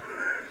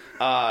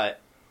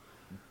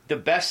 The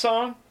best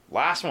song,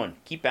 last one,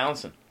 Keep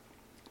Bouncing.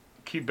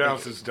 Keep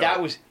Bouncing is dope.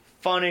 That was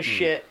fun as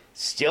shit.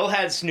 Still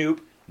had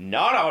Snoop,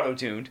 not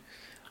auto-tuned.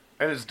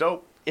 And it's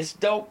dope. It's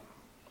dope.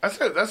 That's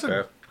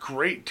a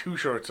great Too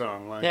Short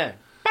song. Like, Yeah.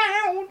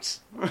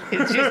 Bounce.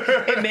 It's just,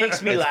 it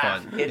makes me It's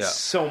laugh. fun. It's Yeah.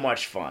 so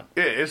much fun.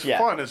 It's Yeah.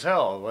 fun as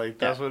hell. Like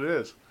that's what it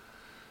is.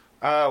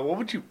 What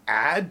would you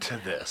add to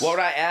this? What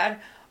would I add?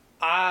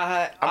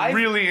 I'm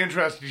really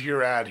interested in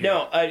your ad here.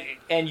 No,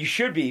 and you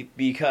should be,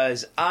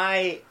 because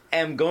I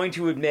am going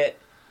to admit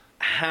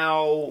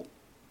how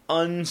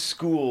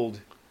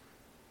unschooled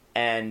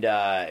and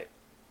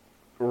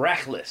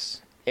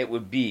reckless it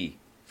would be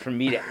for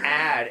me to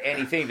add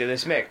anything to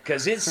this mix,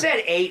 because it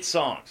said 8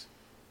 songs.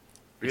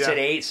 It said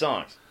 8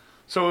 songs.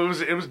 So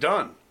it was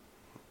done.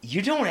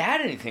 You don't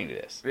add anything to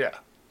this. Yeah.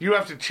 You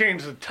have to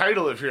change the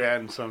title if you're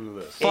adding something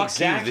to this. Fuck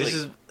Exactly.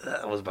 you.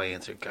 That was my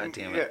answer. God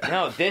damn it.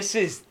 No, this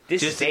is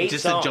Just 8 to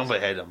songs. jump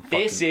ahead,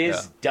 This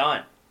is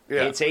done.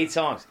 Yeah. It's 8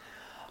 songs.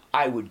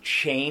 I would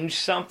change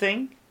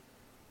something.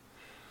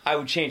 I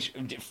would change.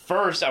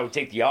 First, I would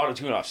take the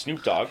auto-tune off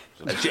Snoop Dogg.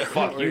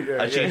 Fuck you.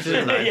 I changed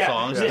it to 9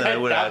 songs, and then I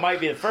would that add. might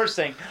be the first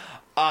thing.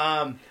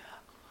 I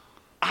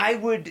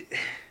would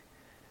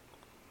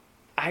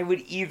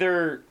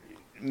either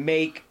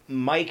make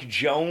Mike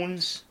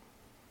Jones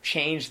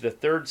change the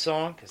 3rd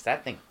song, because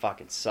that thing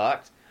fucking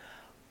sucked,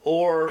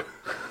 or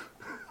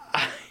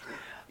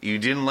You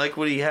didn't like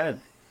what he had.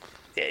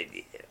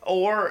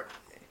 or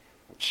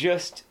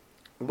just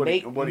What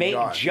he make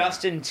got,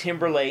 Justin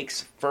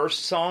Timberlake's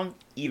first song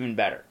even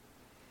better.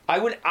 I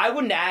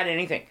wouldn't add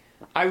anything.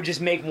 I would just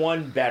make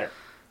one better.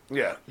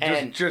 Yeah.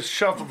 And- Just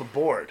shuffle the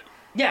board.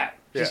 Yeah,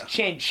 just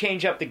Yeah.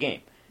 change up the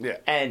game. Yeah.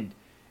 And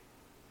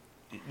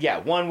yeah,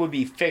 one would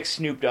be fix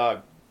Snoop Dogg,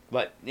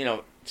 but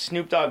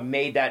Snoop Dogg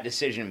made that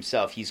decision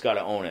himself. He's got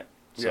to own it.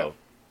 So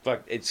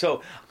Fuck it.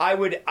 So I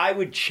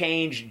would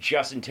change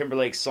Justin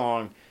Timberlake's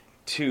song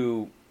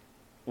to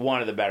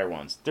one of the better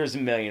ones. There's a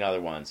million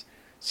other ones.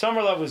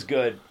 Summer Love was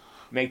good.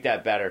 Make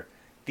that better.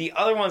 The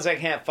other ones I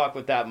can't fuck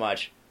with that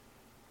much.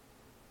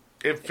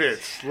 It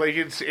fits. Like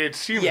it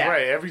seems Yeah.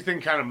 right. Everything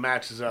kind of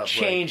matches up.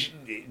 Change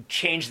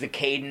the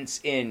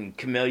cadence in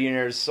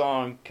Chameleonaire's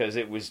song because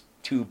it was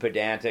too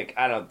pedantic.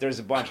 I don't. There's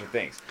a bunch of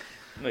things.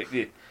 Like,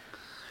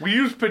 We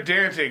use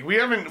pedantic. We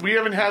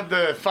haven't had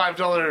the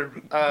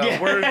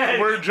 $5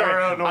 word jar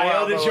out in a while. I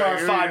owe the jar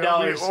but,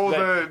 $5. We owe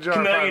the jar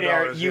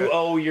Chameleonaire, $5. you yeah.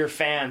 owe your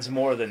fans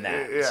more than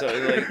that. Yeah. So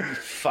like,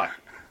 fuck.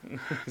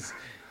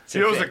 It's a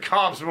He owes thing. the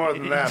cops more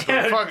than that.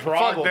 Yeah, But fuck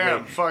probably.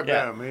 them. Fuck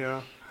Yeah. them. You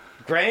know.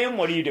 Graham,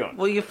 what are you doing?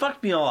 Well, you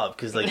fucked me all up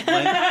because like the thing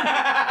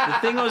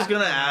I was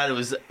gonna add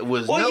was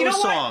Well, no you know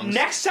songs. what?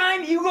 Next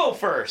time you go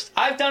first.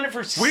 I've done it for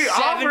We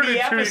offered 70 it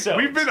to episodes. you.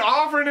 We've been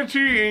offering it to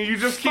you, and you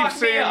just keep Fuck me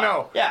saying up.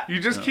 no. Yeah. You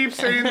just keep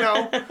saying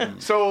no.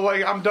 So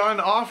like, I'm done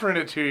offering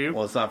it to you.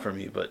 Well, it's not for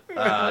me, but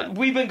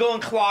We've been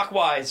going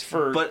clockwise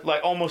for But-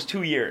 like almost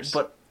 2 years.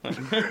 but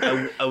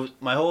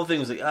my whole thing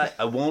was like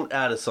I won't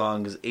add a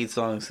song because 8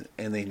 songs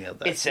and they nailed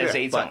that. it says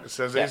Yeah, 8 but songs. It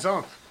says Yeah. 8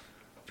 songs.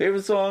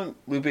 Favorite song,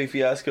 Lupe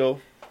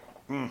Fiasco.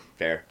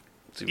 Fair.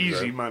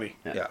 Easy money.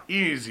 Yeah.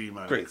 Easy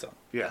money. Great song.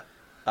 Yeah.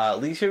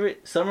 Least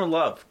favorite, Summer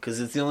Love,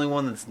 because it's the only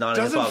one that's not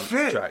a hip Doesn't hop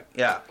fit. track.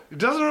 Yeah. It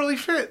doesn't really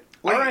fit.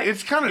 Like, All right.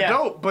 it's kind of Yeah.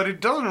 dope, but it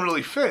doesn't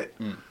really fit.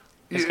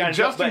 It's kinda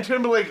Justin dope, but-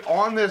 Timberlake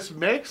on this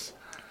mix,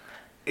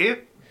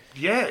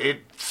 yeah.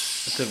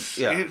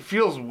 it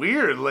feels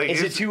weird. Like,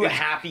 Is it it's, too it's,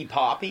 happy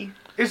poppy?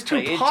 it's too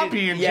Like, it's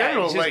poppy just- in yeah,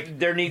 general. it's just- Like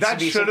there needs that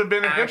to be should have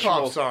been a hip hop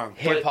actual song.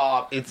 Hip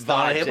hop. it's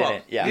not vibes hip-hop. in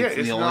it. Yeah. Yeah, It's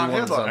it's the not only one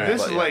hip that's hop. not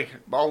This hip-hop, is yeah. like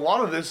a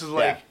lot of this is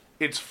like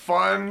it's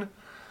fun,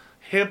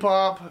 hip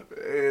hop.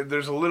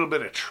 There's a little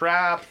bit of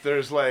trap.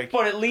 There's like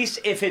But at least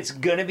if it's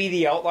gonna be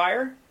the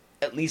outlier,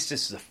 at least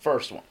this is the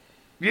first one.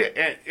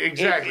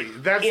 exactly.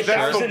 That's If it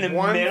was the in the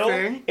one middle,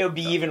 thing. it would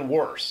be even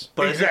worse.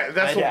 But Exactly.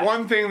 That's the Yeah.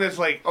 one thing that's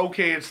like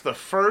okay, it's the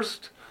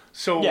first,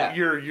 so Yeah.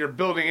 you're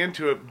building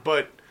into it.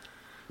 But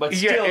But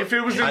yeah, still, if it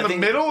was in I the think-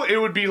 middle, it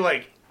would be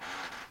like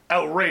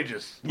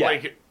outrageous. Yeah.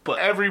 Like But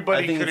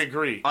everybody I think could it's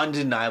agree.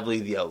 undeniably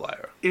the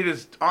outlier. It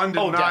is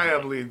undeniably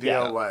definitely. the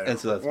Yeah. outlier. And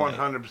so that's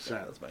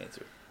 100%. That's my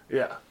answer.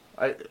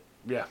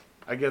 Yeah,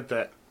 I get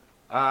that.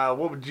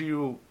 What would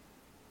you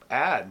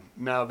add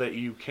now that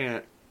you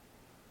can't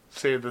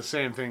say the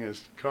same thing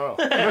as Carl?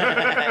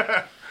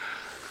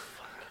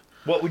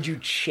 what would you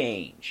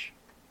change?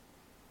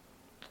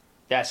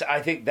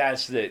 I think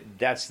that's the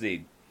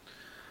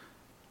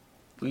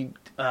We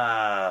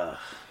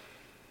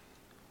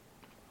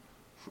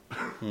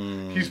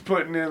He's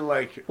putting in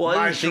like Well, I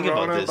my didn't think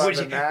about Sharona this. by Would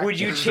the you, Knack. would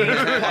you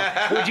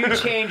change? Would you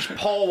change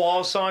Paul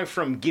Wall's song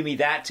from "Gimme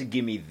That" to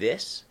 "Gimme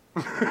This"?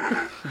 Or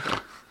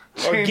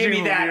Changing "Give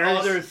me that lyrics?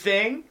 other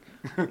thing"?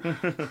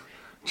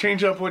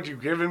 Change up what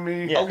you've given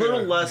me? a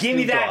little less. Give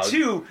me Snoop that Dogg.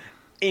 too.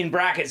 In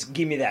brackets,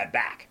 give me that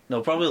back.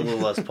 No, probably a little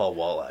less Paul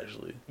Wall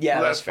actually. Yeah,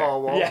 Less that's fair.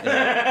 Paul Wall.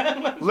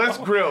 Yeah. Less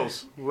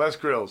grills. Less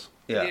grills.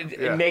 Yeah.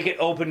 Yeah. Make it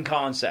open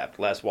concept,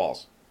 less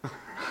walls.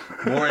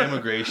 More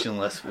immigration,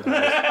 less.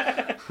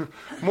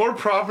 More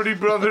Property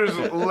Brothers,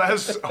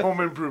 less Home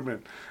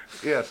Improvement.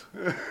 Yes.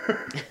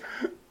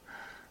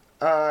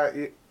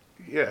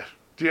 Yeah.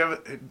 Do you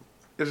have?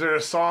 Is there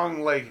a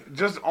song like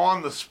just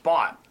on the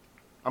spot?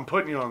 I'm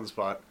putting you on the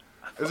spot.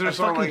 Is there I a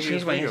song fucking like you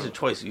changed my think answer of?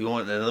 twice. You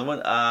want another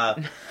one?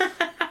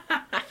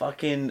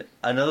 Fucking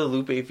another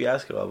Lupe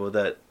Fiasco. How about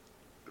that?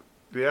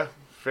 Yeah,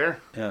 fair.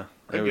 Yeah.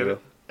 I There we get go. it.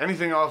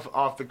 Anything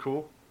off the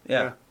cool?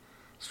 Yeah.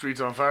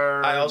 Streets on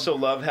Fire. I also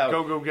love how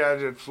Go Go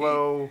Gadget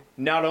Flow.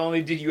 not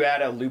only did you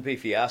add a Lupe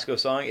Fiasco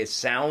song, it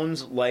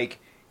sounds like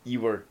you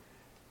were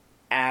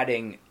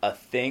adding a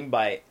thing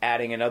by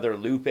adding another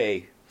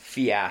Lupe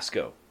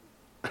Fiasco.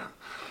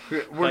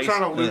 We're Like-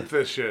 trying to loop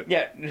this shit.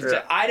 Yeah,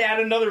 I'd add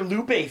another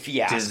Lupe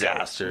Fiasco.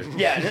 Disaster.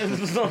 Yeah,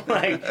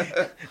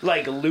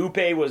 like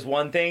Lupe was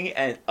one thing,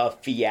 and a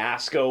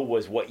fiasco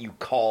was what you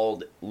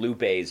called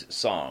Lupe's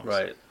songs.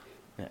 Right.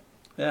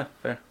 Yeah.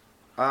 Fair.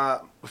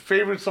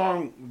 Favorite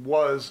song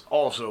was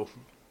also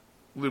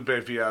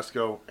Lupe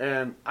Fiasco,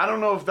 and I don't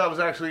know if that was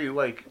actually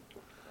like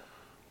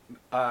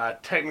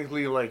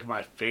technically like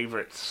my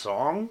favorite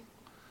song,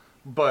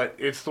 but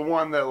it's the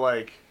one that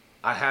like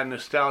I had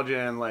nostalgia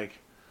and like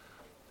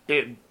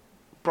it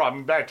brought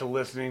me back to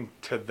listening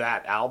to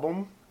that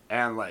album,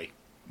 and like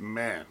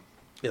man,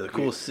 Yeah. The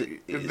cool. the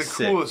Is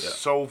Cool is sick,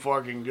 so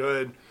fucking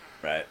good.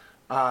 Right.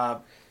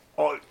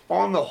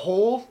 On the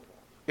whole,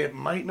 it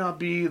might not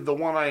be the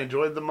one I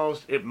enjoyed the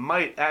most. It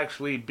might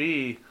actually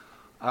be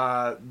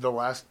the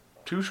last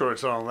Too Short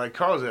song, like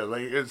Carl said.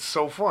 Like it's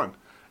so fun.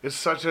 It's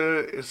such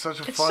a fun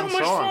so much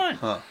song, fun.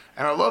 Huh.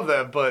 and I love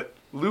that. But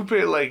Lupe,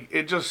 like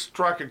it just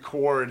struck a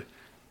chord,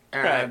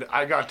 and Right.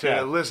 I got to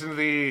Yeah. listen to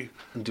the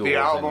Duels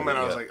album, and and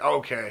I was yeah. like,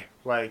 okay,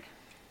 like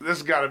this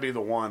has got to be the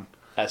one.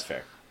 That's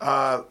fair.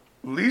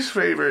 Least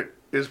favorite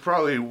is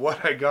probably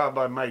What I Got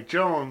by Mike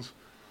Jones,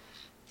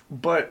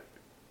 but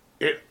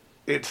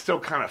it still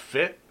kind of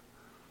fit.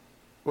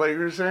 Like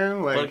you're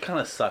saying, But it like kind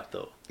of sucked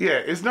though. yeah,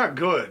 it's not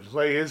good.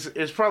 Like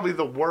it's probably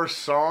the worst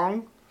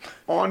song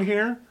on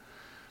here.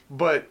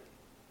 But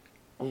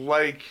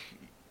like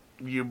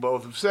you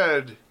both have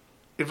said,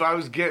 if I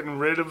was getting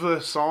rid of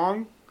the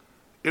song,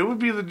 it would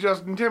be the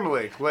Justin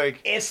Timberlake. Like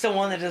It's the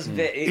one that doesn't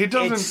fit. it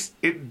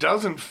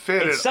doesn't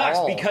fit It at sucks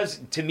all. because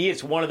to me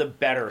it's one of the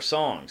better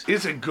songs,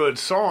 It's a good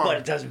song, but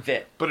it doesn't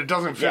fit. but it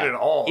doesn't fit Yeah. at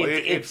all.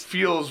 It It's-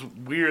 feels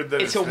weird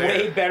that It's it's a there.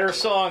 way better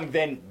song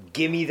than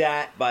 "Gimme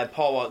That" by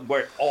Paul Wall,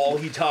 where all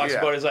he talks Yeah.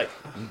 about is like,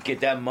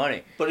 "Get that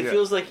money." But it Yeah.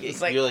 feels like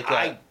It's like, you're like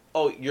I that.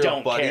 Oh, you're a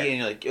don't buddy, care. and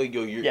you're like, yo,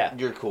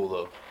 you're cool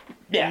though.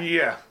 Yeah,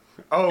 Yeah.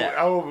 Oh, Yeah.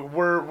 oh,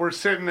 we're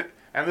sitting,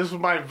 and this was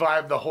my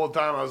vibe the whole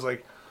time. I was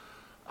like,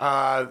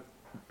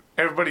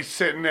 everybody's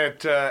sitting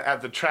at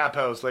the trap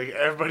house, like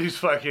everybody's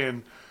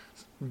fucking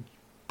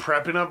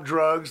prepping up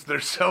drugs. They're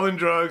selling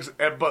drugs,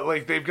 but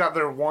like they've got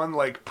their one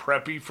like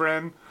preppy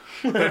friend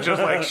that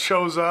just like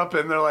shows up,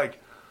 and they're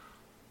like,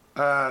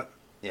 Yeah,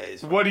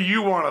 he's "What do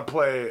you want to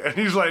play?" And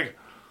he's like,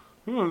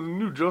 "Oh, the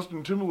new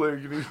Justin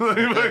Timberlake," and he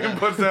fucking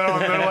puts that on.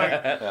 They're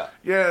like,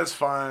 "Yeah, it's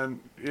fine."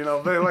 You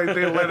know, they let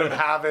him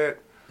have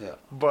it. yeah.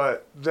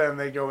 But then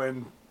they go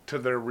into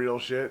their real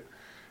shit,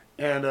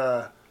 and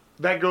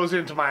that goes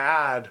into my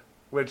ad,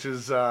 which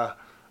is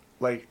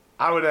like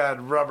I would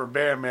add "Rubber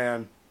Band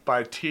Man"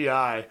 by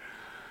T.I.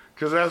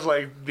 because that's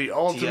like the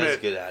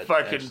ultimate good ad,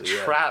 fucking actually,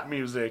 yeah. trap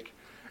music.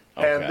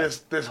 And Okay.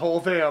 this whole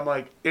thing, I'm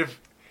like, if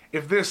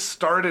this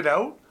started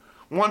out,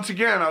 once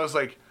again, I was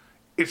like,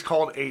 it's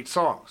called 8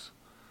 songs,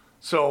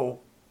 so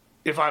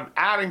if I'm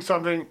adding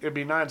something, it'd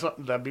be 9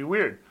 something. That'd be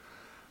weird.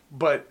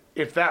 But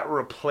if that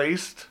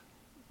replaced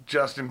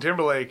Justin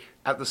Timberlake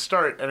at the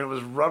start and it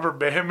was Rubber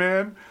Band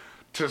Man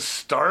to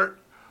start,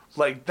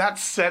 like that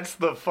sets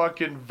the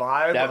fucking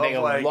vibe that makes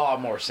of like a lot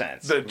more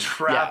sense. the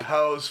trap Yeah.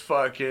 house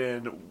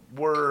fucking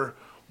we're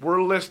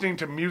listening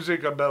to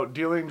music about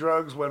dealing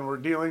drugs when we're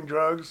dealing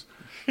drugs,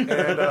 and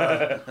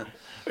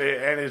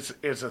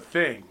it's a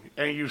thing,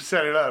 and you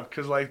set it up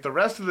because like the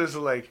rest of this is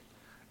like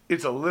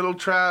it's a little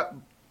trap,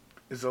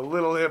 it's a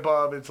little hip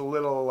hop, it's a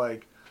little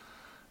like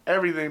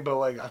everything, but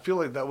like I feel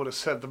like that would have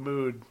set the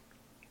mood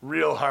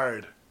real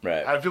hard.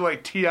 Right. I feel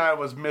like T.I.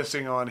 was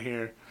missing on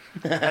here,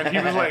 and he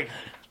was like,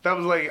 that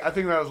was like I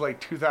think that was like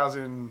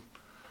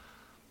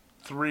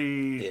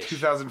 2003, Ish.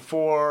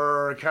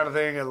 2004 kind of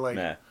thing, and like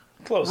Nah,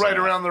 close right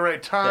enough. around the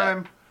right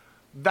time.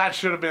 That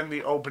should have been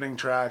the opening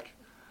track,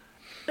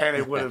 and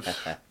it would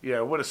have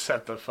it would have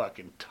set the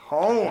fucking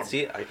tone.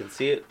 I can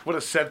see it. Would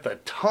have set the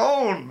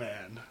tone,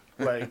 man.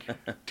 Like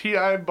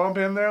T.I. bump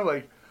in there,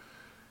 like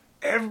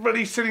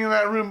everybody sitting in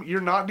that room.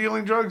 You're not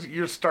dealing drugs.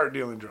 You start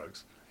dealing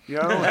drugs. You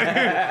know,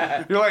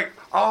 like, you're like,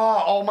 oh,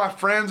 all my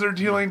friends are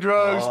dealing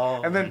drugs,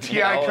 and then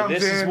T.I. Oh, comes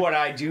this in, is what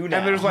I do now.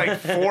 and there's like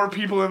 4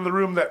 people in the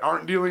room that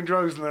aren't dealing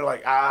drugs, and they're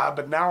like,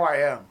 but now I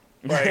am.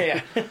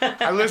 Like, Yeah.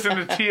 I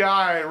listened to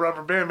T.I.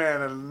 Rubber Band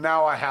Man, and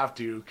now I have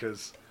to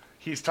because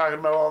he's talking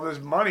about all this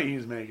money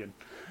he's making.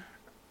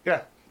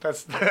 Yeah,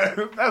 that's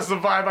that's the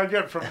vibe I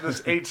get from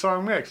this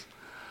 8-song mix,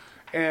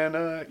 and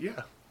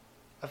yeah,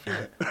 I feel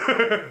it.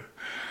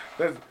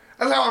 that's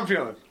how I'm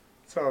feeling.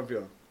 That's how I'm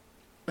feeling.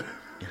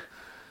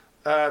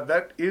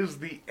 That is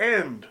the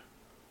end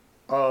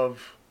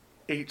of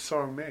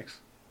 8-song mix.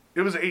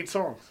 It was 8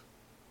 songs.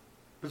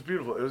 It was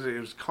beautiful. It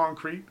was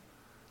concrete,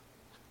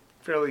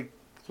 fairly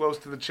close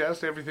to the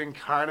chest. Everything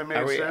kind of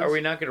made sense. Are we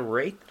not going to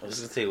rate? I was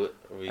gonna say, what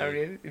are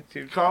we?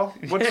 Carl,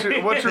 what's your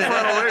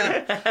final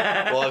rating?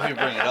 Well, if you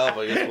bring it up,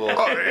 I guess we'll.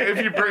 Oh,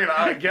 if you bring it up,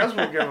 I guess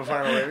we'll give a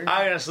final rating.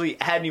 I honestly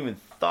hadn't even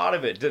thought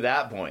of it to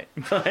that point.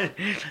 But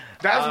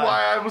That's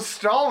why I was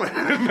stalling.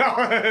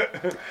 No.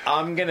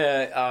 I'm going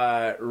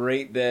to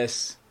rate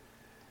this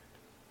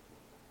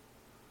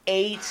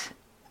 8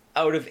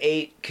 out of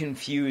 8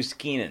 confused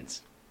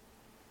Keenans.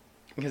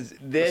 Because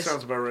That this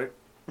sounds about right.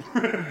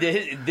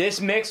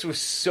 this mix was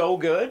so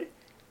good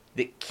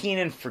that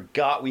Keenan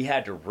forgot we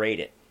had to rate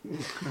it.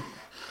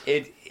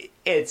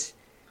 It's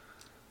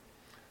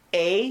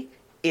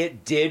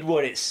it did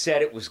what it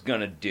said it was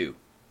gonna do,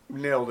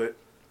 Nailed it.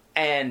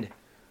 and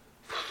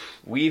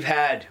we've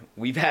had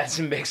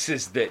some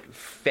mixes that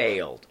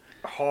failed,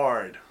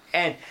 Hard.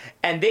 and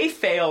they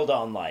failed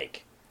on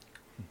like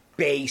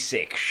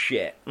basic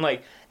shit,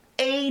 like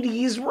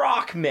 80s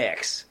rock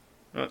mix.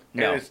 No,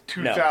 And it's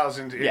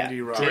 2000 Yeah.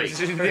 indie rock.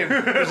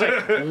 There's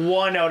like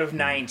 1 out of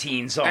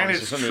 19 songs. And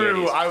it's from the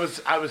true.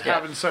 80s. I was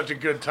having such a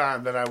good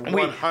time that I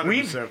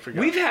 100% forgot.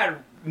 We've had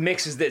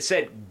mixes that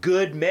said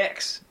good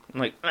mix. I'm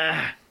like,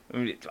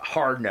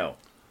 hard no.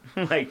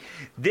 Like,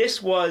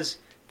 this was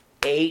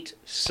 8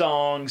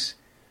 songs.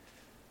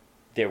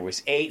 There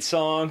was 8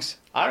 songs.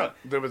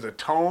 There was a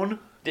tone.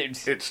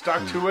 It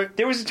stuck to it.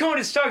 There was a tone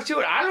that stuck to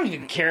it. I don't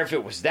even care if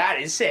it was that.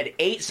 It said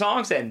 8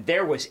 songs, and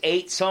there was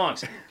 8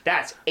 songs.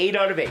 That's 8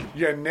 out of 8.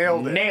 You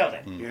nailed it. Nailed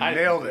it. You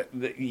nailed it.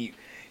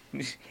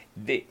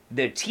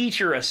 The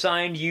teacher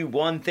assigned you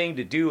one thing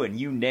to do, and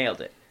you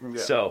nailed it. Yeah.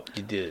 So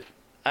You did.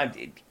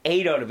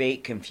 8 out of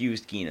 8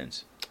 confused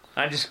Keenans.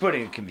 I'm just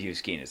putting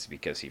confused Keenans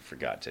because he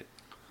forgot to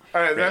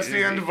All right, that's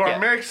the end of our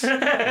mix.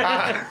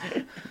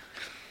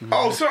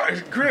 Oh, sorry,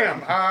 Graham.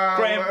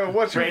 Graham,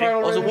 what's your rating?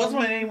 final Also, rating? what's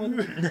my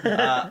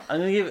name? I'm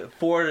gonna give it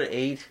 4 to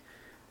 8,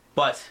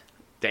 but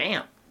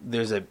Damn.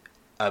 there's a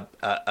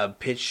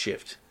pitch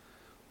shift.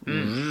 Oh,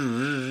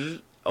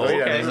 Okay.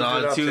 yeah, It's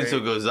on up tune, to so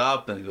it 8. goes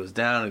up and it goes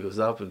down, it goes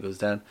up and it goes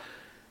down.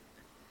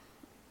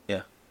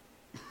 Yeah.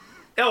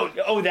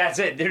 Oh, that's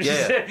it. There's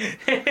Yeah.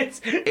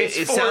 it's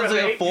It 4 sounds of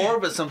like 8. a 4,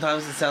 but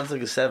sometimes it sounds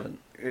like a 7.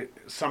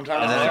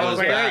 Sometimes And then it it sounds goes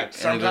like back, an 8. and it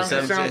Sometimes goes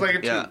it sounds 7. like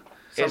a 2. Yeah.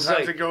 Sometimes It's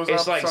like, it goes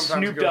it's up. like Sometimes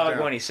Snoop it goes Dogg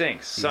down. when he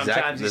sings. Sometimes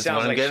Exactly. he That's sounds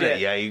what I'm like getting at. shit.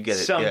 Yeah, you get it.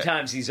 Yeah.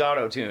 Sometimes he's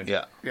auto-tuned.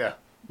 Yeah. Yeah.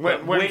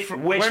 But which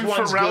when one's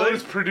Pharrell good,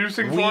 is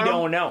producing for we him,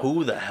 don't know.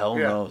 Who the hell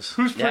yeah. knows?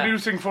 Who's Yeah.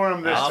 producing for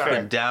him this Up time?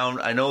 and down.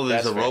 I know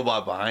there's That's a fair.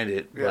 robot behind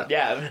it. Yeah. But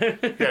Yeah.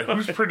 Yeah,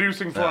 who's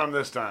producing for him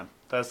this time?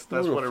 That's who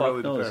what the it fuck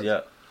really knows?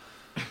 depends.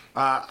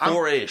 Yeah.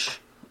 4-ish.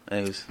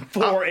 Anyways,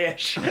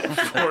 4-ish.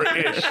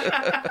 4-ish.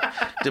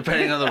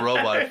 depending on the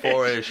robot,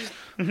 4-ish.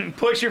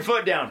 Push your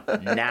foot down.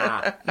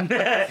 Nah.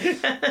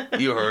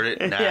 You heard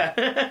it. Nah.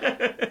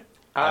 Yeah.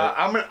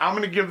 I'm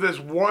gonna give this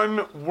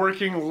one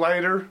working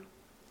lighter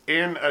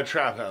in a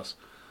trap house,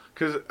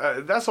 because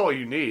that's all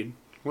you need.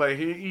 Like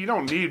you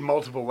don't need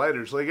multiple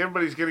lighters. Like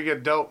everybody's gonna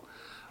get dealt.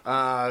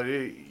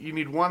 You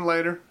need one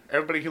lighter.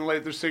 Everybody can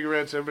light their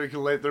cigarettes. Everybody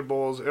can light their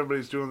bowls.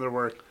 Everybody's doing their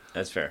work.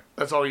 That's fair.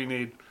 That's all you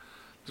need.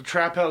 The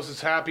trap house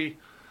is happy,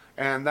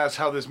 and that's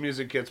how this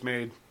music gets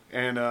made.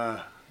 And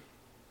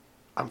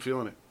I'm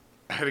feeling it.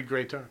 I had a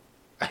great time.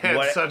 I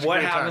had such a What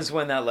great happens time.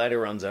 when that lighter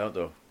runs out,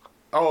 though?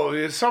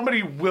 Oh,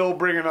 somebody will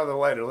bring another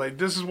lighter. Like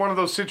this is one of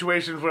those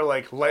situations where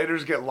like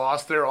lighters get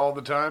lost there all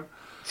the time.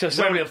 So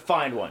somebody will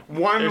find one.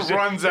 One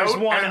runs out,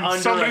 one and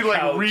under somebody a like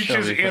couch.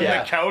 reaches in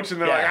Yeah. the couch, and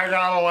they're Yeah. like, "I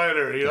got a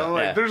lighter." You know,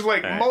 like Yeah. there's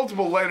like All right.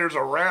 multiple lighters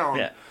around,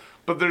 Yeah.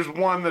 but there's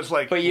one that's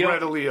like But you don't-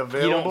 readily You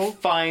available. don't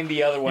find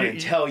the other one You-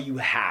 until you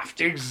have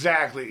to.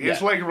 Exactly.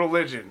 It's Yeah. like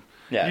religion.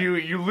 Yeah.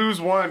 You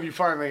lose one, you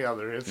find the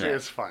other.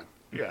 It's fine.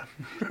 Yeah.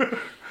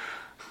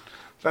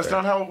 That's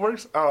not how it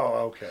works?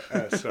 Oh,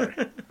 okay. Sorry.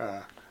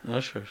 No,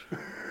 sure.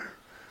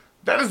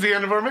 That is the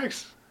end of our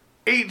mix.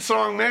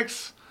 8-song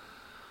mix.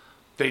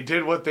 They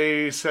did what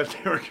they said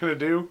they were going to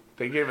do.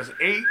 They gave us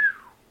 8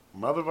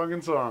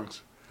 motherfucking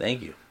songs.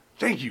 Thank you.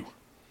 Thank you.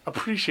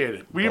 Appreciate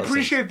it. We Blessings.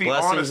 appreciate the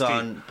blessings honesty.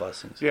 on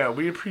blessings. Yeah,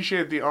 we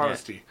appreciate the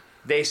honesty.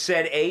 They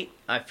said 8.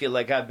 I feel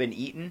like I've been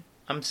eaten.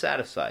 I'm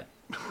satisfied.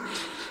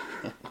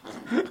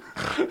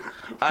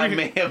 I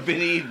may have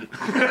been eaten.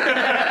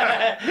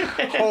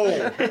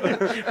 Oh,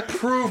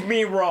 Prove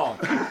me wrong.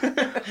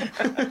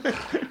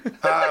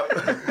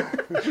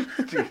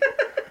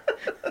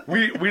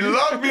 we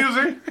love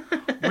music.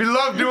 We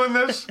love doing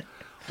this.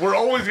 We're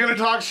always going to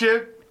talk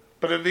shit.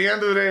 But at the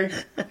end of the day,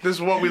 this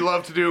is what we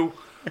love to do.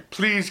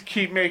 Please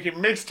keep making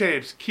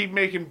mixtapes. Keep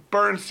making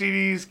burn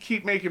CDs.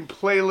 Keep making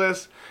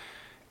playlists.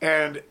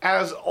 And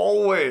as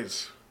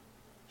always,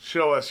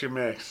 show us your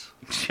mix.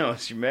 Show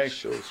us your mix.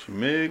 Show us your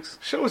mix.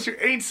 Show us your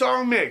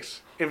 8-song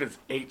mix. If it's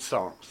 8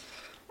 songs.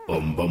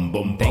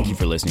 Thank you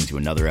for listening to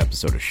another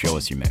episode of Show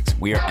Us Your Mix.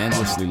 We are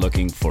endlessly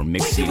looking for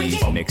mix CDs,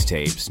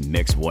 mixtapes,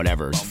 mix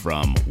whatevers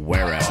from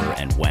wherever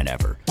and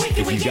whenever.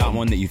 If you got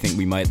one that you think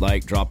we might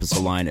like, drop us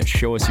a line at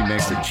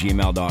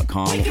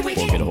showusyourmix@gmail.com or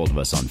get a hold of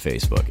us on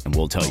Facebook, and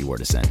we'll tell you where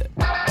to send it.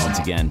 Once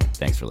again,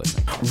 thanks for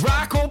listening.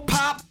 Rock or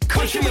pop,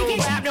 country or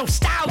rap, no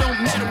style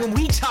don't matter when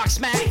we talk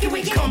smack.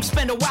 Come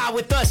spend a while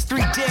with us,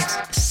 3 dicks,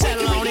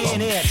 settle on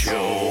in it.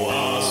 Show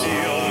us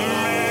your